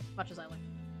 as much as I like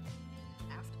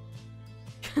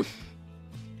Aft.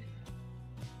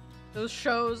 Those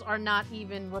shows are not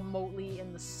even remotely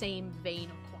in the same vein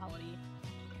of quality.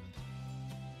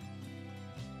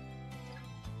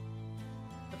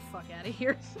 Get the fuck out of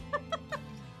here.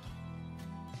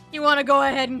 You want to go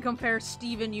ahead and compare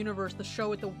Steven Universe, the show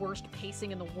with the worst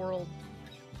pacing in the world,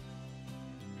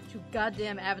 to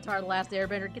goddamn Avatar The Last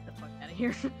Airbender? Get the fuck out of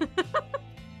here.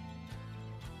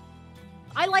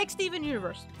 I like Steven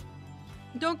Universe.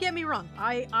 Don't get me wrong.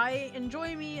 I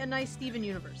enjoy me a nice Steven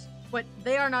Universe. But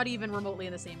they are not even remotely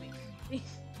in the same vein.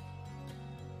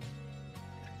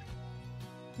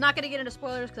 Not gonna get into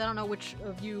spoilers, because I don't know which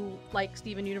of you like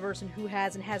Steven Universe and who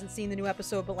has and hasn't seen the new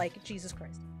episode, but like, Jesus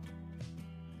Christ.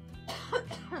 I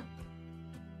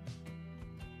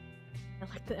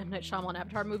like the M. Night Shyamalan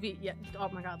Avatar movie. Yeah. Oh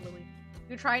my god, Lily.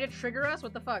 You trying to trigger us?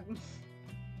 What the fuck?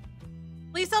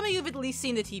 Please tell me you've at least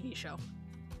seen the TV show.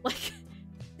 Like,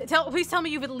 please tell me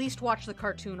you've at least watched the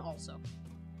cartoon also.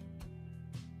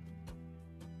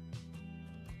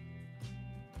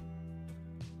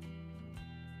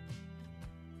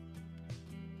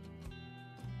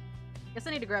 Guess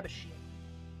I need to grab a shield.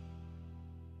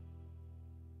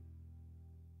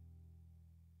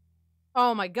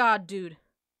 Oh my god, dude.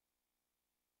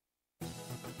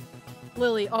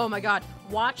 Lily, oh my god.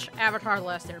 Watch Avatar The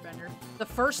Last Airbender. The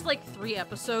first, like, 3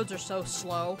 episodes are so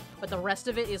slow, but the rest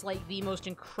of it is, like, the most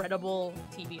incredible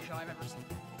TV show I've ever seen.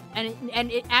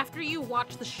 And after you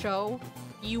watch the show,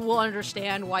 you will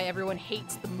understand why everyone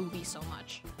hates the movie so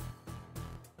much.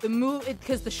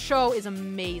 Because the show is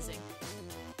amazing.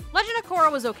 Legend of Korra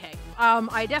was okay.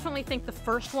 I definitely think the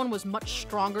first one was much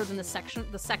stronger than the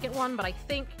second one, but I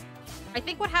think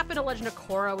what happened to Legend of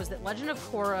Korra was that Legend of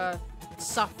Korra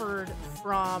suffered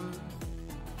from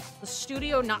the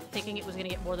studio not thinking it was going to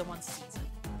get more than 1 season.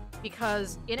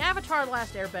 Because in Avatar The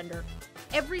Last Airbender,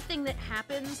 everything that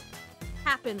happens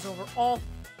over all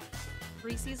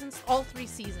 3 seasons? All 3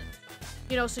 seasons.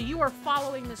 You know, so you are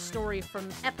following this story from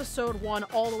episode 1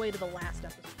 all the way to the last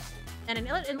episode. And in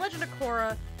Legend of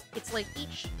Korra, it's like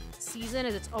each season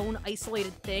is its own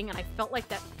isolated thing, and I felt like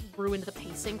that ruined the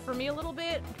pacing for me a little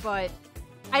bit, but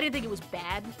I didn't think it was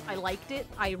bad. I liked it.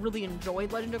 I really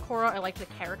enjoyed Legend of Korra. I liked the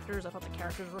characters. I thought the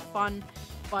characters were fun,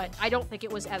 but I don't think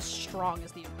it was as strong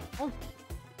as the original.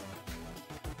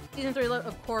 Season 3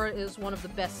 of Korra is one of the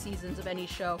best seasons of any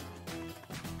show.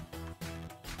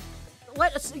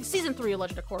 Season 3 of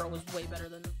Legend of Korra was way better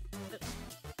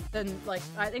than like,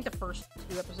 I think the first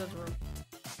 2 episodes were,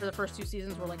 or the first 2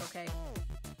 seasons were like, okay.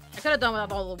 I could have done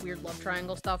without all the weird love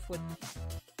triangle stuff with the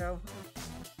show.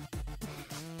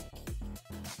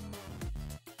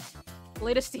 The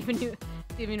latest Steven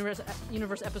Universe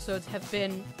episodes have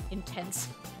been intense.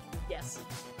 Yes.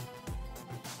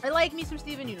 I like me some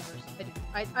Steven Universe. I do.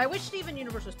 I wish Steven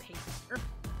Universe was paid better.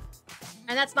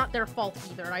 And that's not their fault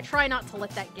either, and I try not to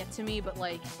let that get to me, but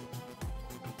like...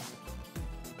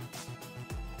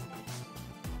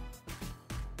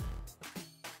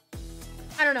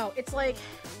 I don't know, it's like...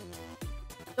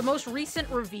 The most recent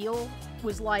reveal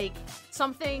was like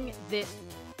something that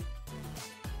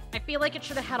I feel like it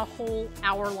should have had a whole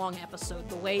hour-long episode,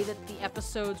 the way that the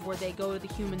episodes where they go to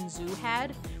the human zoo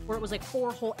had, where it was like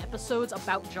 4 whole episodes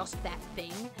about just that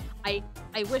thing. I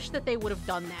wish that they would have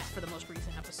done that for the most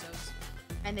recent episodes.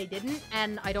 And they didn't,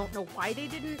 and I don't know why they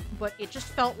didn't, but it just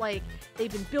felt like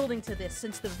they've been building to this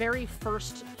since the very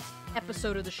first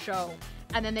episode of the show.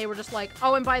 And then they were just like,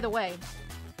 oh, and by the way,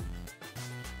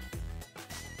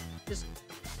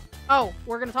 oh,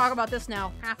 we're gonna talk about this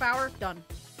now. Half hour? Done.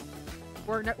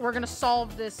 We're gonna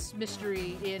solve this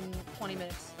mystery in 20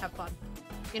 minutes. Have fun.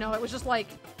 You know, it was just like,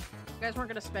 you guys weren't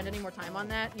gonna spend any more time on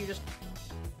that. You just...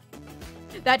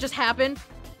 That just happened.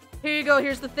 Here you go,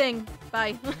 here's the thing.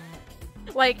 Bye.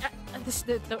 Like,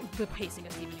 the pacing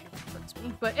is even hurts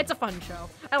me. But it's a fun show.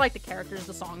 I like the characters,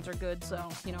 the songs are good, so,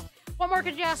 you know. What more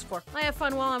could you ask for? I have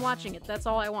fun while I'm watching it. That's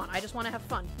all I want. I just want to have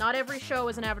fun. Not every show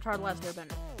is an Avatar: The Last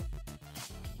Airbender.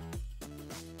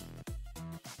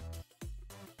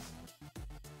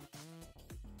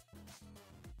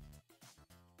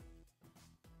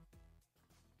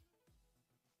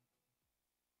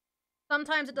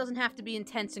 Sometimes it doesn't have to be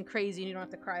intense and crazy and you don't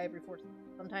have to cry every 4 seconds.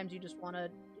 Sometimes you just want to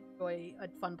enjoy a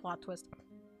fun plot twist.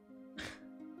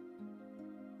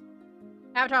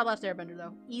 Avatar: The Last Airbender,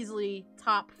 though. Easily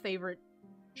top favorite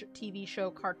TV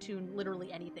show, cartoon, literally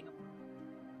anything.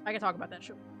 I can talk about that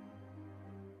show.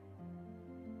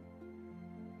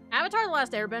 Avatar: The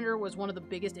Last Airbender was one of the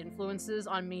biggest influences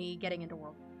on me getting into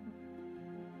world.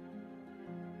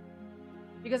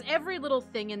 Because every little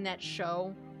thing in that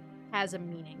show has a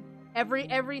meaning.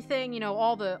 Everything, you know,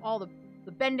 all the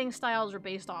bending styles are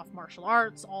based off martial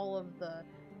arts, all of the,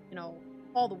 you know,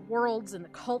 all the worlds and the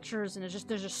cultures, and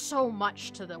there's just so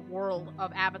much to the world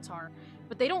of Avatar.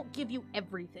 But they don't give you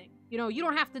everything. You know, you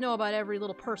don't have to know about every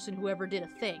little person who ever did a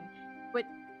thing. But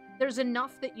there's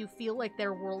enough that you feel like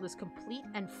their world is complete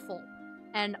and full.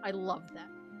 And I love that.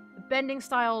 The bending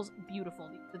style's beautiful.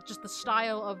 Just the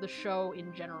style of the show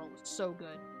in general was so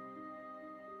good.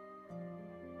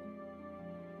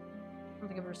 I don't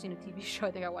think I've ever seen a TV show.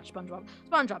 I think I watched SpongeBob.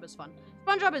 SpongeBob is fun.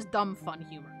 SpongeBob is dumb, fun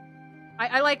humor.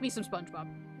 I like me some SpongeBob.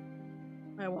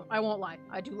 I won't lie.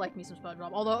 I do like me some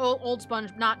SpongeBob. Although old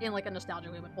Sponge, not in like a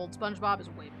nostalgic way, but old SpongeBob is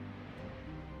way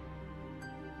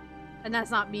better. And that's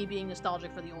not me being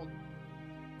nostalgic for the old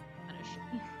finish.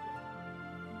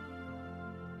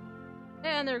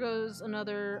 And there goes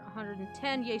another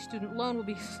 110. Yay, student loan. Will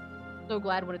be so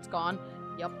glad when it's gone.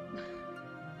 Yep.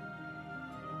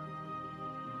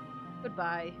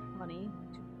 Goodbye, money.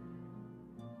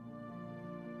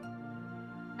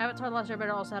 Avatar: The Last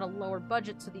Airbender also had a lower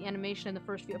budget, so the animation in the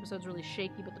first few episodes is really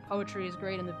shaky, but the poetry is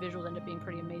great and the visuals end up being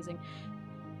pretty amazing.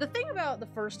 The thing about the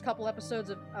first couple episodes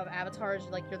of Avatar is,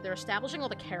 like, they're establishing all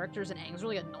the characters, and Aang's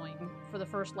really annoying for the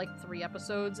first, like, 3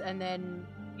 episodes, and then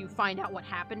you find out what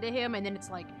happened to him, and then it's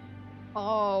like,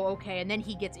 oh, okay, and then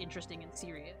he gets interesting and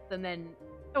serious, and then,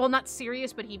 well, not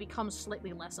serious, but he becomes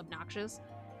slightly less obnoxious.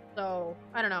 So,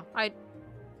 I don't know. I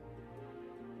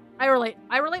relate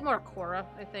more to Korra,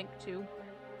 I think, too.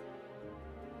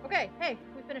 Okay, hey,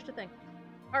 we finished a thing.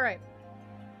 Alright.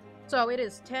 So, it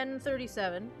is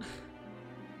 10:37.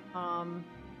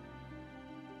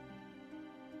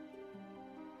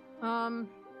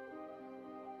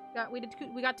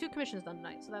 We got 2 commissions done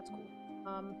tonight, so that's cool.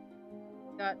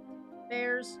 We got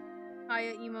bears,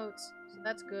 Kaya emotes, so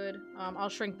that's good. I'll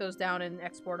shrink those down and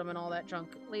export them and all that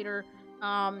junk later.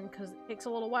 Because it takes a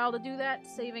little while to do that.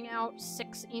 Saving out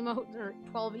 6 emotes, or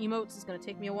 12 emotes is gonna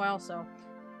take me a while, so.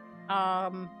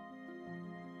 What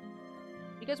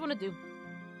do you guys want to do?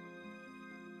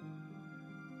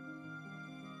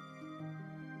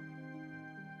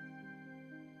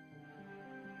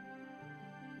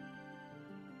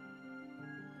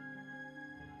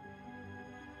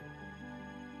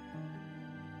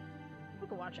 We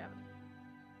could watch Avatar.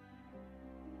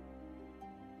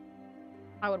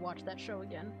 I would watch that show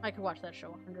again. I could watch that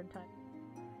show 100 times.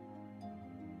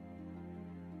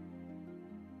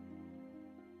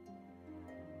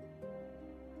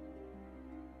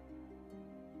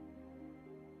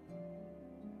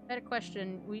 I had a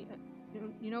question.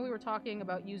 You know, we were talking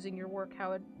about using your work,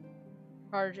 how it'd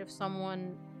charge if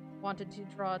someone wanted to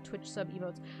draw Twitch sub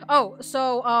emotes. Oh,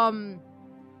 so,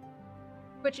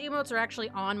 Twitch emotes are actually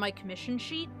on my commission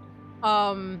sheet.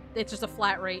 It's just a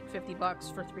flat rate,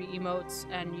 $50 for 3 emotes,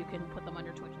 and you can put them on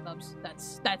your Twitch subs.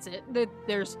 That's it.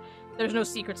 There's no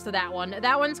secrets to that one.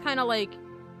 That one's kind of like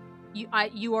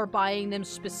you are buying them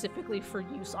specifically for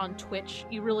use on Twitch.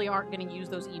 You really aren't going to use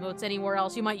those emotes anywhere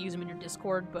else. You might use them in your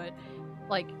Discord, but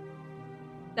like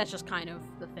that's just kind of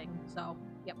the thing. So,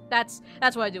 yep. That's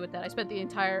what I do with that. I spent the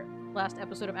entire last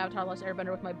episode of Avatar: The Last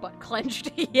Airbender with my butt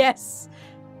clenched. Yes.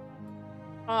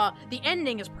 The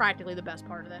ending is practically the best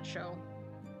part of that show.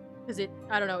 Because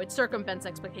I don't know, it circumvents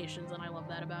expectations, and I love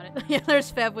that about it. Yeah,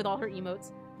 there's Fev with all her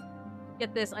emotes.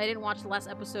 Get this, I didn't watch the last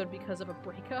episode because of a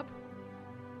breakup.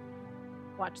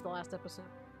 Watch the last episode.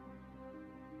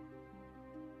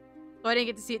 So I didn't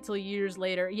get to see it till years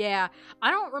later. Yeah,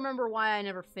 I don't remember why I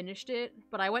never finished it,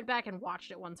 but I went back and watched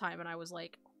it one time, and I was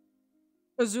like,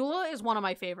 Azula is one of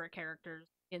my favorite characters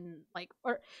in, like,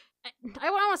 or, I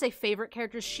don't want to say favorite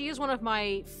characters, she is one of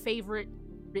my favorite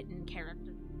written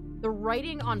characters. The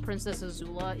writing on Princess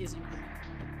Azula is incredible.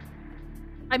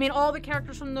 I mean, all the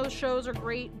characters from those shows are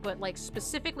great, but, like,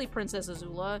 specifically Princess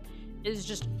Azula is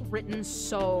just written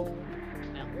so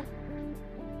well.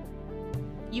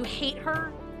 You hate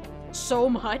her so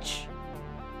much,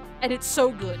 and it's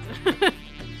so good.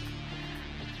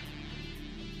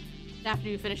 After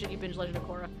you finish it, you binge Legend of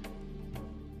Korra.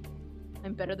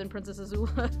 I'm better than Princess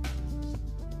Azula.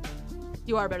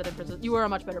 You are better than Princess. You are a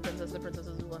much better princess than Princess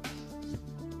Azula.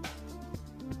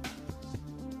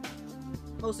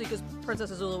 Mostly because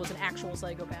Princess Azula was an actual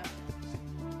psychopath.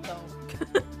 So,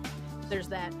 there's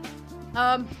that.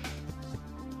 I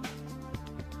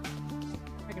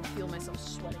can feel myself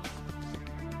sweating.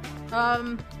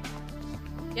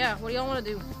 Yeah, what do y'all want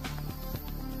to do?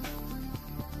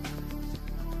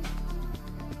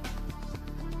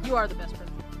 You are the best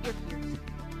princess. You're here.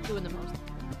 Doing the most.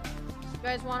 You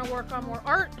guys want to work on more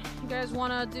art? You guys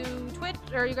want to do Twitch?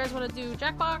 Or you guys want to do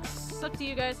Jackbox? It's up to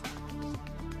you guys.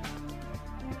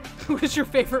 Who is your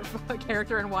favorite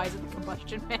character and why is it the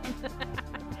Combustion Man?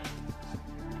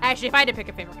 Actually, if I had to pick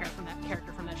a favorite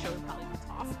character from that show, it would probably be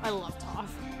Toph. I love Toph.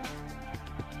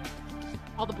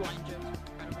 All the blind jokes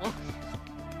are incredible.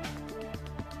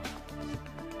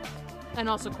 And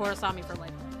also Korrasami for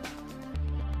life.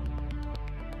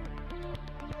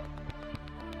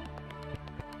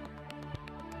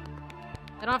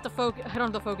 I don't have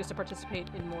to focus to participate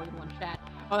in more than one chat.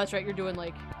 Oh, that's right, you're doing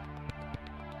like...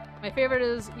 My favorite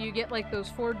is you get like those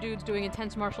 4 dudes doing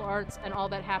intense martial arts and all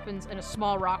that happens and a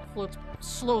small rock floats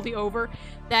slowly over.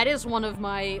 That is one of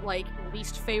my like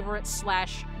least favorite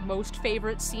 / most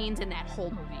favorite scenes in that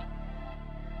whole movie.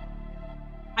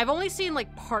 I've only seen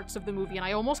like parts of the movie and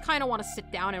I almost kind of want to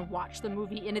sit down and watch the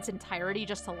movie in its entirety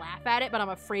just to laugh at it, but I'm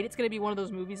afraid it's going to be one of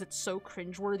those movies that's so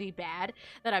cringeworthy bad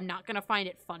that I'm not going to find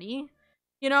it funny.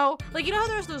 You know? Like, you know how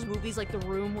there's those movies like The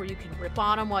Room where you can rip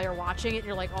on them while you're watching it and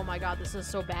you're like, oh my god, this is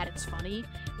so bad, it's funny?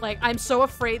 Like, I'm so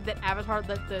afraid that Avatar,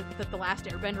 that The Last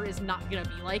Airbender is not gonna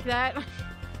be like that.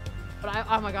 But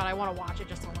oh my god, I want to watch it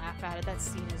just to laugh at it. That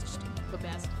scene is just the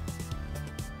best.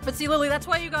 But see, Lily, that's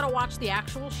why you gotta watch the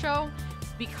actual show,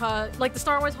 because, like the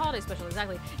Star Wars Holiday Special,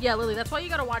 exactly. Yeah, Lily, that's why you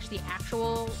gotta watch the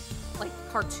actual, like,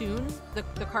 cartoon,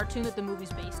 the cartoon that the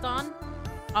movie's based on,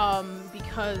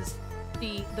 because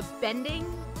the bending,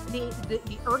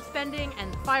 the earth bending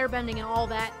and fire bending and all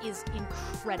that is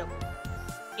incredible.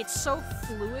 It's so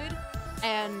fluid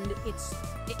and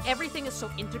everything is so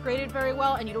integrated very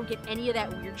well, and you don't get any of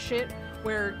that weird shit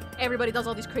where everybody does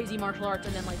all these crazy martial arts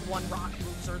and then like one rock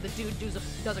moves, or the dude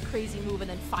does a crazy move and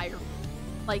then fire moves.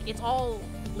 Like, it's all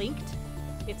linked.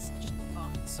 It's just, oh,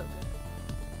 it's so good.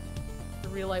 The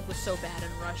real life was so bad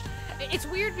and rushed. It's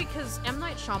weird because M.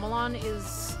 Night Shyamalan is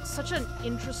such an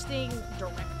interesting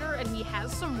director, and he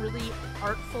has some really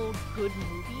artful, good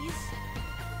movies,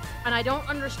 and I don't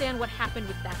understand what happened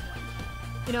with that one.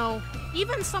 You know,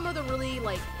 even some of the really,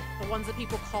 like, the ones that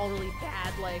people call really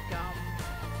bad, like, The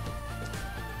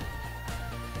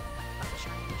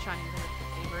Shining is my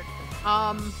favorite.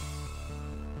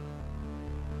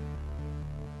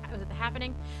 Was it The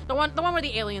Happening? The one where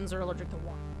the aliens are allergic to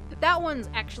water. That one's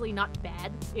actually not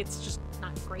bad. It's just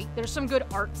not great. There's some good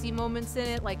artsy moments in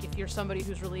it, like if you're somebody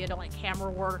who's really into like camera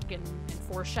work and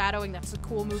foreshadowing, that's a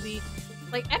cool movie.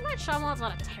 Like, M. Night Shyamalan's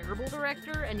not a terrible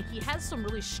director, and he has some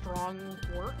really strong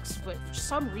works, but for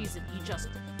some reason he just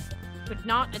could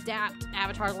not adapt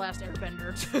Avatar: The Last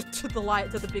Airbender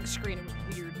to the big screen. It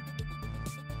was weird.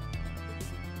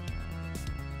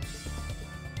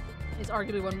 It's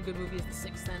arguably one good movie is The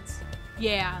Sixth Sense.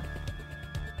 Yeah.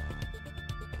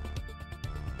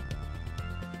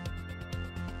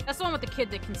 That's the one with the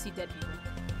kid that can see dead people.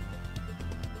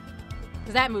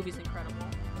 Because that movie's incredible.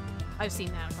 I've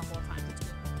seen that a couple of times. It's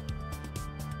good.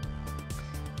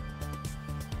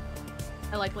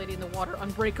 I like Lady in the Water.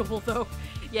 Unbreakable, though.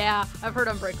 Yeah, I've heard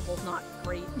Unbreakable's not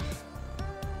great.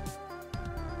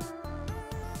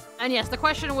 And yes, the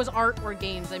question was art or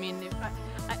games. I mean,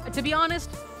 to be honest,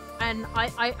 and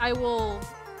I will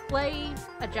play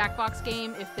a Jackbox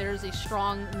game if there's a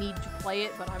strong need to play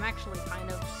it, but I'm actually kind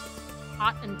of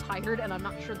hot and tired, and I'm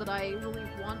not sure that I really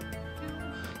want to.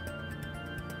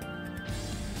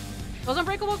 Was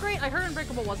Unbreakable great? I heard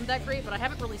Unbreakable wasn't that great, but I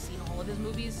haven't really seen all of his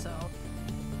movies, so...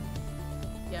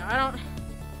 Yeah, I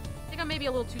think I'm maybe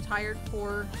a little too tired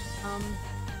for,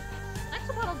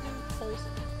 Axolotl do polls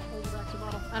with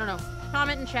Axolotl. I don't know.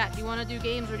 Comment in chat. Do you want to do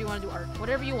games or do you want to do art?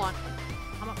 Whatever you want.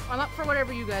 I'm up for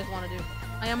whatever you guys want to do.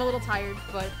 I am a little tired,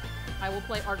 but I will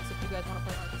play arts if you guys want to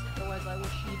play arts. Otherwise, I will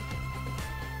sheep.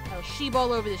 I will sheep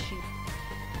all over this sheep.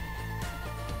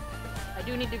 I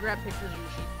do need to grab pictures of your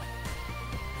sheep.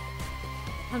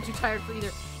 I'm too tired for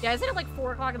either. Yeah, is it at like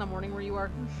 4 o'clock in the morning where you are?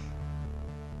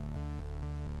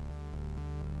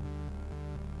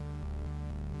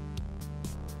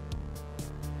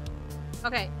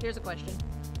 Okay, here's a question.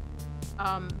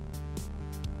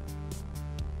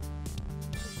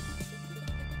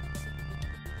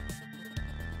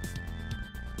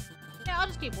 Yeah, I'll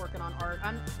just keep working on art.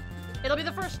 It'll be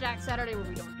the first Stack Saturday where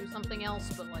we don't do something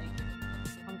else, but like,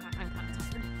 I'm kind of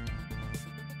tired.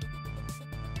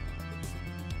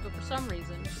 But for some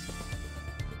reason,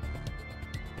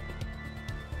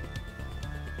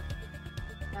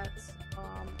 that's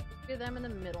do them in the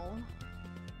middle.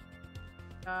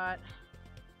 Got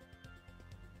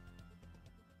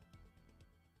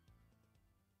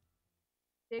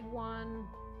big one.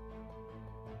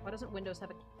 Why doesn't Windows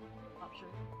have a option?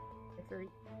 If they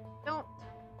don't.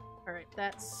 Alright,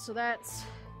 that's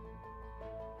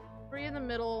 3 in the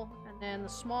middle, and then the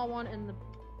small one in the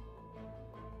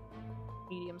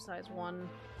medium-sized one.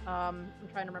 I'm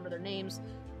trying to remember their names.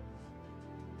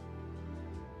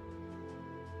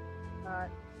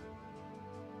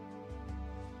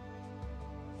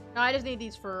 No, I just need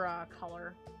these for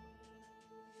color.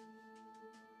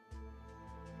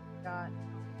 Got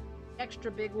extra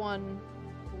big one.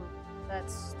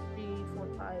 That's 3, 4,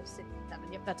 5, 6,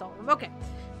 7. Yep, that's all of them. Okay.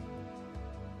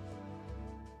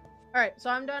 Alright, so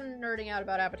I'm done nerding out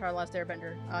about Avatar: The Last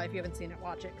Airbender. If you haven't seen it,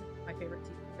 watch it. It's my favorite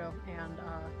TV show. And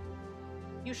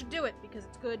you should do it because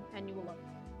it's good and you will love it.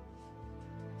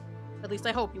 At least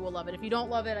I hope you will love it. If you don't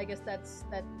love it, I guess that's,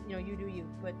 you know, you do you.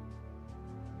 But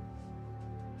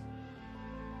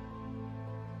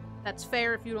that's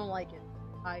fair if you don't like it.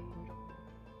 I enjoy it.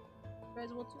 You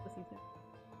guys will too if you can.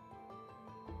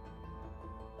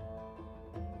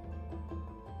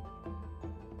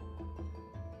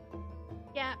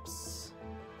 Gaps.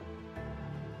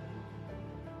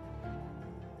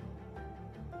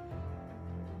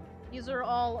 These are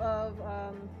all of,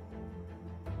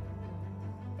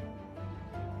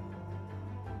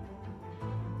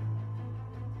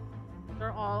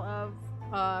 they're all of,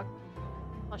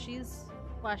 plushies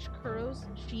 / Kuros,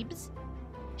 Sheebs.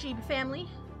 Sheeb family.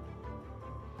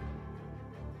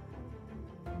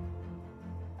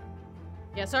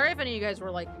 Yeah, sorry if any of you guys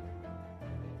were, like,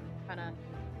 kinda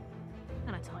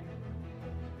tired.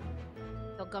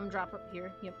 So Gumdrop up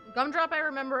here. Yep. Gumdrop I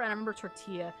remember, and I remember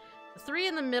Tortilla. The 3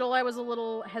 in the middle, I was a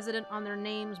little hesitant on their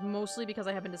names, mostly because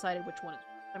I haven't decided which one is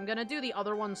which. I'm gonna do the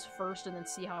other ones first, and then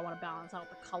see how I want to balance out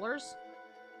the colors.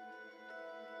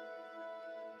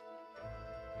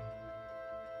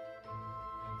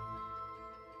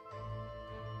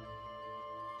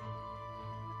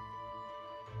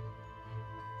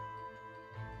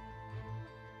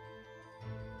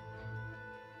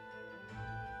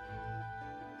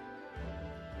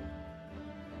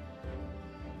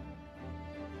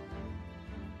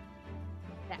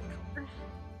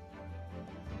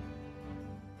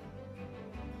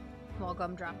 Small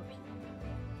Gumdrop up here.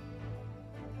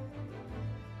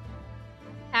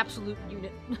 Absolute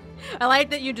unit. I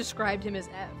like that you described him as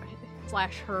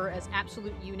 / her as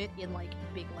absolute unit in like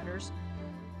big letters.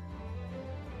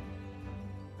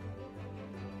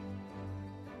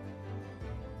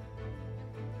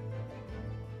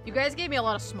 You guys gave me a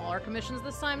lot of smaller commissions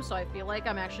this time, so I feel like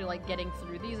I'm actually like getting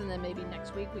through these, and then maybe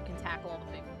next week we can tackle all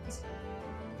the big ones.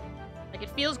 Like, it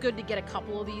feels good to get a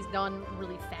couple of these done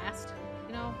really fast,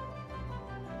 you know?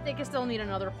 I think I still need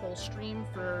another whole stream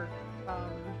for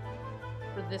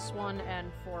this one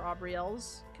and for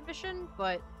Aubrielle's commission,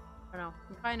 but I don't know,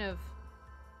 I'm kind of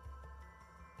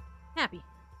happy.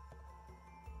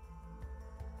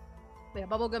 But yeah,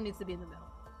 Bubblegum needs to be in the middle.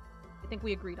 I think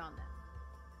we agreed on that.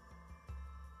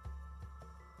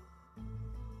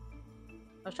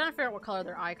 I was trying to figure out what color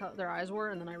their eyes were,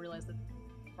 and then I realized that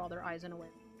they draw their eyes in a way.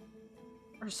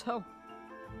 Or so.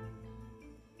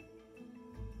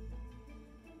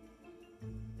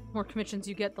 The more commissions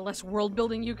you get, the less world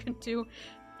building you can do.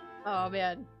 Oh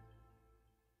man.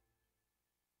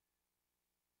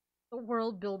 The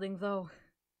world building, though.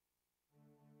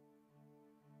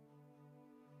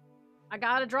 I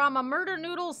gotta draw my murder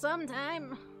noodle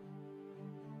sometime.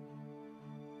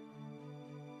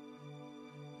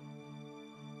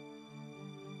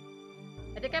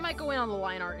 I think I might go in on the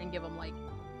line art and give them, like,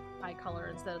 high color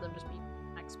instead of them just being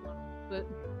explode. But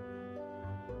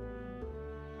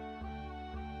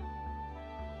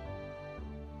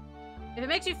if it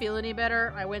makes you feel any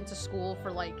better, I went to school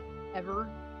for, like, ever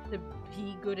to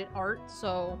be good at art,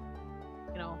 so,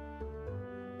 you know,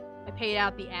 I paid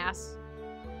out the ass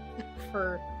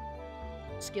for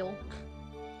skill.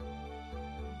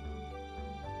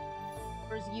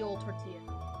 Where's ye old tortilla?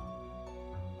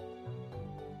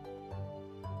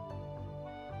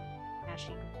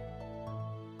 Ashy.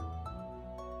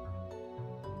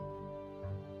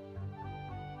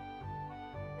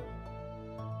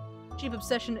 Cheap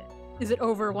obsession. Is it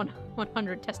over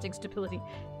 100 testing stability?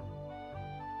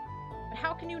 But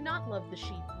how can you not love the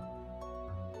sheep?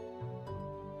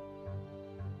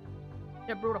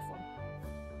 They're beautiful.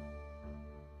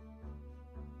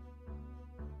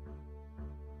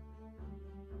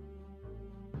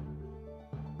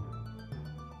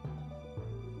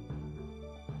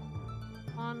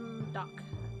 On dock.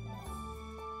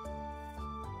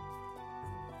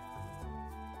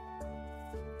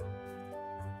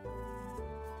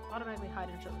 Automatically hide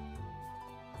and show.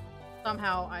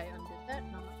 Somehow I undid that.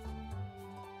 No.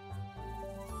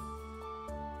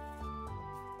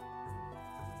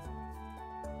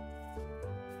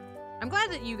 I'm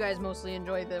glad that you guys mostly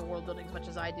enjoy the world building as much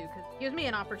as I do, because it gives me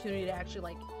an opportunity to actually,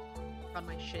 like, run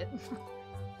my shit.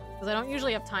 Because I don't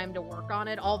usually have time to work on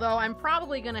it, although I'm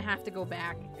probably gonna have to go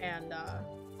back and,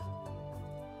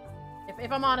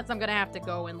 if I'm honest, I'm gonna have to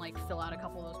go and, like, fill out a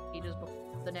couple of those pages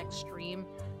before the next stream,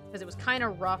 because it was kind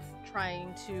of rough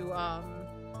trying to,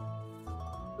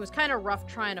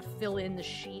 fill in the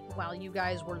sheet while you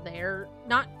guys were there.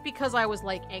 Not because I was,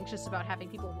 like, anxious about having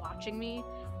people watching me,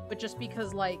 but just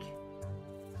because, like,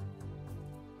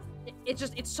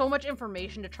 it's so much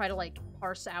information to try to, like,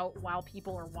 parse out while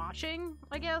people are watching,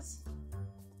 I guess.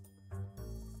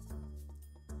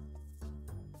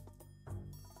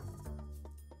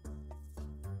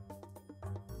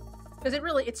 Because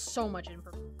it's so much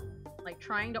information. Like,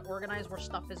 trying to organize where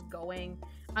stuff is going.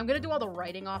 I'm gonna do all the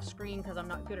writing off screen because I'm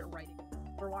not good at writing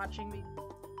for watching me.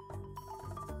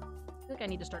 I feel like I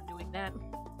need to start doing that.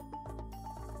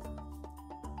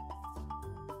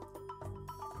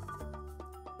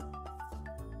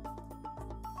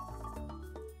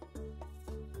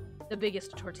 The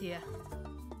biggest tortilla.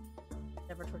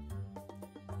 Ever tortilla.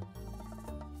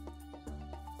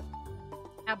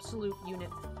 Absolute unit.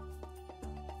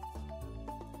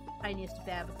 Tiniest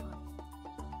bab.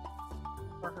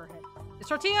 Or her head. Is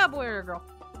tortilla a boy or a girl?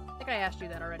 I think I asked you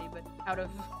that already, but out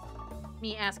of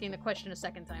me asking the question a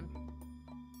second time.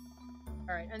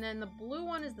 Alright, and then the blue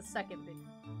one is the second big.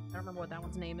 I don't remember what that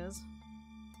one's name is.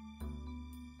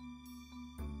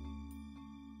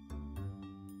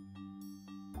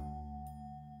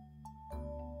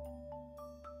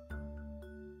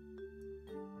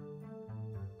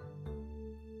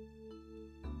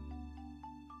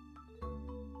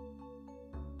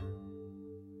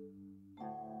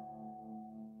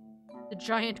 The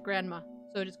giant grandma.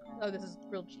 So it is. Oh, this is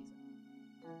grilled cheese.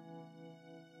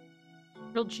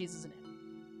 Grilled cheese is in it.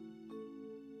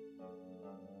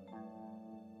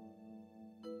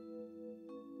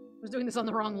 I was doing this on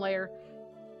the wrong layer.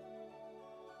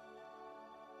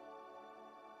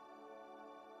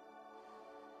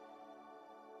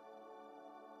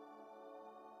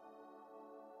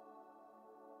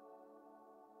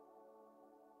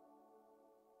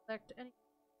 Select any.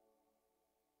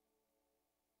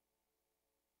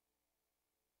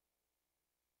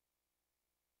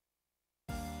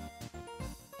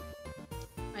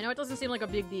 I know it doesn't seem like a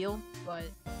big deal, but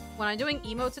when I'm doing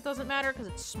emotes, it doesn't matter because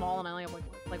it's small and I only have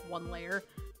like one layer.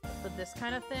 But for this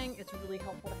kind of thing, it's really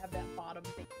helpful to have that bottom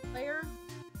big layer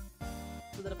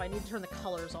so that if I need to turn the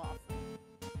colors off,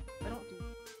 I don't do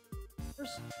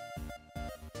colors.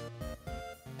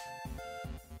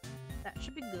 That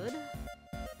should be good.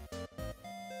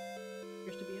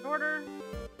 Appears to be in order.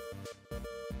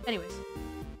 Anyways.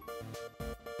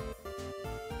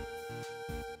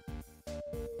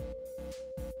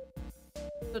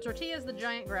 So tortilla is the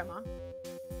giant grandma.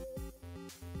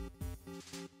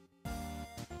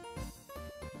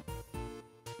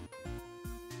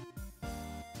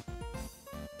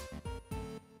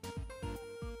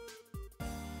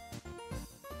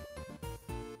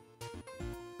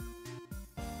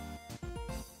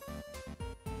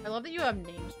 I love that you have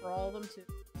names for all of them too.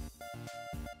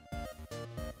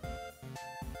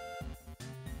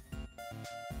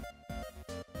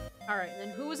 Alright,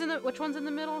 then who was in the- which one's in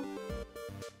the middle?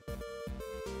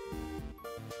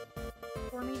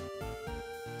 For me?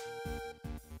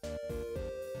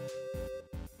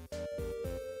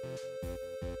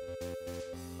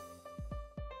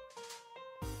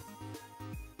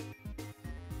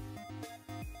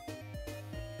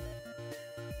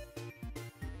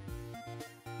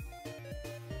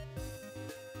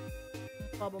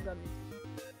 Bubblegum.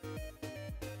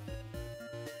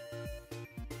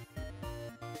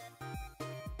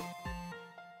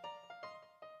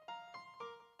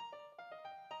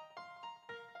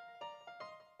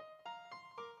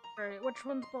 Alright, which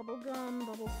one's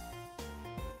bubblegum?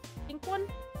 Pink one?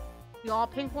 The all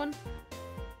pink one?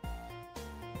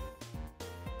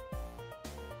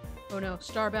 Oh no,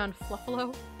 Starbound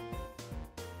Fluffalo?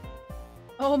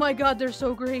 Oh my god, they're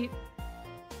so great!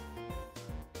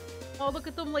 Oh, look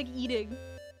at them, like, eating.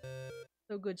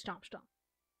 So good, stomp stomp.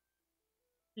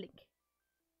 Blink.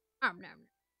 Nom nom.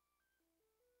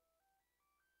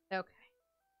 Okay.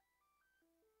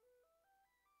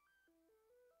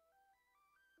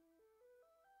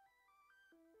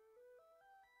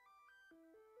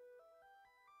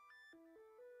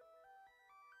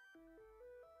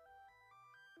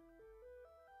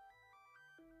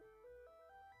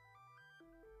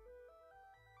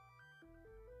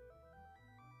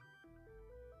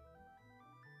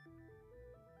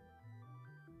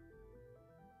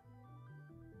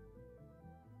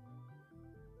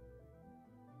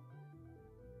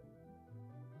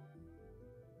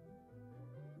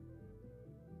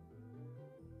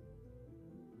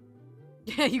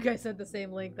 Yeah, you guys said the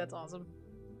same link. That's awesome.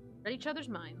 Read each other's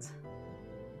minds.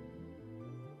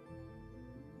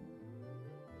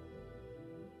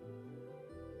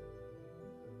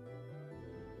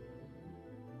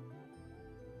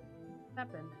 What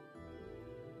happened?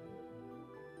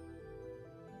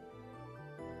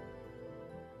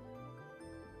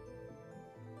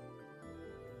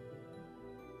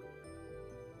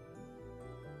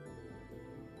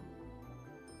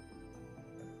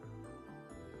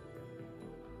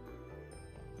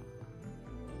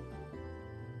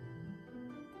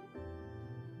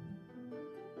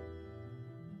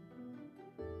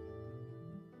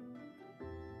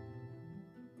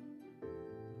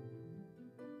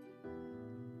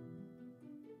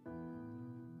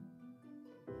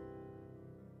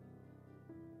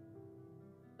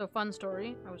 So, fun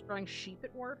story. I was drawing sheep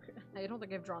at work. I don't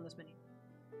think I've drawn this many.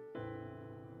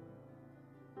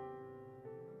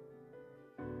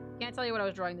 Can't tell you what I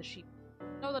was drawing the sheep. I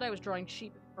know that I was drawing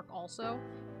sheep at work also.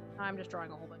 I'm just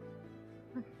drawing a whole bunch.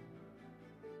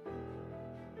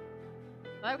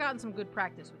 But I've gotten some good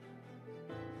practice with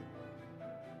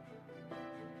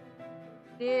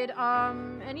it. Did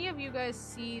any of you guys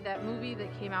see that movie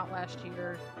that came out last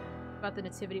year about the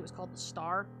Nativity? It was called The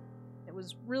Star. It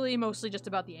was really mostly just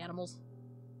about the animals.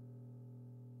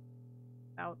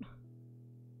 Out. You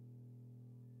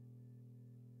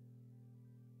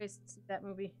guys see that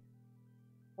movie?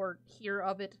 Or hear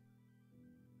of it?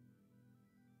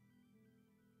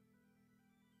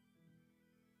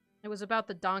 It was about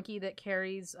the donkey that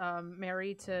carries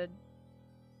Mary to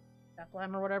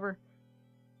Bethlehem or whatever.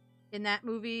 In that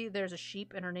movie, there's a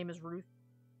sheep and her name is Ruth.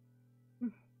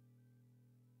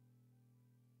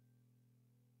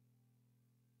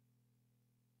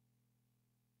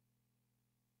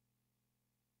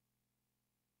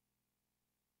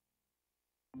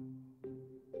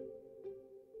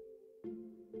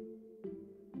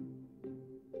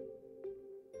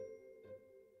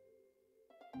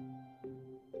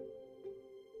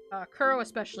 Kuro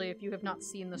especially, if you have not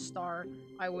seen The Star,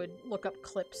 I would look up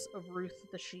clips of Ruth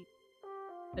the sheep.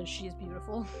 Because she is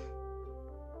beautiful.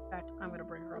 In fact, I'm gonna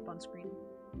bring her up on screen.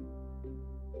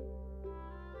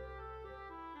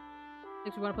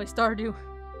 If we want to play Stardew.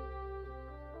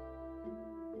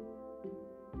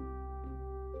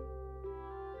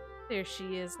 There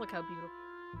she is. Look how beautiful.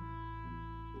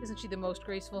 Isn't she the most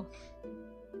graceful?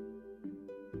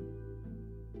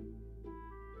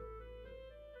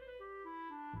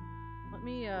 Let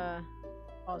me,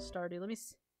 pause Stardew. Let me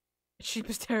see. Sheep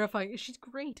is terrifying. She's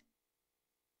great.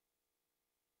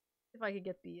 If I could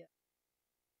get the,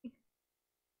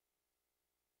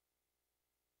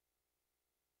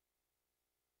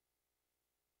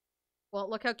 Well,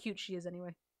 look how cute she is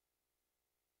anyway.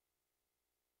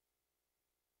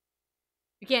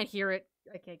 You can't hear it.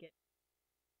 I can't get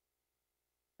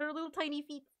her little tiny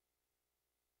feet.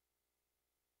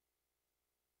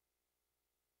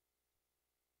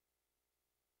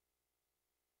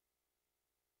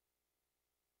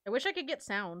 I wish I could get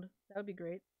sound. That would be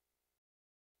great.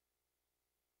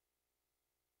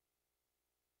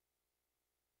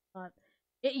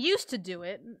 It used to do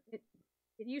it. It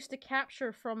used to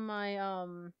capture from my,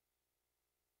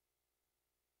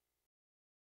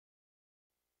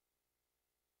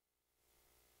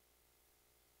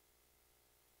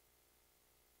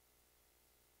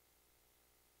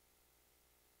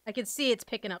 I can see it's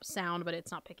picking up sound, but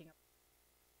it's not picking up.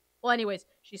 Well, anyways,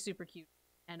 she's super cute,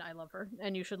 and I love her.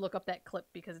 And you should look up that clip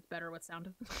because it's better with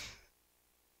sound.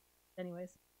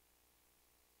 Anyways.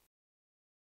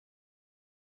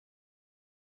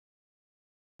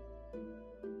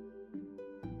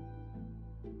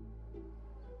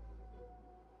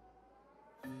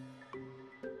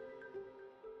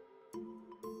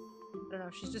 I don't know,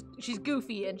 she's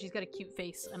goofy and she's got a cute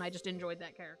face, and I just enjoyed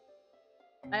that character.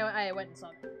 I went and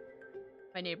saw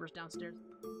my neighbors downstairs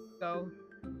go.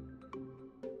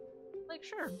 Like,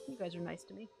 sure, you guys are nice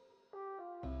to me.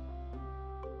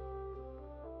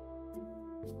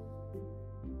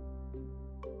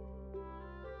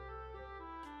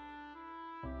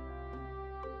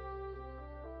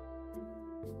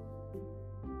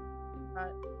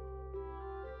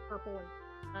 Purple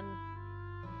and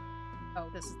oh,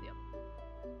 this is the other.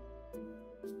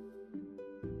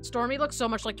 Stormy looks so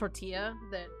much like Tortilla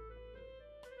that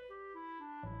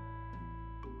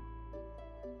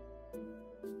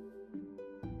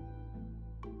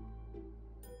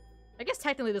I guess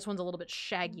technically this one's a little bit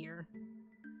shaggier.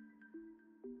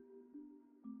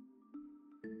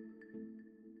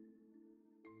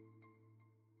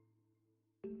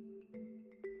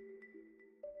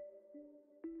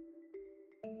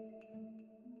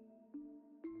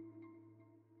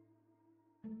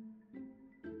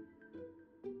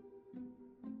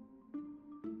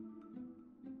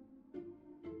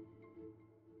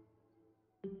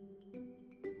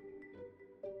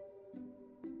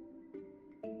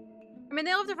 I mean,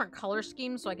 they all have different color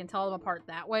schemes, so I can tell them apart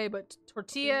that way, but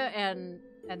Tortilla and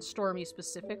Stormy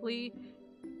specifically,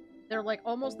 they're, like,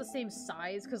 almost the same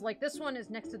size, because, like, this one is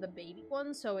next to the baby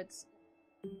one, so it's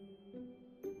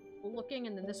looking,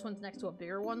 and then this one's next to a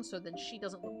bigger one, so then she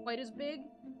doesn't look quite as big.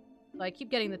 So I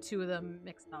keep getting the two of them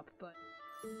mixed up, but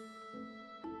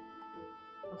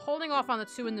I'm holding off on the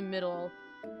two in the middle,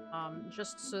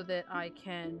 just so that I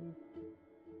can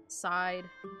decide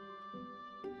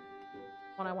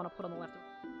one I want to put on the left.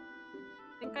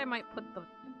 I think I might put the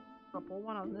purple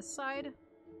one on this side.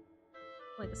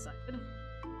 I decided.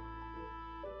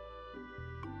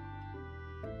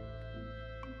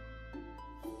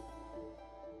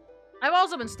 I've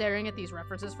also been staring at these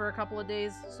references for a couple of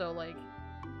days, so, like,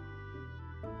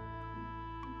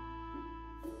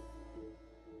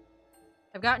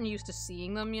 I've gotten used to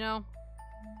seeing them, you know?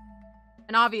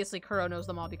 And obviously Kuro knows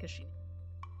them all because she...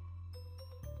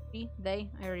 They?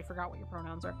 I already forgot what your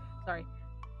pronouns are. Sorry.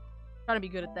 Trying to be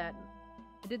good at that.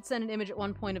 I did send an image at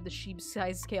one point of the sheep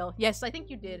size scale. Yes, I think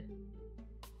you did.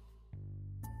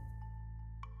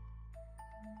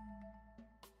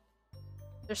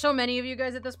 There's so many of you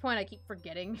guys at this point, I keep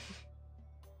forgetting.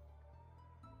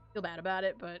 Feel bad about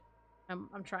it, but I'm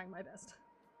trying my best.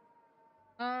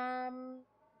 I'm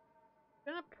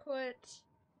gonna put...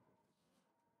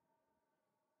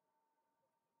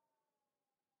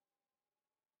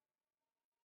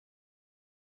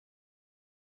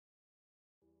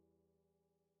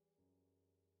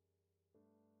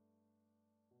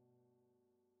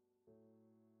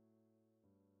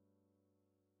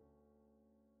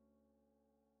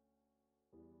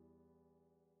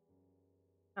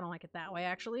 I don't like it that way,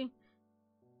 actually.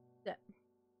 Yeah.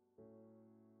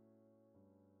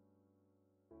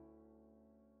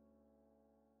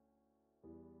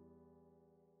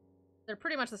 They're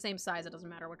pretty much the same size, it doesn't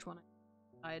matter which one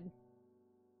I decide.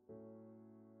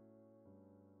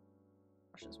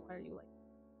 Brushes, why are you like...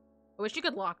 I wish you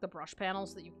could lock the brush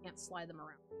panels so that you can't slide them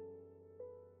around.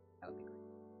 That would be great.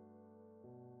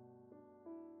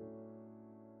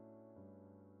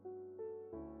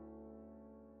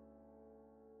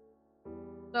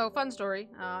 So, fun story,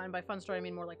 and by fun story I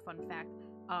mean more like fun fact.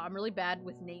 I'm really bad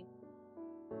with names.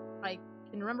 I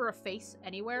can remember a face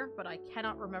anywhere, but I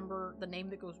cannot remember the name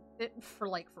that goes with it for,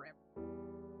 like, forever.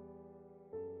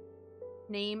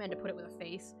 Name and to put it with a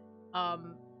face.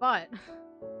 But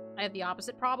I have the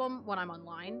opposite problem when I'm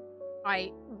online.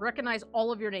 I recognize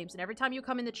all of your names, and every time you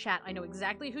come in the chat, I know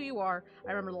exactly who you are.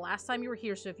 I remember the last time you were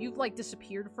here, so if you've, like,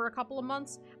 disappeared for a couple of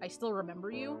months, I still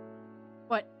remember you.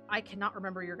 But I cannot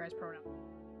remember your guys' pronouns.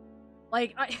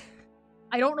 Like,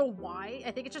 I don't know why.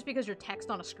 I think it's just because you're text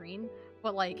on a screen,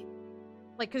 but, like,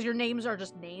 because your names are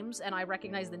just names, and I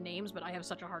recognize the names, but I have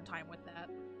such a hard time with that.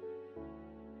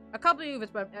 A couple of you,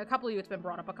 it's been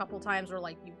brought up a couple times where,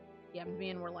 like, you DM'd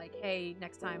me and were like, hey,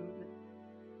 next time,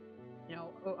 you know,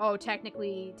 oh,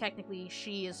 technically,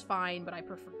 she is fine, but I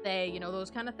prefer they, you know,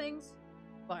 those kind of things.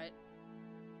 But,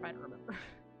 try to remember.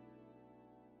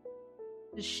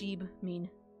 Does sheep mean?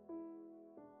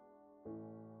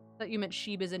 I thought you meant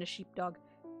sheep as in a sheepdog.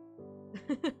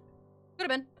 Could have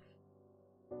been.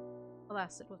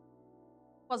 Alas, it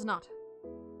was not.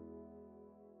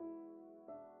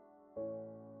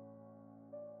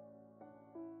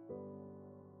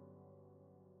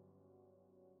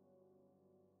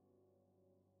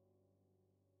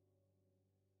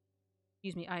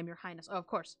 Excuse me, I am your highness. Oh, of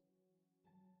course.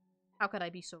 How could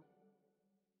I be so...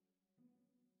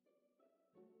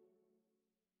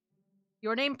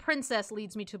 Your name, Princess,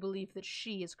 leads me to believe that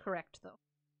she is correct, though.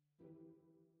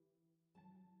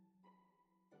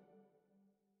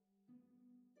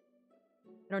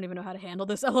 I don't even know how to handle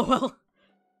this, lol.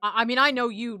 I mean, I know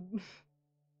you.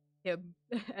 Yeah,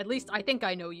 at least I think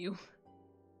I know you.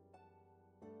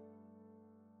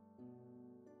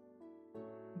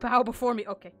 Bow before me.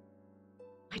 Okay.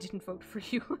 I didn't vote for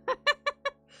you.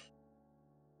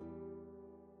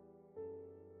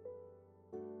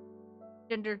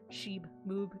 Gender, sheep,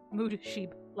 mood,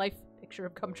 sheep, life, picture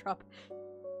of Gumdrop.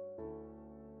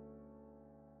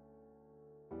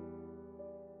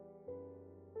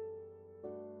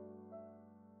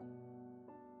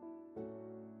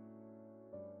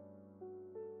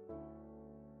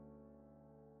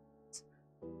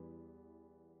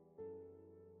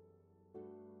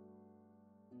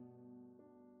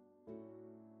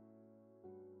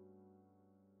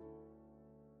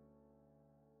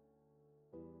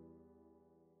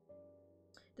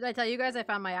 Did I tell you guys I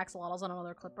found my axolotls on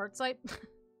another clip art site?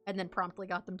 And then promptly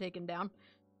got them taken down?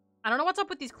 I don't know what's up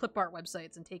with these clip art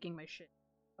websites and taking my shit.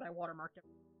 But I watermarked it.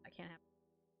 I can't have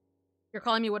it. You're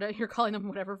calling me what? You're calling them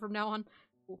whatever from now on?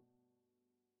 Cool.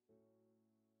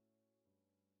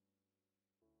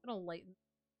 I'm gonna lighten.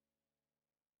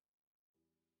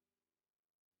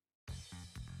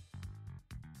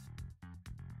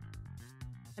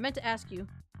 I meant to ask you.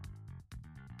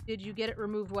 Did you get it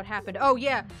removed? What happened? Oh,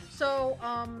 yeah. So,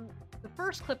 the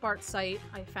first clip art site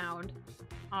I found,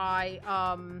 I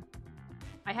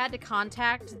had to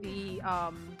contact the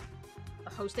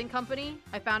hosting company.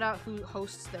 I found out who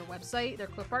hosts their website, their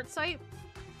clip art site,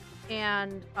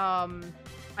 and,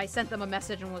 I sent them a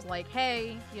message and was like,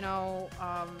 hey, you know,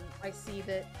 I see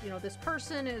that, you know, this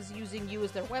person is using you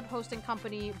as their web hosting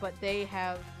company, but they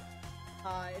have,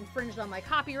 infringed on my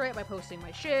copyright by posting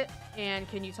my shit, and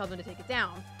can you tell them to take it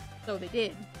down? So they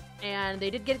did, and they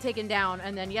did get it taken down,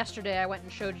 and then yesterday I went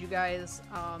and showed you guys,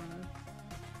 the,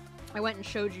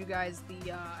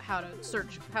 how to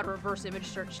reverse image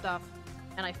search stuff,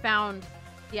 and I found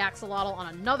the axolotl on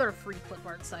another free clip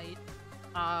art site,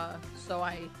 so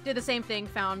I did the same thing,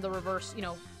 found the reverse, you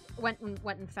know, went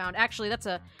and found, actually,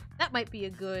 that might be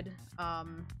a good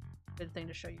thing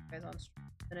to show you guys on stream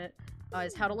in a minute.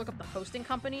 Is how to look up the hosting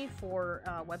company for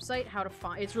a website, how to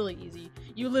find, it's really easy.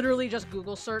 You literally just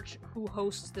Google search who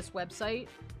hosts this website,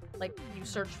 like, you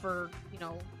search for, you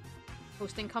know,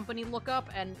 hosting company lookup,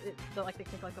 and they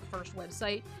click like the first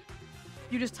website.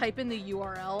 You just type in the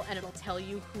URL, and it'll tell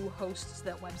you who hosts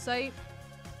that website.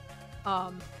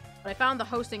 But I found the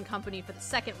hosting company for the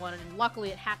second one, and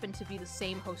luckily it happened to be the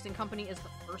same hosting company as the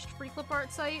first free clip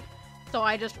art site. So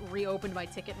I just reopened my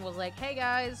ticket and was like, hey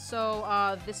guys,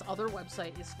 so this other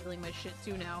website is stealing my shit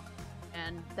too now.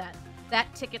 And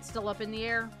that ticket's still up in the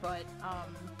air, but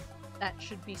that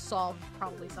should be solved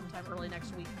probably sometime early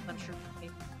next week. I'm sure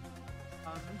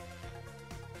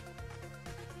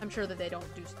I'm sure that they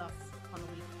don't do stuff on the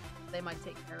week. They might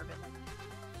take care of it.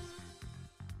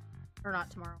 Or not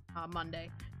tomorrow,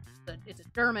 Monday. It's a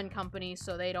German company,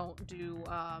 so they don't do,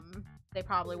 they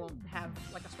probably won't have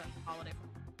like a special holiday for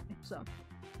so.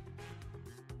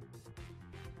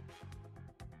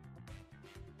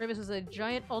 Gravis is a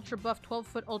giant, ultra buff,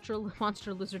 12-foot ultra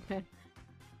monster lizard man.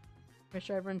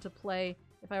 Wish I run to play.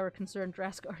 If I were concerned,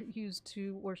 Drask are used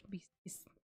to worst beasties.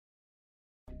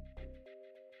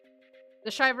 The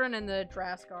Shyvern and the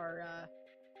Drask are,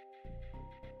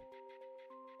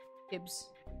 Gibbs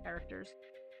characters.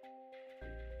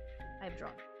 I have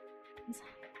drawn.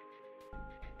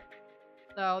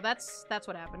 So that's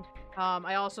what happened.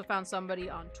 I also found somebody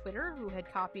on Twitter who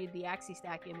had copied the Axie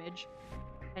Stack image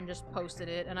and just posted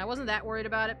it, and I wasn't that worried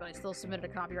about it, but I still submitted a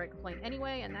copyright complaint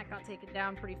anyway, and that got taken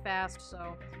down pretty fast,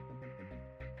 so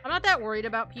I'm not that worried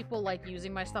about people, like,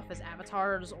 using my stuff as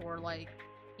avatars, or, like,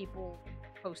 people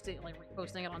posting, like,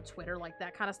 reposting it on Twitter. Like,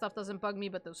 that kind of stuff doesn't bug me,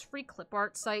 but those free clip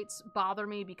art sites bother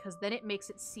me, because then it makes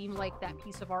it seem like that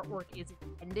piece of artwork is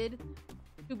intended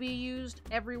to be used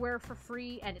everywhere for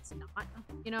free, and it's not,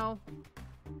 you know?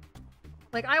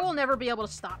 Like, I will never be able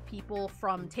to stop people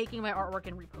from taking my artwork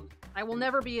and reposting. I will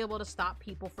never be able to stop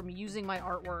people from using my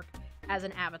artwork as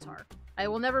an avatar. I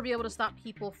will never be able to stop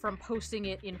people from posting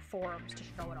it in forums to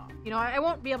show it off. You know, I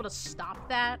won't be able to stop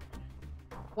that.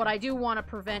 What I do want to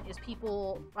prevent is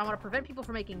people... I want to prevent people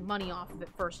from making money off of it,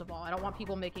 first of all. I don't want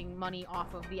people making money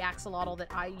off of the axolotl that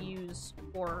I use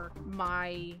for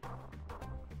my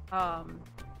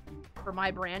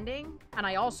branding. And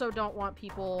I also don't want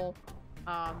people,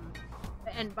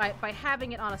 and by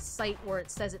having it on a site where it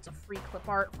says it's a free clip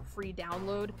art for free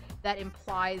download, that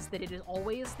implies that it is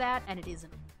always that, and it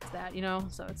isn't that, you know?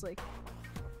 So it's like...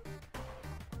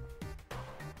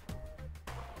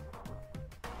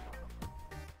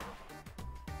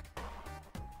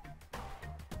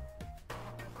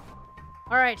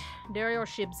 Alright, Dario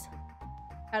Shibs.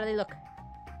 How do they look?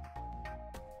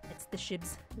 It's the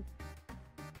Shibs.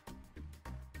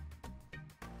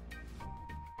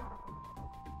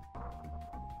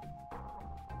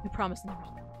 You promised never.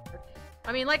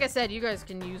 I mean, like I said, you guys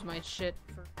can use my shit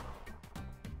for...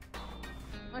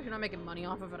 Well, if you're not making money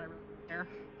off of it, I really don't care.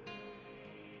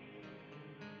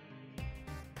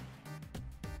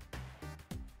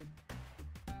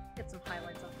 Get some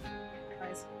highlights on it,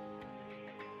 guys.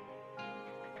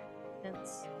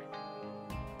 It's...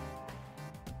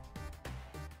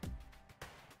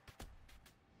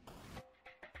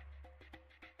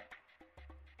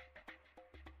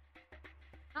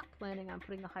 Not planning on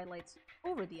putting the highlights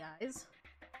over the eyes.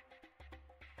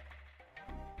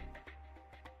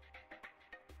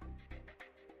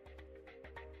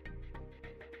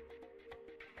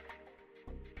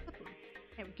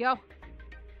 There we go.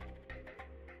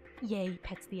 Yay,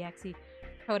 pets the Axie.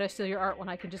 How would I steal your art when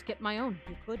I can just get my own?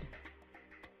 You could.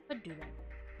 Could do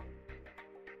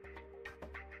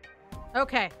that.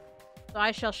 Okay. So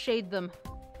I shall shade them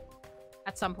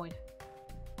at some point.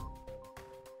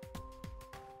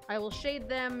 I will shade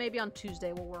them. Maybe on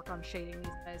Tuesday we'll work on shading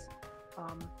these guys.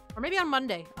 Or maybe on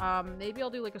Monday. Maybe I'll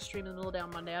do like a stream in the middle of the day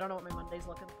on Monday. I don't know what my Monday's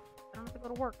looking like. I don't have to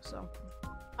go to work, so.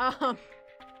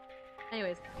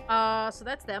 Anyways. So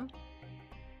that's them.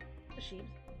 The sheep.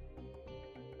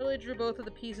 Really drew both of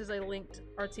the pieces I linked.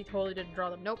 Artsy totally didn't draw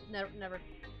them. Nope, never.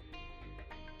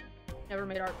 Never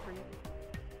made art for you.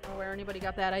 I don't know where anybody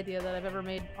got that idea that I've ever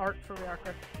made art for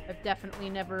Rearca. I've definitely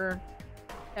never,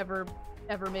 ever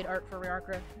made art for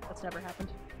Rearca. That's never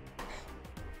happened.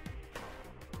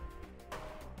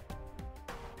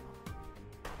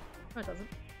 No, it doesn't.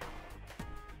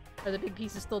 Are the big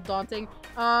pieces still daunting?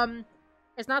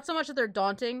 It's not so much that they're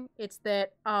daunting, it's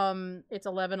that, it's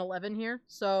 11:11 here,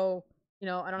 so, you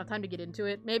know, I don't have time to get into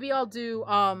it. Maybe I'll do,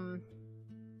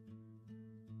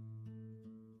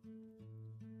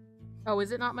 Oh,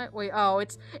 is it not my- wait, oh,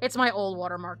 it's my old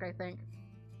watermark, I think.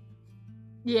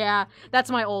 Yeah, that's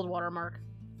my old watermark.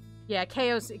 Yeah,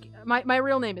 KOC. My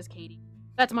real name is Katie.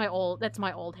 That's my old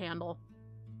handle.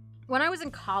 When I was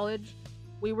in college,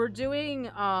 we were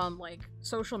doing like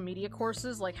social media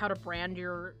courses, like how to brand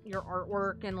your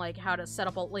artwork and like how to set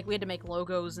up like we had to make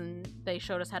logos, and they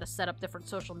showed us how to set up different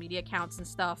social media accounts and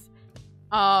stuff.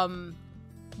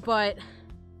 But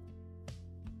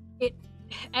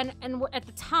and at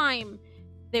the time,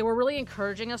 they were really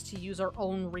encouraging us to use our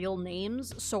own real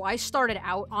names, so I started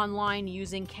out online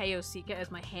using KOCika as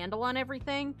my handle on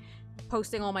everything,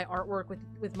 posting all my artwork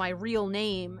with my real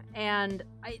name, and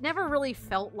I never really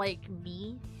felt like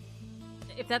me.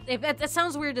 If that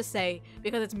sounds weird to say,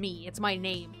 because it's me, it's my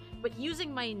name, but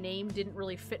using my name didn't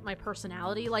really fit my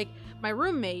personality. Like, my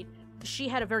roommate, she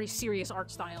had a very serious art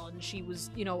style, and she was,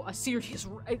 you know,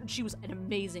 she was an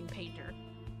amazing painter.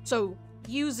 So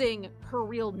using her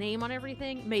real name on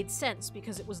everything made sense,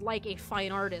 because it was like a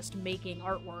fine artist making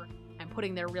artwork and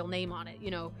putting their real name on it,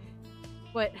 you know.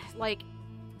 But like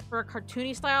for a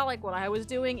cartoony style like what I was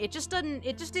doing, it just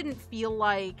didn't feel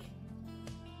like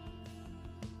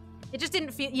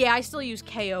yeah, I still use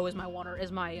KO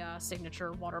as my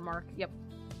signature watermark. Yep.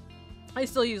 I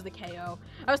still use the KO.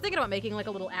 I was thinking about making like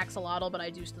a little axolotl, but I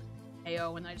do still use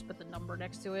KO, and I just put the number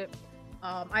next to it.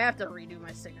 I have to redo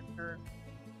my signature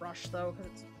brush though,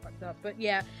 because it's fucked up. But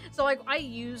yeah, so like I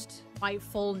used my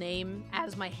full name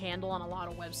as my handle on a lot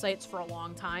of websites for a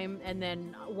long time, and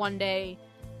then one day,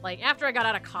 like after I got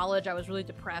out of college, I was really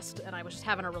depressed, and I was just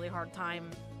having a really hard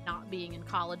time not being in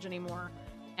college anymore.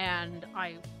 And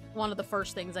one of the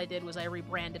first things I did was I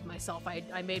rebranded myself.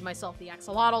 I made myself the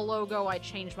Axolotl logo. I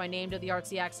changed my name to the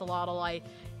Artsy Axolotl.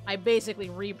 I basically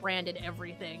rebranded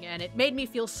everything, and it made me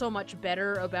feel so much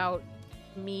better about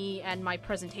me and my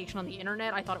presentation on the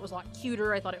internet. I thought it was a lot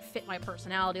cuter. I thought it fit my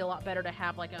personality a lot better to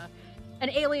have like an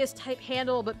alias type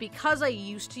handle. But because I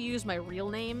used to use my real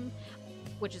name,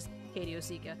 which is Katie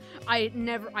Osika,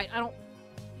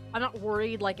 I'm not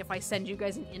worried like if I send you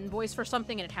guys an invoice for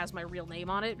something and it has my real name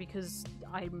on it, because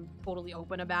I'm totally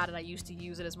open about it. I used to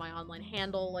use it as my online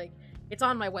handle. Like, it's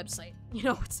on my website, you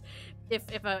know. It's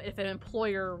if an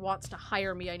employer wants to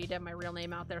hire me, I need to have my real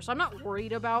name out there. So I'm not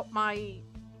worried about my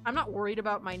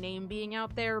name being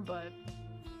out there, but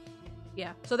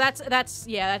Yeah, so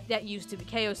yeah, that used to be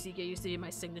Kosika used to be my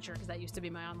signature because that used to be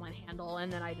my online handle,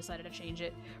 and then I decided to change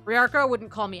it. Ryarko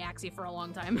wouldn't call me Axie for a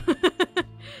long time.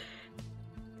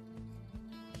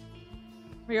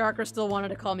 Ryarko still wanted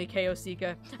to call me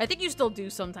Kosika. I think you still do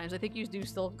sometimes. I think you do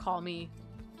still call me.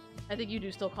 I think you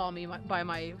do still call me by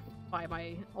my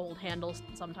old handles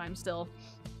sometimes still.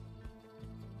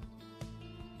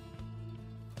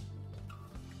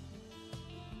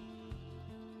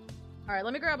 Alright,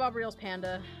 let me grab Aubriel's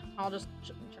panda. I'll just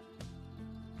check.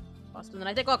 And then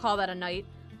I think I'll call that a night.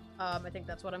 I think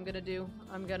that's what I'm gonna do.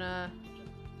 I'm gonna just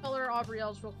color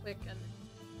Aubriel's real quick, and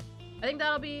I think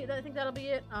that'll be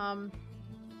it.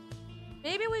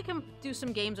 Maybe we can do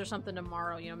some games or something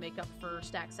tomorrow, you know, make up for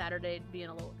Stack Saturday being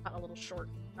cut a little short.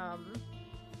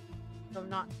 So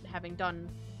not having done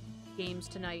games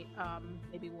tonight,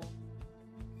 maybe we'll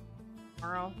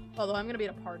tomorrow. Although I'm gonna be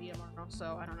at a party tomorrow,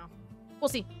 so I don't know. We'll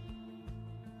see.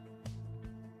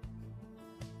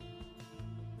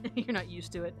 You're not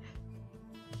used to it.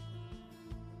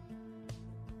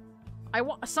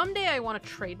 Someday I want to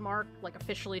trademark, like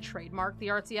officially trademark the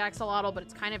artsy axolotl, but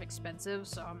it's kind of expensive,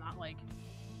 so I'm not like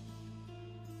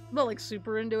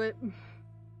super into it. It's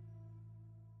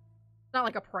not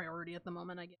like a priority at the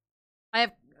moment, I guess. I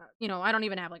have, you know, I don't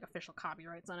even have like official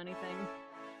copyrights on anything.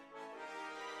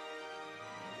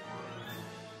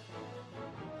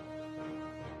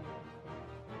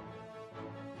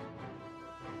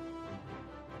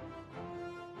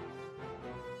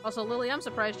 Also, Lily, I'm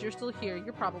surprised you're still here.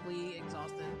 You're probably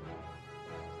exhausted.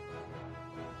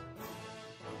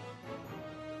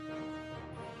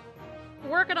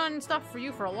 Working on stuff for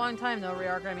you for a long time, though,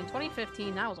 Ryarko. I mean,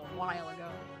 2015, that was a while ago.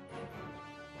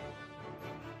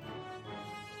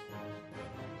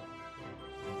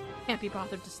 Can't be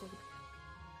bothered to sleep.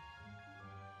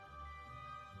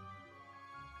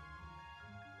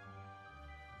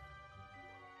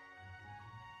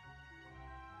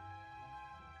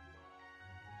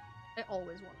 I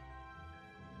always want.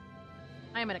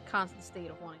 I am in a constant state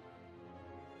of wanting.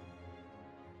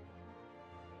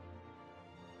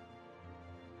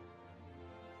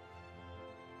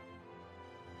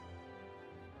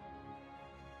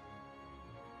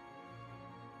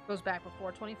 Goes back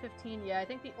before 2015. Yeah, I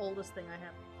think the oldest thing I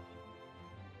have.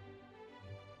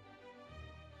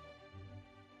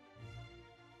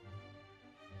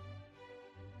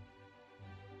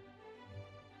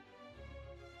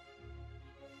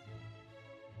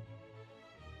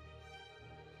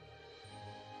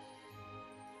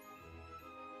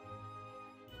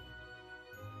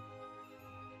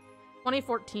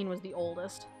 '14 was the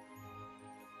oldest.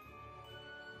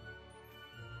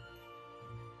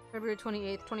 February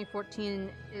 28th,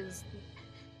 2014 is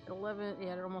at 11, yeah,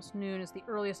 at almost noon is the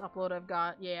earliest upload I've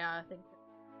got. Yeah,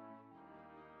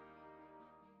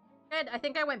 I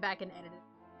think I went back and edited.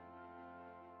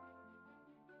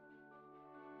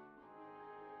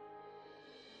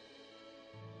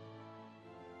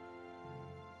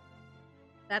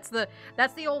 That's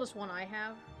the oldest one I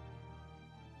have.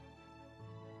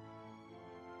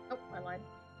 Oh, I lied.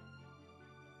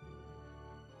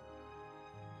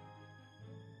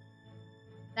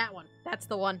 That one. That's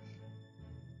the one.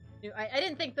 I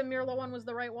didn't think the Mirla one was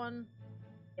the right one.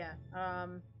 Yeah.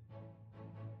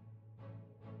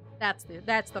 That's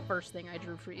the first thing I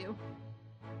drew for you.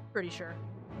 Pretty sure.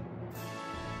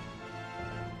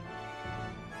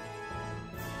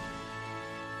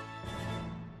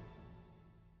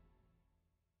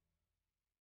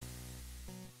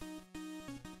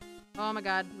 Oh my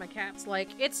god, my cat's like,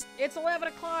 it's 11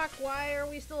 o'clock, why are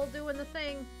we still doing the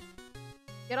thing?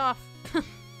 Get off.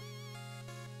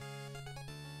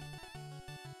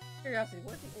 Curiosity,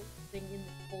 what's the old thing in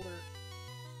the folder?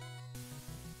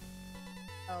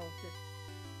 Oh, this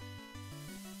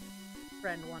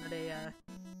friend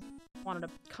wanted a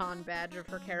con badge of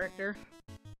her character.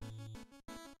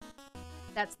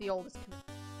 That's the oldest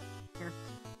here.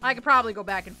 I could probably go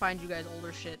back and find you guys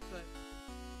older shit, but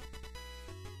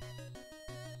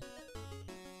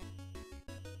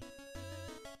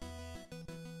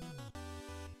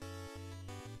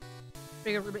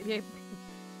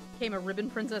became a ribbon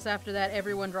princess after that.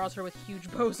 Everyone draws her with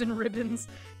huge bows and ribbons.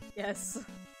 Yes.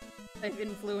 I've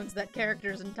influenced that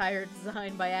character's entire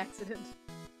design by accident.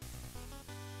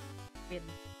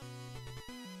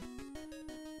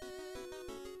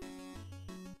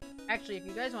 Actually, if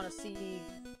you guys want to see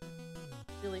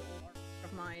really old art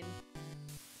of mine,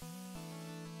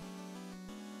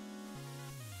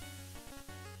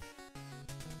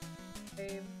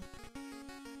 save.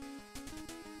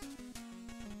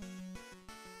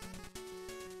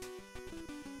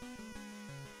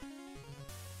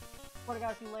 Swear to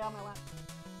God, if you lay on my lap.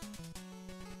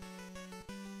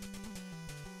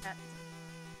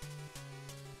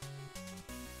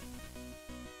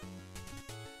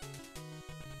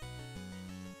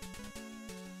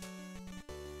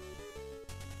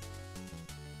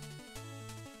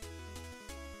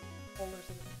 folders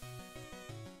in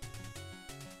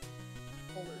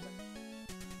folders in.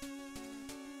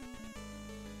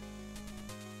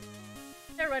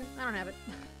 Never mind, I don't have it.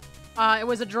 It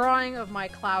was a drawing of my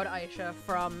Cloud Aisha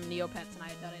from Neopets, and I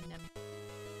had done it in him.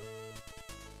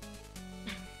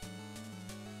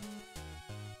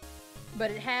 But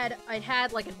it had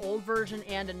like an old version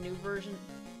and a new version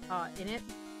in it.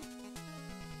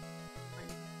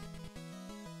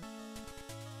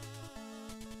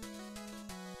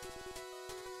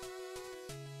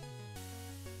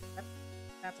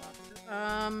 That's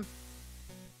awesome.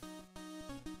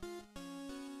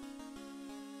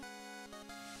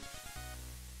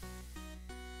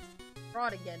 Draw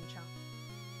it again, chunk.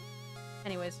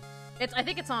 Anyways, I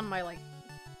think it's on my, like,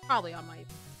 probably on my...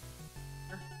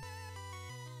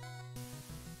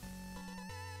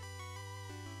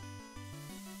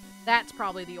 That's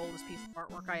probably the oldest piece of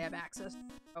artwork I have access to.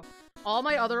 So, all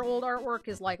my other old artwork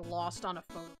is, like, lost on a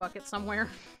photo bucket somewhere.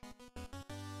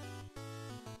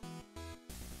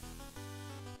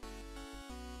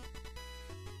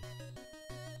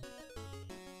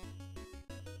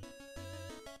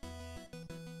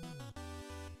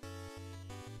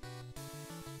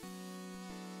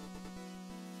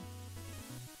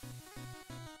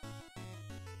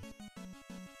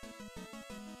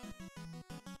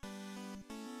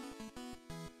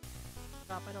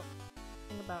 I don't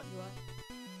think about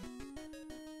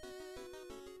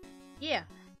Yeah.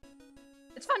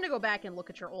 It's fun to go back and look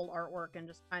at your old artwork and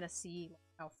just kind of see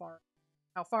how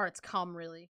far it's come,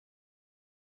 really.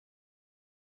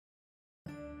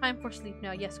 Time for sleep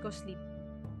now. Yes, go sleep.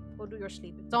 Go do your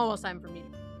sleep. It's almost time for me.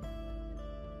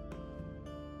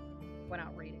 Went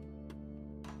out raiding.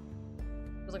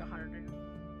 It was like 100 degrees.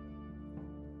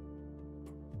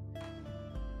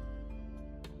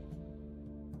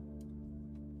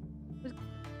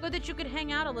 Good that you could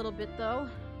hang out a little bit, though.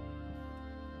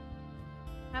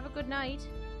 Have a good night.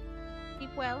 Sleep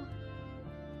well.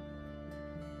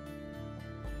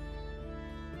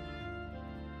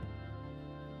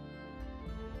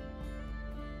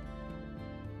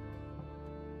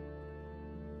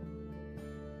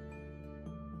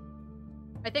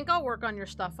 I think I'll work on your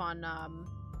stuff on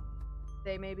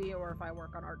day maybe, or if I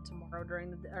work on art tomorrow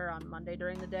or on Monday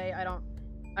during the day. I don't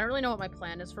really know what my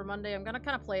plan is for Monday. I'm gonna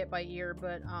kind of play it by ear,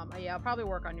 but yeah, I'll probably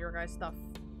work on your guys' stuff.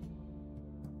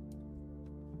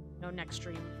 No, next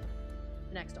stream,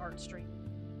 the next art stream.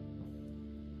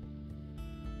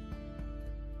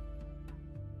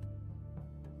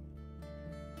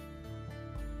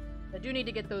 I do need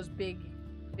to get those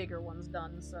bigger ones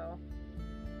done. So,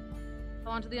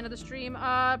 on to the end of the stream.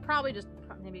 Probably just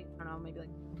maybe I don't know, maybe like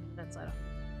that side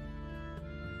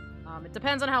up. It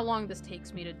depends on how long this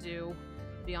takes me to do.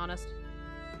 To be honest.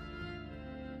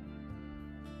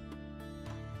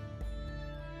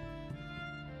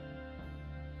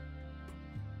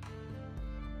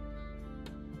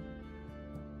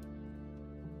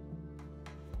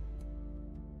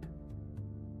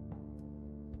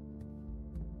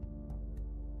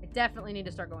 I definitely need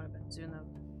to start going to bed soon, though.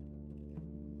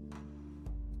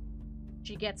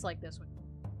 She gets like this one.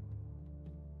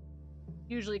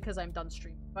 Usually because I'm done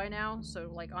streaming by now,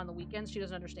 so like on the weekends she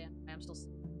doesn't understand why I'm still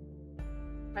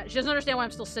she doesn't understand why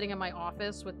I'm still sitting in my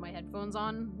office with my headphones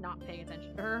on, not paying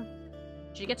attention to her.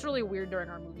 She gets really weird during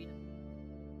our movie.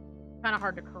 Kind of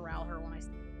hard to corral her when I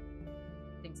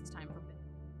think it's time for bed.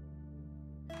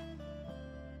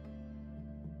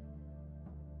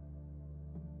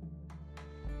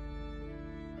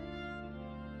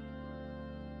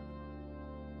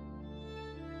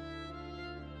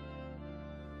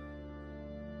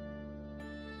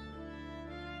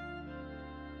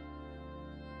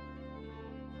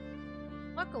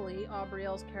 Luckily,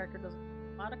 Aubrielle's character does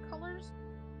a lot of colors.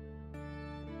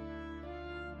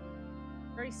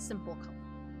 Very simple color.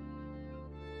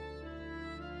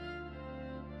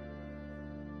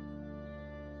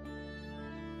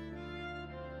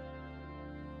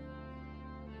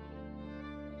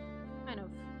 Kind of.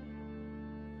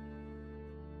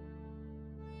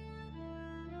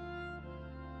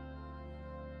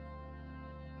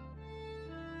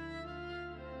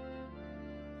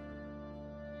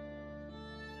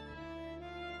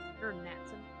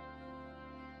 Gnats.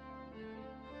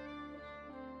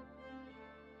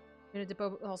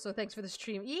 Also, thanks for the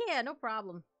stream. Yeah, no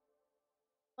problem.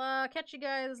 Catch you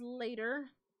guys later.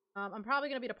 I'm probably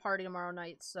gonna be at a party tomorrow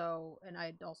night, so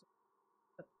I'd also.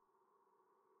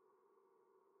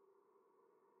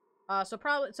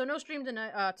 So no stream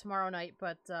tonight, tomorrow night,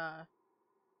 but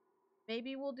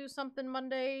maybe we'll do something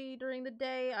Monday during the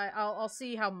day. I'll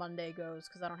see how Monday goes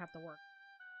because I don't have to work.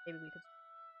 Maybe we could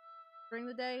during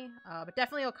the day, but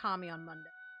definitely Okami on Monday.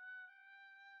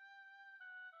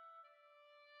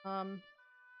 Um.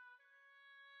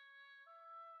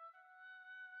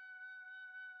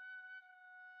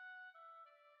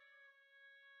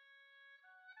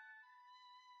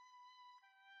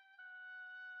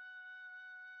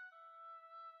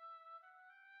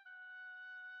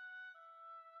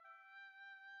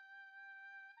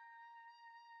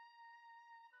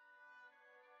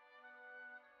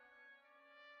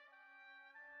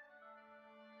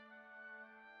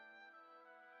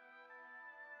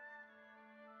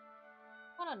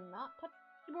 Wanna not touch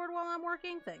the keyboard while I'm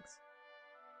working? Thanks.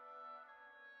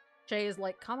 Shay is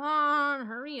like, come on,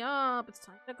 hurry up. It's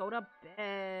time to go to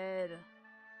bed.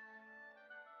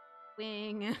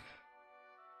 Wing.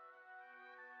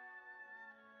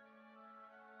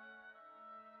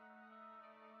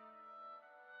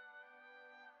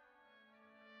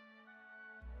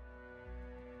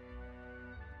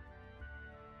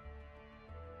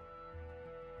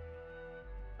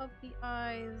 Of the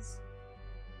eyes.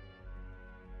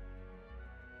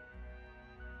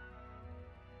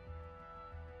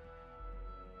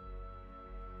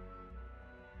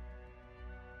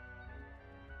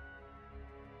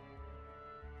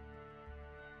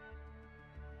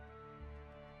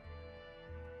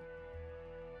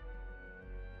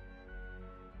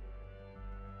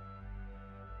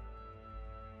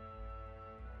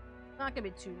 Not gonna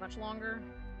be too much longer.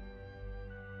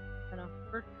 I know.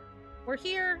 We're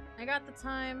here. I got the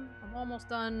time. I'm almost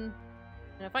done.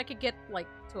 And if I could get like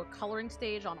to a coloring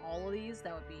stage on all of these,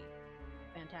 that would be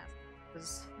fantastic.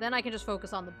 Because then I can just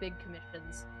focus on the big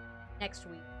commissions next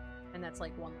week. And that's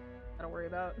like one I gotta worry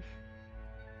about.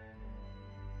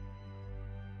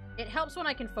 It helps when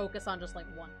I can focus on just like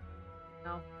one. You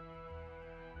know?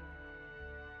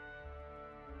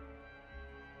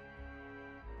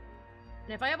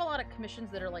 And if I have a lot of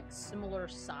commissions that are like similar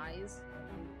size,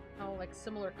 you know, like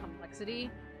similar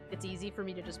complexity, it's easy for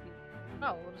me to just be,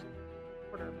 oh, we'll just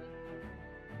order.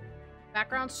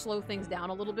 Backgrounds slow things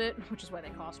down a little bit, which is why they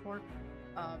cost more.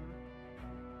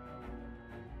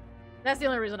 That's the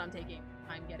only reason I'm taking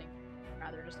time getting.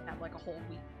 Rather just have like a whole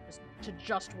week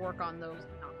just to work on those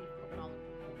and not be flipping all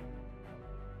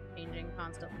changing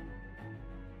constantly.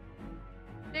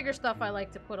 Bigger stuff I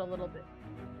like to put a little bit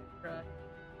with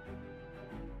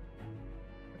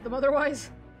them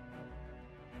otherwise.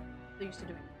 They used to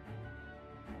do it.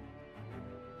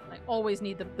 I always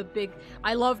need the big.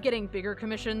 I love getting bigger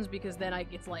commissions because then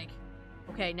it's like,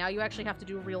 okay, now you actually have to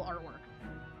do real artwork.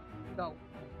 Go.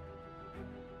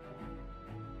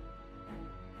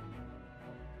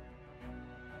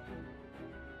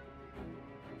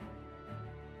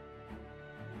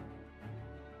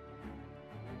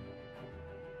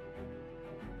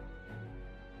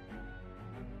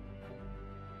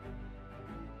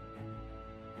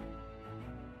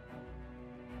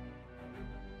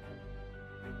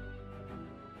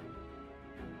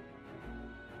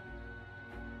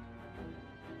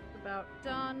 About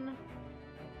done.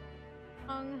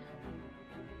 Tongue.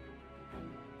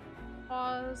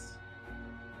 Pause.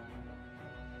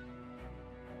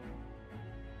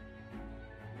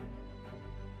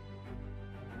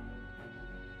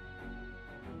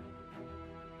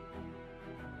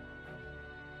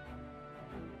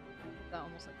 That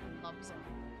almost like thumbs up.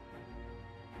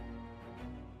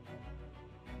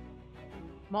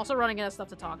 I'm also running out of stuff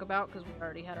to talk about because we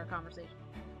already had our conversation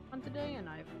on today, and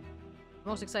the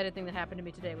most excited thing that happened to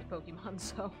me today was Pokemon,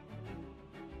 so.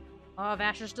 Oh,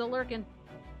 Vasher's still lurking.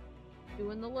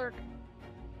 Doing the lurk.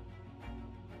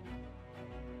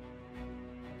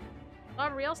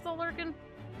 Gabrielle still lurking?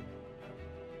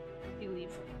 You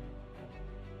leave.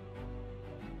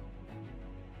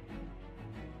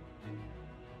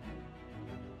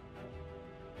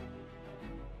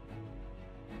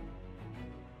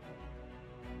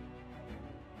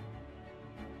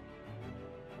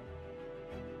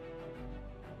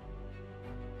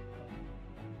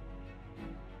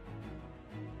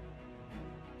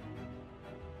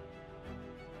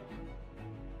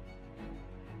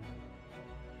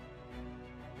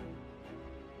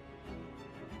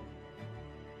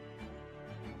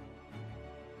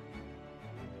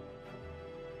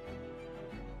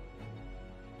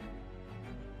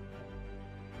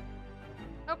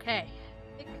 Okay.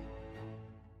 Take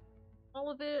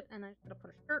all of it, and I just gotta put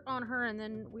a shirt on her, and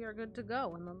then we are good to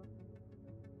go. And then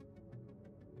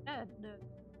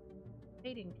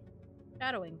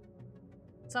shadowing.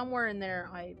 Somewhere in there,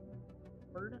 I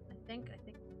think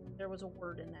there was a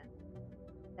word in that.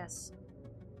 Yes,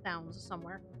 sounds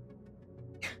somewhere.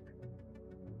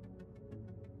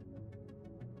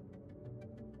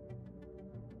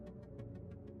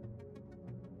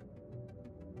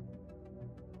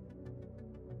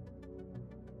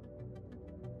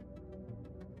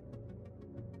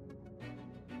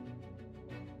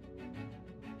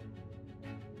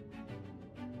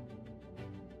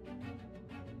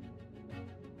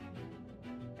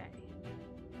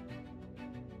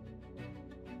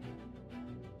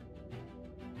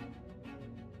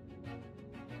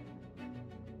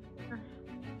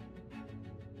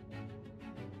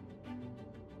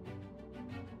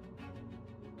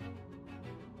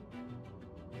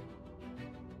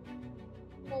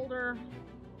 folder.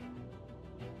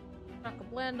 Chuck a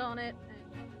blend on it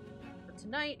for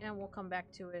tonight, and we'll come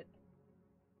back to it.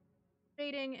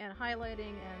 Shading and highlighting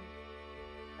and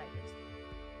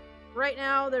right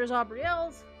now there's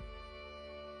Aubrielle's.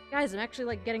 Guys, I'm actually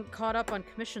like getting caught up on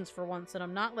commissions for once, and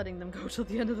I'm not letting them go till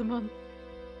the end of the month.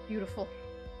 Beautiful.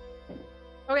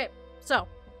 Okay, so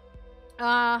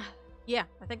yeah,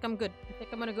 I think I'm good. I think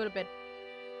I'm gonna go to bed.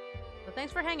 But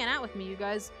thanks for hanging out with me, you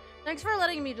guys. Thanks for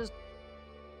letting me just,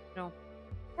 you know,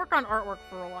 work on artwork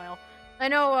for a while. I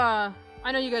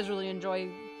know you guys really enjoy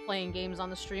playing games on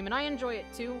the stream, and I enjoy it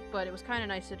too, but it was kind of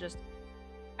nice to just,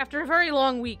 after a very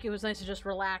long week, it was nice to just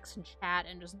relax and chat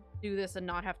and just do this and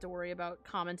not have to worry about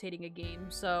commentating a game.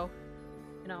 So,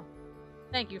 you know,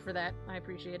 thank you for that. I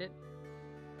appreciate it.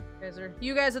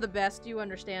 You guys are the best. You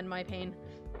understand my pain.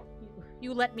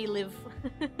 You let me live.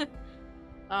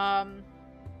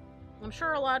 I'm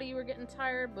sure a lot of you are getting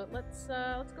tired, but let's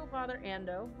go bother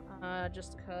Ando.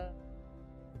 Just 'cause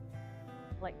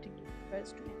I like to give you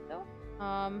guys to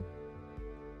Ando.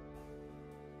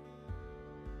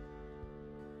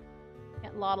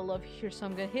 Got a lot of love here, so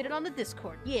I'm gonna hit it on the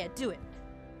Discord. Yeah, do it.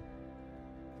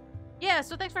 Yeah,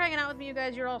 so thanks for hanging out with me, you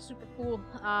guys. You're all super cool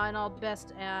and all the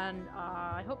best, and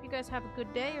I hope you guys have a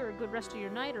good day or a good rest of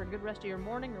your night or a good rest of your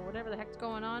morning or whatever the heck's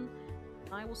going on.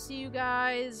 I will see you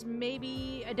guys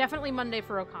maybe, definitely Monday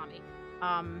for Okami.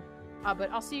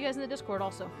 But I'll see you guys in the Discord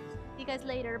also. See you guys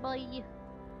later. Bye.